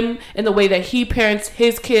him in the way that he parents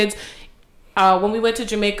his kids. When we went to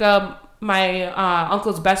Jamaica, my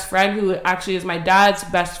uncle's best friend, who actually is my dad's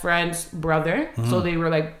best friend's brother. So they were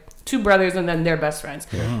like two brothers and then they're best friends.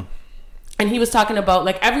 And he was talking about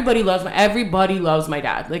like everybody loves my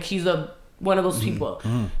dad. Like he's one of those people.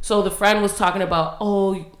 So the friend was talking about,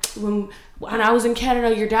 when I was in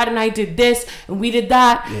Canada, your dad and I did this and we did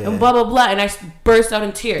that and blah blah blah, and I burst out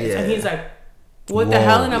in tears. And he's like, what the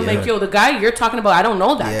hell? And I'm like, yo, the guy you're talking about, I don't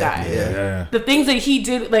know that guy. The things that he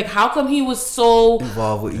did, like, how come he was so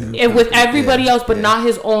involved with everybody else, but not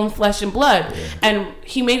his own flesh and blood? And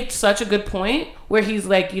he made such a good point where he's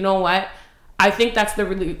like, you know what? I think that's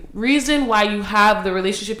the reason why you have the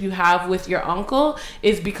relationship you have with your uncle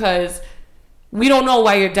is because we don't know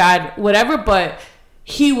why your dad, whatever, but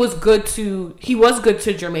he was good to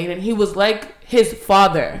Jermaine, and he was like his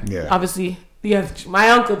father. Yeah. Obviously, you have my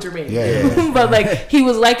uncle Jermaine. Yeah. But like he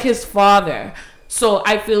was like his father. So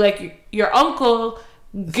I feel like your uncle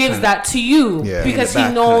gives that to you because he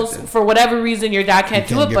knows for whatever reason your dad can't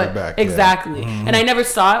do it, but back, exactly. And I never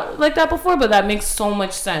saw it like that before, but that makes so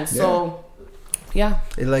much sense. Yeah. So yeah,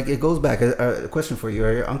 it goes back. A question for you: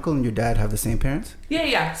 are your uncle and your dad have the same parents?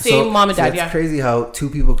 Yeah, same mom and dad. It's crazy how two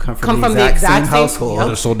people come from the exact same household.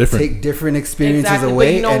 They're so different. Take different experiences Exactly, away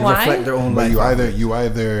but you know and why? reflect their own life. You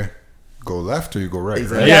either go left or you go right.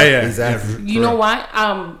 Exactly. Right? Yeah. Exactly. You know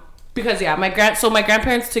why? Because my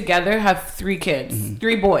grandparents together have 3 kids,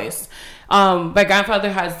 3 boys. My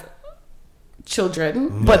grandfather has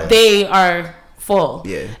children, but they are full.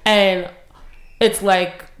 Yeah. And it's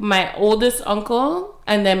like my oldest uncle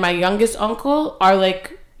and then my youngest uncle are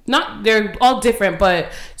like they're all different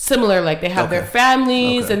but similar. Like they have their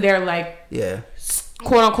families and they're like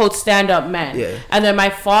quote unquote stand up men. Yeah. And then my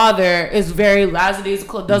father is very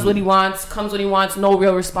laissez-faire, does what he wants, comes when he wants, no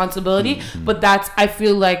real responsibility. But I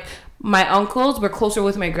feel like my uncles were closer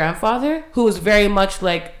with my grandfather, who was very much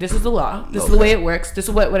like, this is the law, this is the way it works, this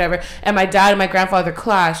is whatever. And my dad and my grandfather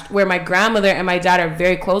clashed, where my grandmother and my dad are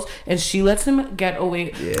very close, and she lets him get away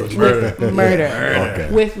with murder.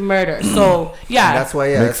 With murder. So yeah, and that's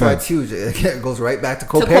why it's huge. It goes right back to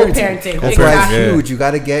co-parenting. That's why it's huge. You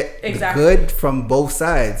got to get the good from both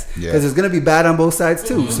sides, because there's gonna be bad on both sides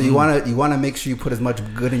too. So you wanna make sure you put as much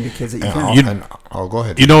good in your kids that you can. I'll go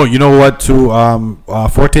ahead. You know what? To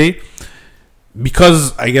Forte.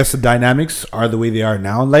 Because I guess the dynamics are the way they are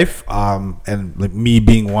now in life, and like me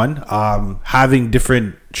being one, having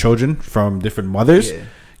different children from different mothers,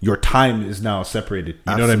 your time is now separated.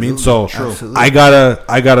 You know what I mean? So I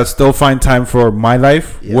gotta still find time for my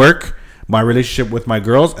life, work, my relationship with my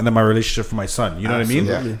girls, and then my relationship with my son. You know what I mean?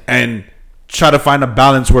 Yeah. And try to find a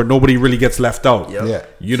balance where nobody really gets left out. Yeah.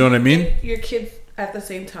 You know what I mean? Your kids at the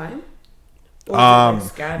same time?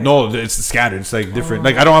 No, it's scattered. It's like different.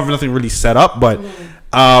 Like I don't have nothing really set up, but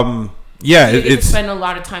it's spend a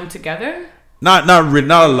lot of time together. Not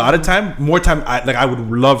a lot of time. More time. I would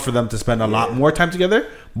love for them to spend a lot more time together,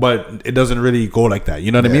 but it doesn't really go like that.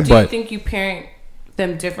 You know what I mean? Do you think you parent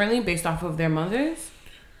them differently based off of their mothers?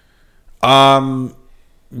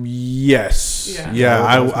 Yes.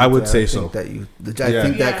 Yeah. I would say so. I think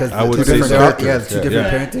that because I would say so. Two different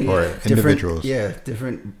parenting or individuals.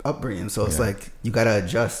 Different upbringing. So it's like you gotta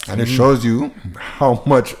adjust, and it shows you how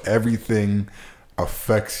much everything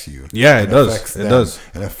affects you. Yeah, it does. It does,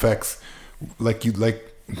 and affects like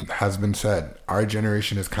has been said. Our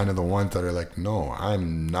generation is kind of the ones that are like, no,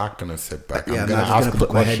 I'm not gonna sit back. I'm gonna ask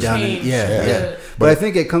put my head down. And, But I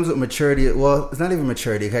think it comes with maturity. Well, it's not even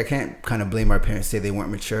maturity. I can't kind of blame our parents, say they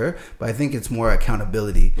weren't mature, but I think it's more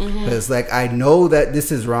accountability. Because like I know that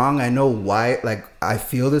this is wrong. I know why. Like I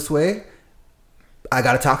feel this way. I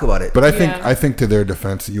got to talk about it. But I think to their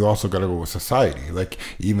defense, you also got to go with society. Like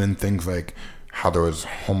even things like how there was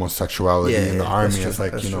homosexuality in the army. It's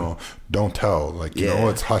like, don't tell. Like,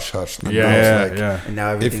 it's hush hush. And And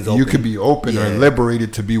now everything's open. You could be open or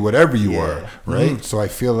liberated to be whatever you are, right? So I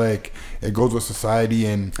feel like it goes with society,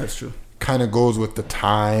 and that's true. Kind of goes with the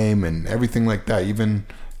time and everything like that. Even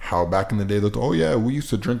how back in the day, we used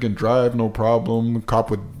to drink and drive, no problem. The cop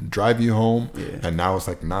would drive you home, and now it's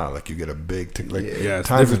like, nah, like you get a big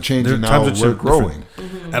times are changing now. We're growing,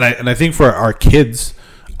 and I think for our kids,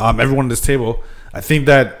 everyone at this table, I think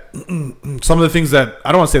that some of the things that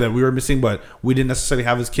I don't want to say that we were missing, but we didn't necessarily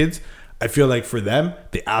have as kids. I feel like for them,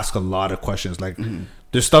 they ask a lot of questions. Like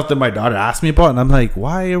there's stuff that my daughter asked me about, and I'm like,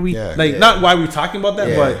 why are we not why are we talking about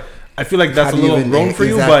that, but I feel like that's a little grown for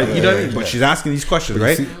you, but you know what I mean? But she's asking these questions,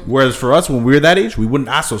 right? Whereas for us, when we were that age, we wouldn't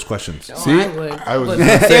ask those questions. I was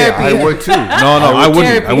gonna say I would too. No, I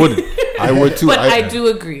wouldn't. I would too. But I do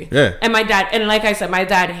agree. Yeah. And my dad, and like I said, my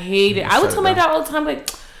dad hated. I would tell my dad all the time, like,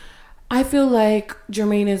 I feel like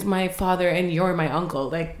Jermaine is my father and you're my uncle.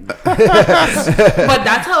 Like, but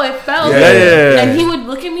that's how it felt. And he would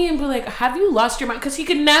look at me and be like, have you lost your mind? Because he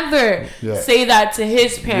could never say that to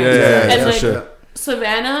his parents. And like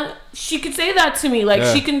Savannah, she could say that to me. Like,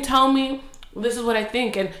 she can tell me, this is what I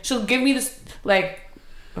think. And she'll give me this, like,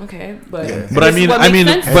 okay, but I mean,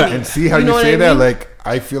 and see how you say that. Like,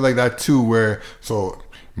 I feel like that too. Where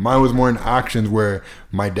mine was more in actions where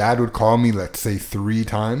my dad would call me, let's say 3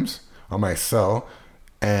 times on my cell,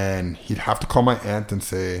 and he'd have to call my aunt and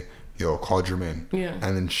say, yo, call Jermaine. Yeah.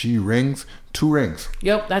 And then she rings, 2 rings.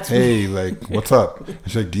 Yep, that's hey, like, what's up? And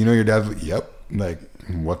she's like, do you know your dad's? Like, yep. Like,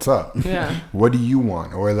 what's up? Yeah. What do you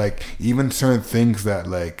want? Or like even certain things that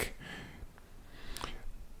like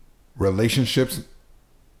relationships,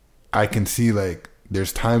 I can see like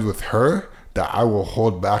there's times with her that I will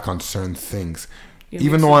hold back on certain things.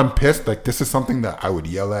 Even though I'm pissed, like this is something that I would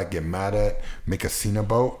yell at, get mad at, make a scene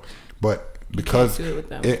about. But because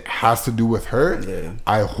it has to do with her,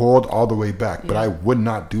 I hold all the way back. But I would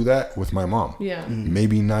not do that with my mom. Yeah.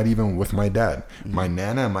 Maybe not even with my dad. My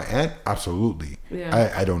nana and my aunt, absolutely.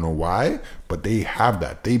 Yeah. I don't know why, but they have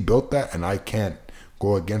that. They built that, and I can't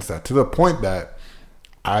go against that. To the point that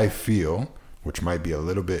I feel, which might be a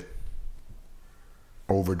little bit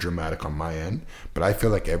over dramatic on my end, but I feel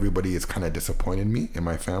like everybody is kind of disappointed me in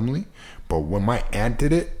my family. But when my aunt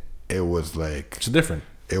did it, it was like it's different.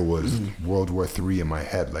 It was World War III in my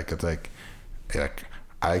head. Like it's like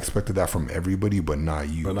I expected that from everybody, but not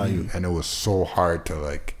you. And it was so hard to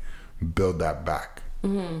like build that back.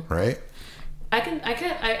 Right?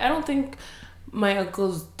 I don't think my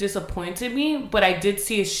uncles disappointed me, but I did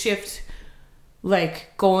see a shift,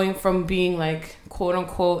 like going from being like quote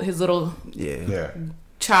unquote his little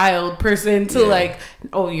child person to like,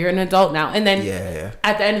 oh, you're an adult now. And then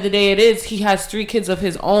at the end of the day, he has 3 kids of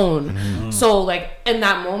his own. So like in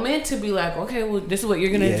that moment to be like, okay, well, this is what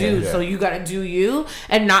you're gonna do, so you gotta do you,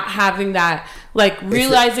 and not having that, like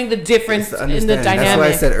realizing the difference in the dynamic. That's why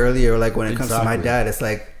I said earlier, like when it comes to my dad, it's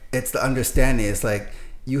like it's the understanding. It's like,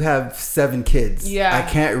 you have 7 kids. Yeah. I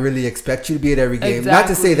can't really expect you to be at every game. Exactly. Not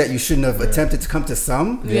to say that you shouldn't have attempted to come to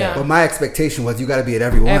some. Yeah. But my expectation was you got to be at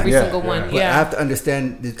every one. Every single one. But I have to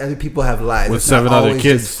understand that other people have lives. With it's 7 other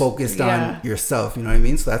kids. Just focused on yourself. You know what I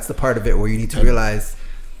mean? So that's the part of it where you need to realize,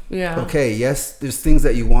 okay, yes, there's things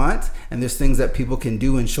that you want, and there's things that people can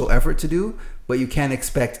do and show effort to do, but you can't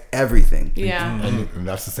expect everything. Yeah. And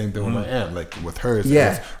that's the same thing with my aunt. Like with her,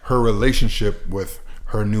 it's her relationship with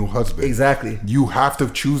her new husband. Exactly. You have to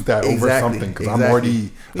choose that over something, because I'm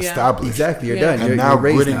already established. Exactly. You're done. And you're now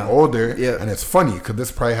getting older, and it's funny because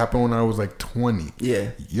this probably happened when I was like 20.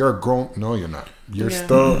 Yeah. You're grown. No, you're not. You're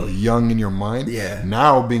still young in your mind. Yeah.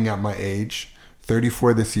 Now being at my age,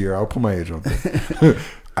 34 this year, I'll put my age on there.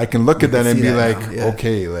 I can look at that and be like,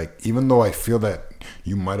 okay, like even though I feel that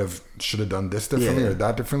you should have done this differently or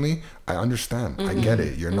that differently, I understand. I get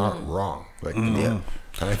it. You're not wrong. Like, and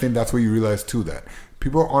I think that's what you realize too, that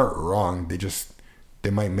people aren't wrong. They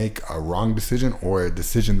might make a wrong decision or a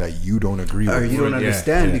decision that you don't agree with. Or you don't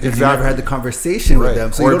understand because you never had the conversation with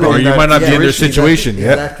them. So or you might not be in their situation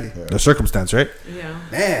yet. The circumstance, right? Yeah.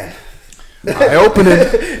 Man. Eye-opening.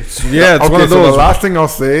 It's one of those. So the last thing I'll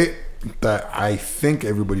say that I think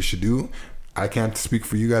everybody should do, I can't speak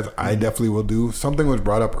for you guys, I definitely will do. Something was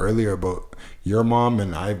brought up earlier about your mom,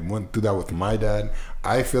 and I went through that with my dad.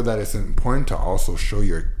 I feel that it's important to also show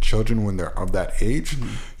your children when they're of that age,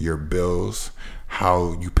 your bills,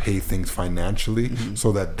 how you pay things financially,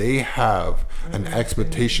 so that they have an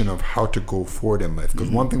expectation of how to go forward in life. Because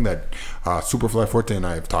one thing that Superfly Forte and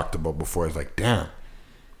I have talked about before is like, damn,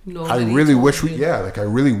 I really wish I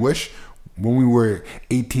really wish when we were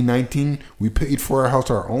 18, 19, we paid for our house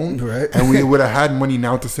our own, and we would have had money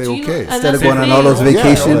now to say, okay. Instead of going on all those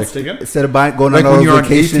vacations, instead of going on all those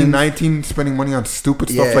vacations. When you're 18, 19, spending money on stupid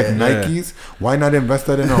stuff like Nikes, why not invest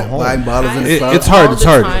that in a home? Buying bottles in it's hard. It's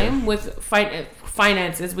hard. Time with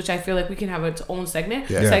finances, which I feel like we can have its own segment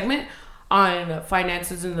on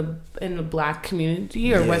finances in the Black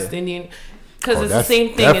community or West Indian. Because it's the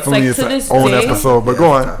same thing. It's like to this day. Episode, but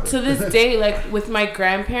go on. To this day, like with my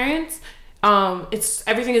grandparents, it's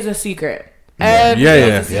everything is a secret.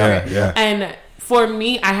 Everything is a secret. And for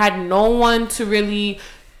me, I had no one to really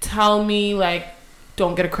tell me like,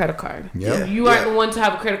 don't get a credit card. You aren't the one to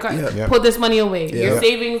have a credit card. Put this money away. Your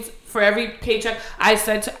savings for every paycheck. I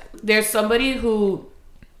said there's somebody. And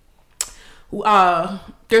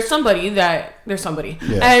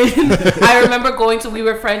I remember we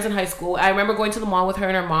were friends in high school. I remember going to the mall with her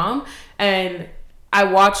and her mom, and I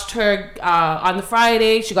watched her on the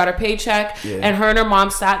Friday. She got her paycheck, and her and her mom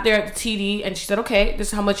sat there at the TD, and she said, okay, this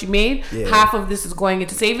is how much you made. Half of this is going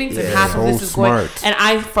into savings, and half of this is going. And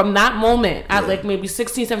I, from that moment, at like maybe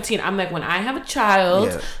 16, 17, I'm like, when I have a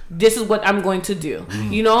child, this is what I'm going to do.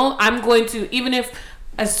 You know, I'm going to, even if,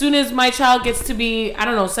 as soon as my child gets to be, I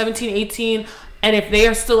don't know, 17, 18, and if they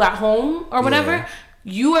are still at home or whatever,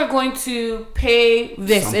 you are going to pay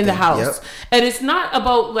this in the house. And it's not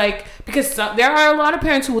about like, because there are a lot of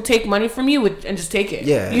parents who will take money from you and just take it.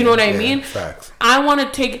 You know what I mean? Facts. I want to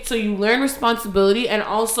take it so you learn responsibility, and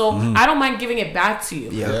also I don't mind giving it back to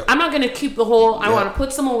you. I'm not going to keep the whole, I want to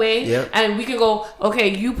put some away, and we can go, okay,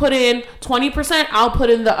 you put in 20%, I'll put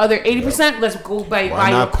in the other 80%, let's go buy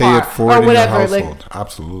your car or whatever. Like,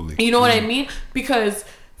 absolutely. You know what I mean? Because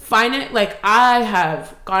finance, like I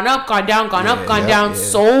have gone up, gone down, gone up, gone down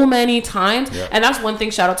so many times. And that's one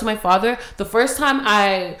thing, shout out to my father. The first time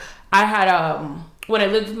I had when I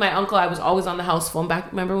lived with my uncle, I was always on the house phone.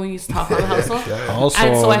 Remember when we used to talk on the house phone?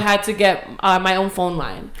 And so I had to get my own phone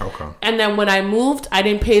line. Okay. And then when I moved, I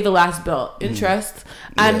didn't pay the last bill, interest.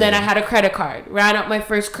 And then I had a credit card. Ran up my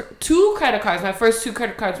first two credit cards. My first two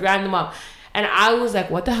credit cards, ran them up. And I was like,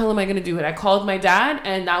 what the hell am I going to do? And I called my dad,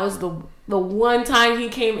 and that was the one time he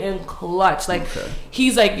came in clutch. Like,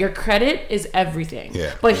 he's like, your credit is everything.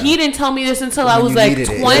 But he didn't tell me this until I was like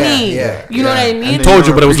 20. You know what I mean? I told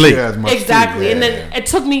you, but it was late. Exactly. And then it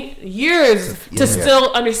took me years to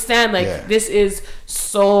still understand, like, this is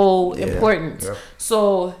so important.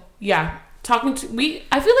 So,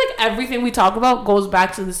 I feel like everything we talk about goes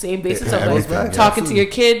back to the same basis of like talking to your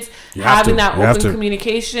kids, having that open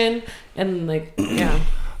communication, and like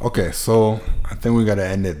Okay, so I think we gotta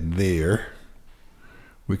end it there.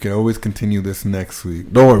 We can always continue this next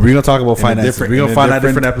week. Don't worry, we're gonna talk about finances. We're gonna find a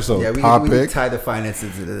different episode. Yeah, we tie the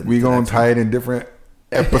finances. We're gonna tie it in different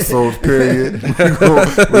episodes. Period.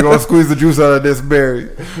 We're gonna squeeze the juice out of this berry.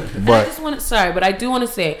 But I do want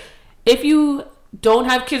to say, if you don't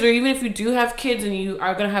have kids, or even if you do have kids and you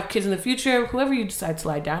are going to have kids in the future, whoever you decide to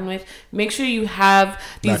lie down with, make sure you have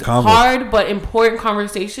these hard but important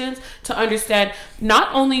conversations to understand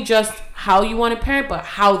not only just how you want to parent, but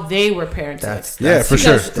how they were parented. For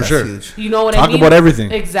sure. Huge. You know what I mean? Talk about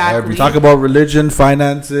everything. Exactly. Talk about religion,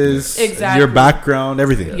 finances, your background,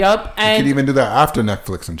 everything. Yep. And you can even do that after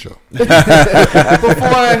Netflix and chill. Before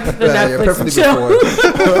the Netflix and chill.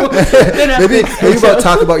 Maybe about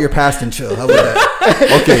talk about your past and chill. How about that?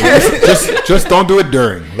 Okay, just don't do it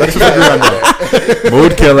during. Let's just agree on that.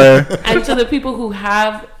 Mood killer. And to the people who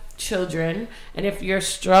have children, and if you're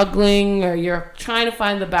struggling or you're trying to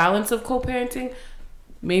find the balance of co-parenting,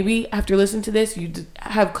 maybe after listening to this, you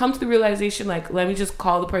have come to the realization, like, let me just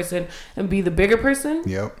call the person and be the bigger person.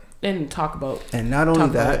 And talk about. And not only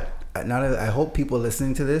that, I hope people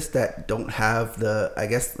listening to this that don't have the, I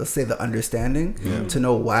guess, let's say the understanding to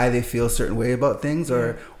know why they feel a certain way about things,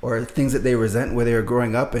 or things that they resent where they were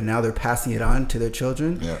growing up and now they're passing it on to their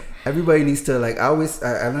children. Everybody needs to, like, I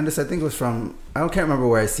learned this, I think it was from, I can't remember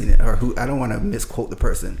where I seen it or who, I don't want to misquote the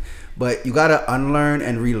person, but you got to unlearn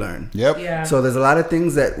and relearn. So there's a lot of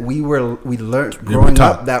things that we learned growing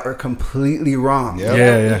up that were completely wrong. We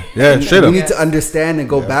need to understand and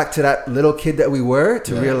go back to that little kid that we were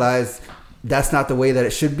to realize that's not the way that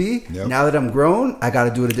it should be. Now that I'm grown, I got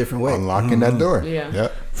to do it a different way. Unlocking that door.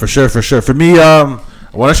 For sure. For me, I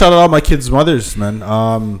want to shout out all my kids' mothers,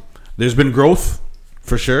 man. There's been growth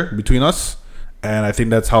for sure between us, and I think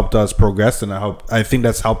that's helped us progress, and I think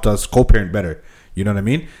that's helped us co-parent better. You know what I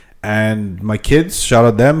mean? And my kids, shout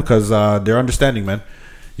out them, because they're understanding, man.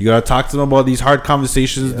 You gotta talk to them about these hard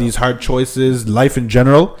conversations, these hard choices, life in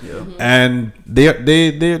general, and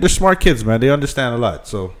they're smart kids, man. They understand a lot,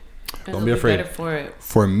 so don't be afraid.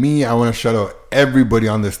 For me, I want to shout out everybody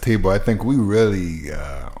on this table. I think we really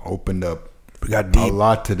opened up. We got deep. A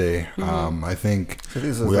lot today. I think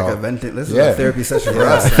this is like a therapy session for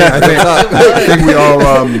us. I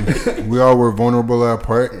think we all were vulnerable at our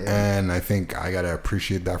part, and I think I gotta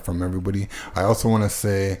appreciate that from everybody. I also want to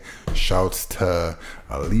say shouts to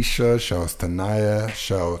Alicia, shouts to Naya,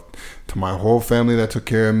 shout to my whole family that took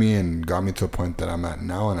care of me and got me to a point that I'm at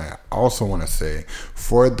now. And I also want to say,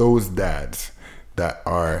 for those dads that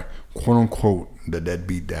are quote unquote the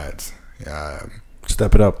deadbeat dads,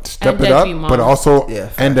 step it up, but also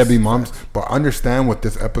and deadbeat moms. But understand, with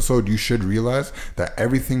this episode, you should realize that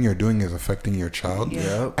everything you're doing is affecting your child,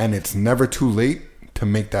 and it's never too late to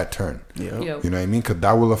make that turn. You know what I mean? Because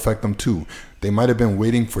that will affect them too. They might have been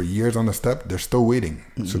waiting for years on the step. They're still waiting.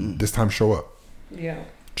 So this time, show up.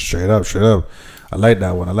 Straight up. I like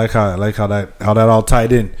that one. I like how that all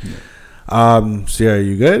tied in. Sierra,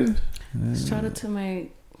 you good? Shout out to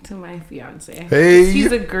my fiance. Hey,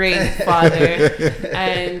 he's a great father,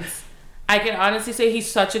 and I can honestly say he's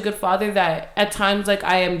such a good father that at times, like,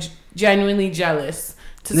 I am genuinely jealous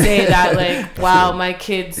to say that, like, wow, my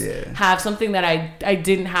kids have something that I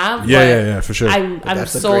didn't have. For sure. I'm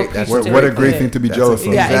so appreciative. What a great thing to be jealous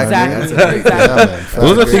of. Exactly.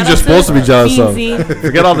 Those are things you're supposed to be jealous of.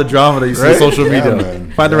 Forget all the drama that you see on social media.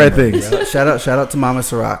 Find the right things. Shout out to Mama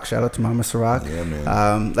Sarak. Yeah,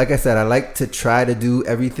 man. Like I said, I like to try to do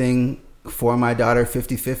everything for my daughter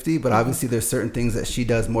 50-50, but obviously there's certain things that she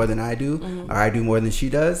does more than I do, or I do more than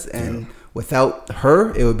she does, and without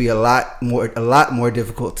her, it would be a lot more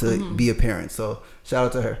difficult to be a parent. So shout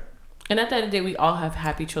out to her. And at the end of the day, we all have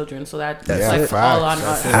happy children, so that's Yeah, like facts. all on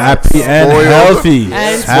us. Happy and Spoiled. healthy.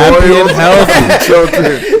 And Happy and healthy.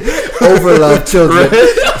 children. Overlove children.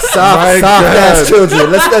 Soft ass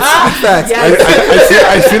children. Let's speak facts.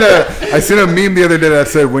 I seen a meme the other day that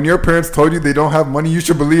said, when your parents told you they don't have money, you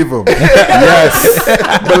should believe them. Yes.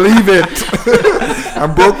 Believe it.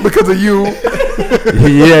 I'm broke because of you.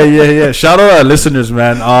 Yeah. Shout out our listeners,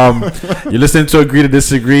 man. You're listening to Agree to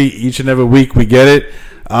Disagree each and every week. We get it.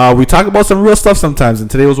 We talk about some real stuff sometimes, and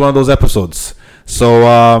today was one of those episodes.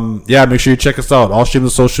 So, make sure you check us out. All streams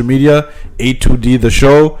of social media, A2D The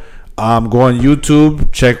Show. Go on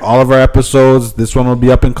YouTube, check all of our episodes. This one will be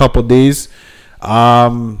up in a couple days.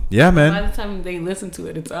 Man. By the time they listen to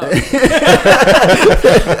it, it's up. But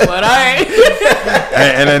all right.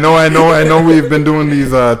 And I know we've been doing these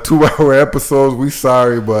 2-hour episodes. We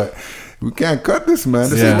sorry, but we can't cut this, man.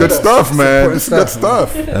 This is good stuff, man. This is good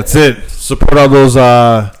stuff. That's it. Support all those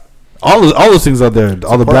all those things out there.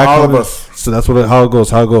 All the black all women. of us. So that's how it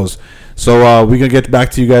goes. So we're gonna get back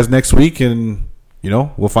to you guys next week, and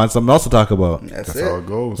we'll find something else to talk about. That's how it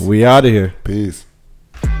goes. We out of here. Peace.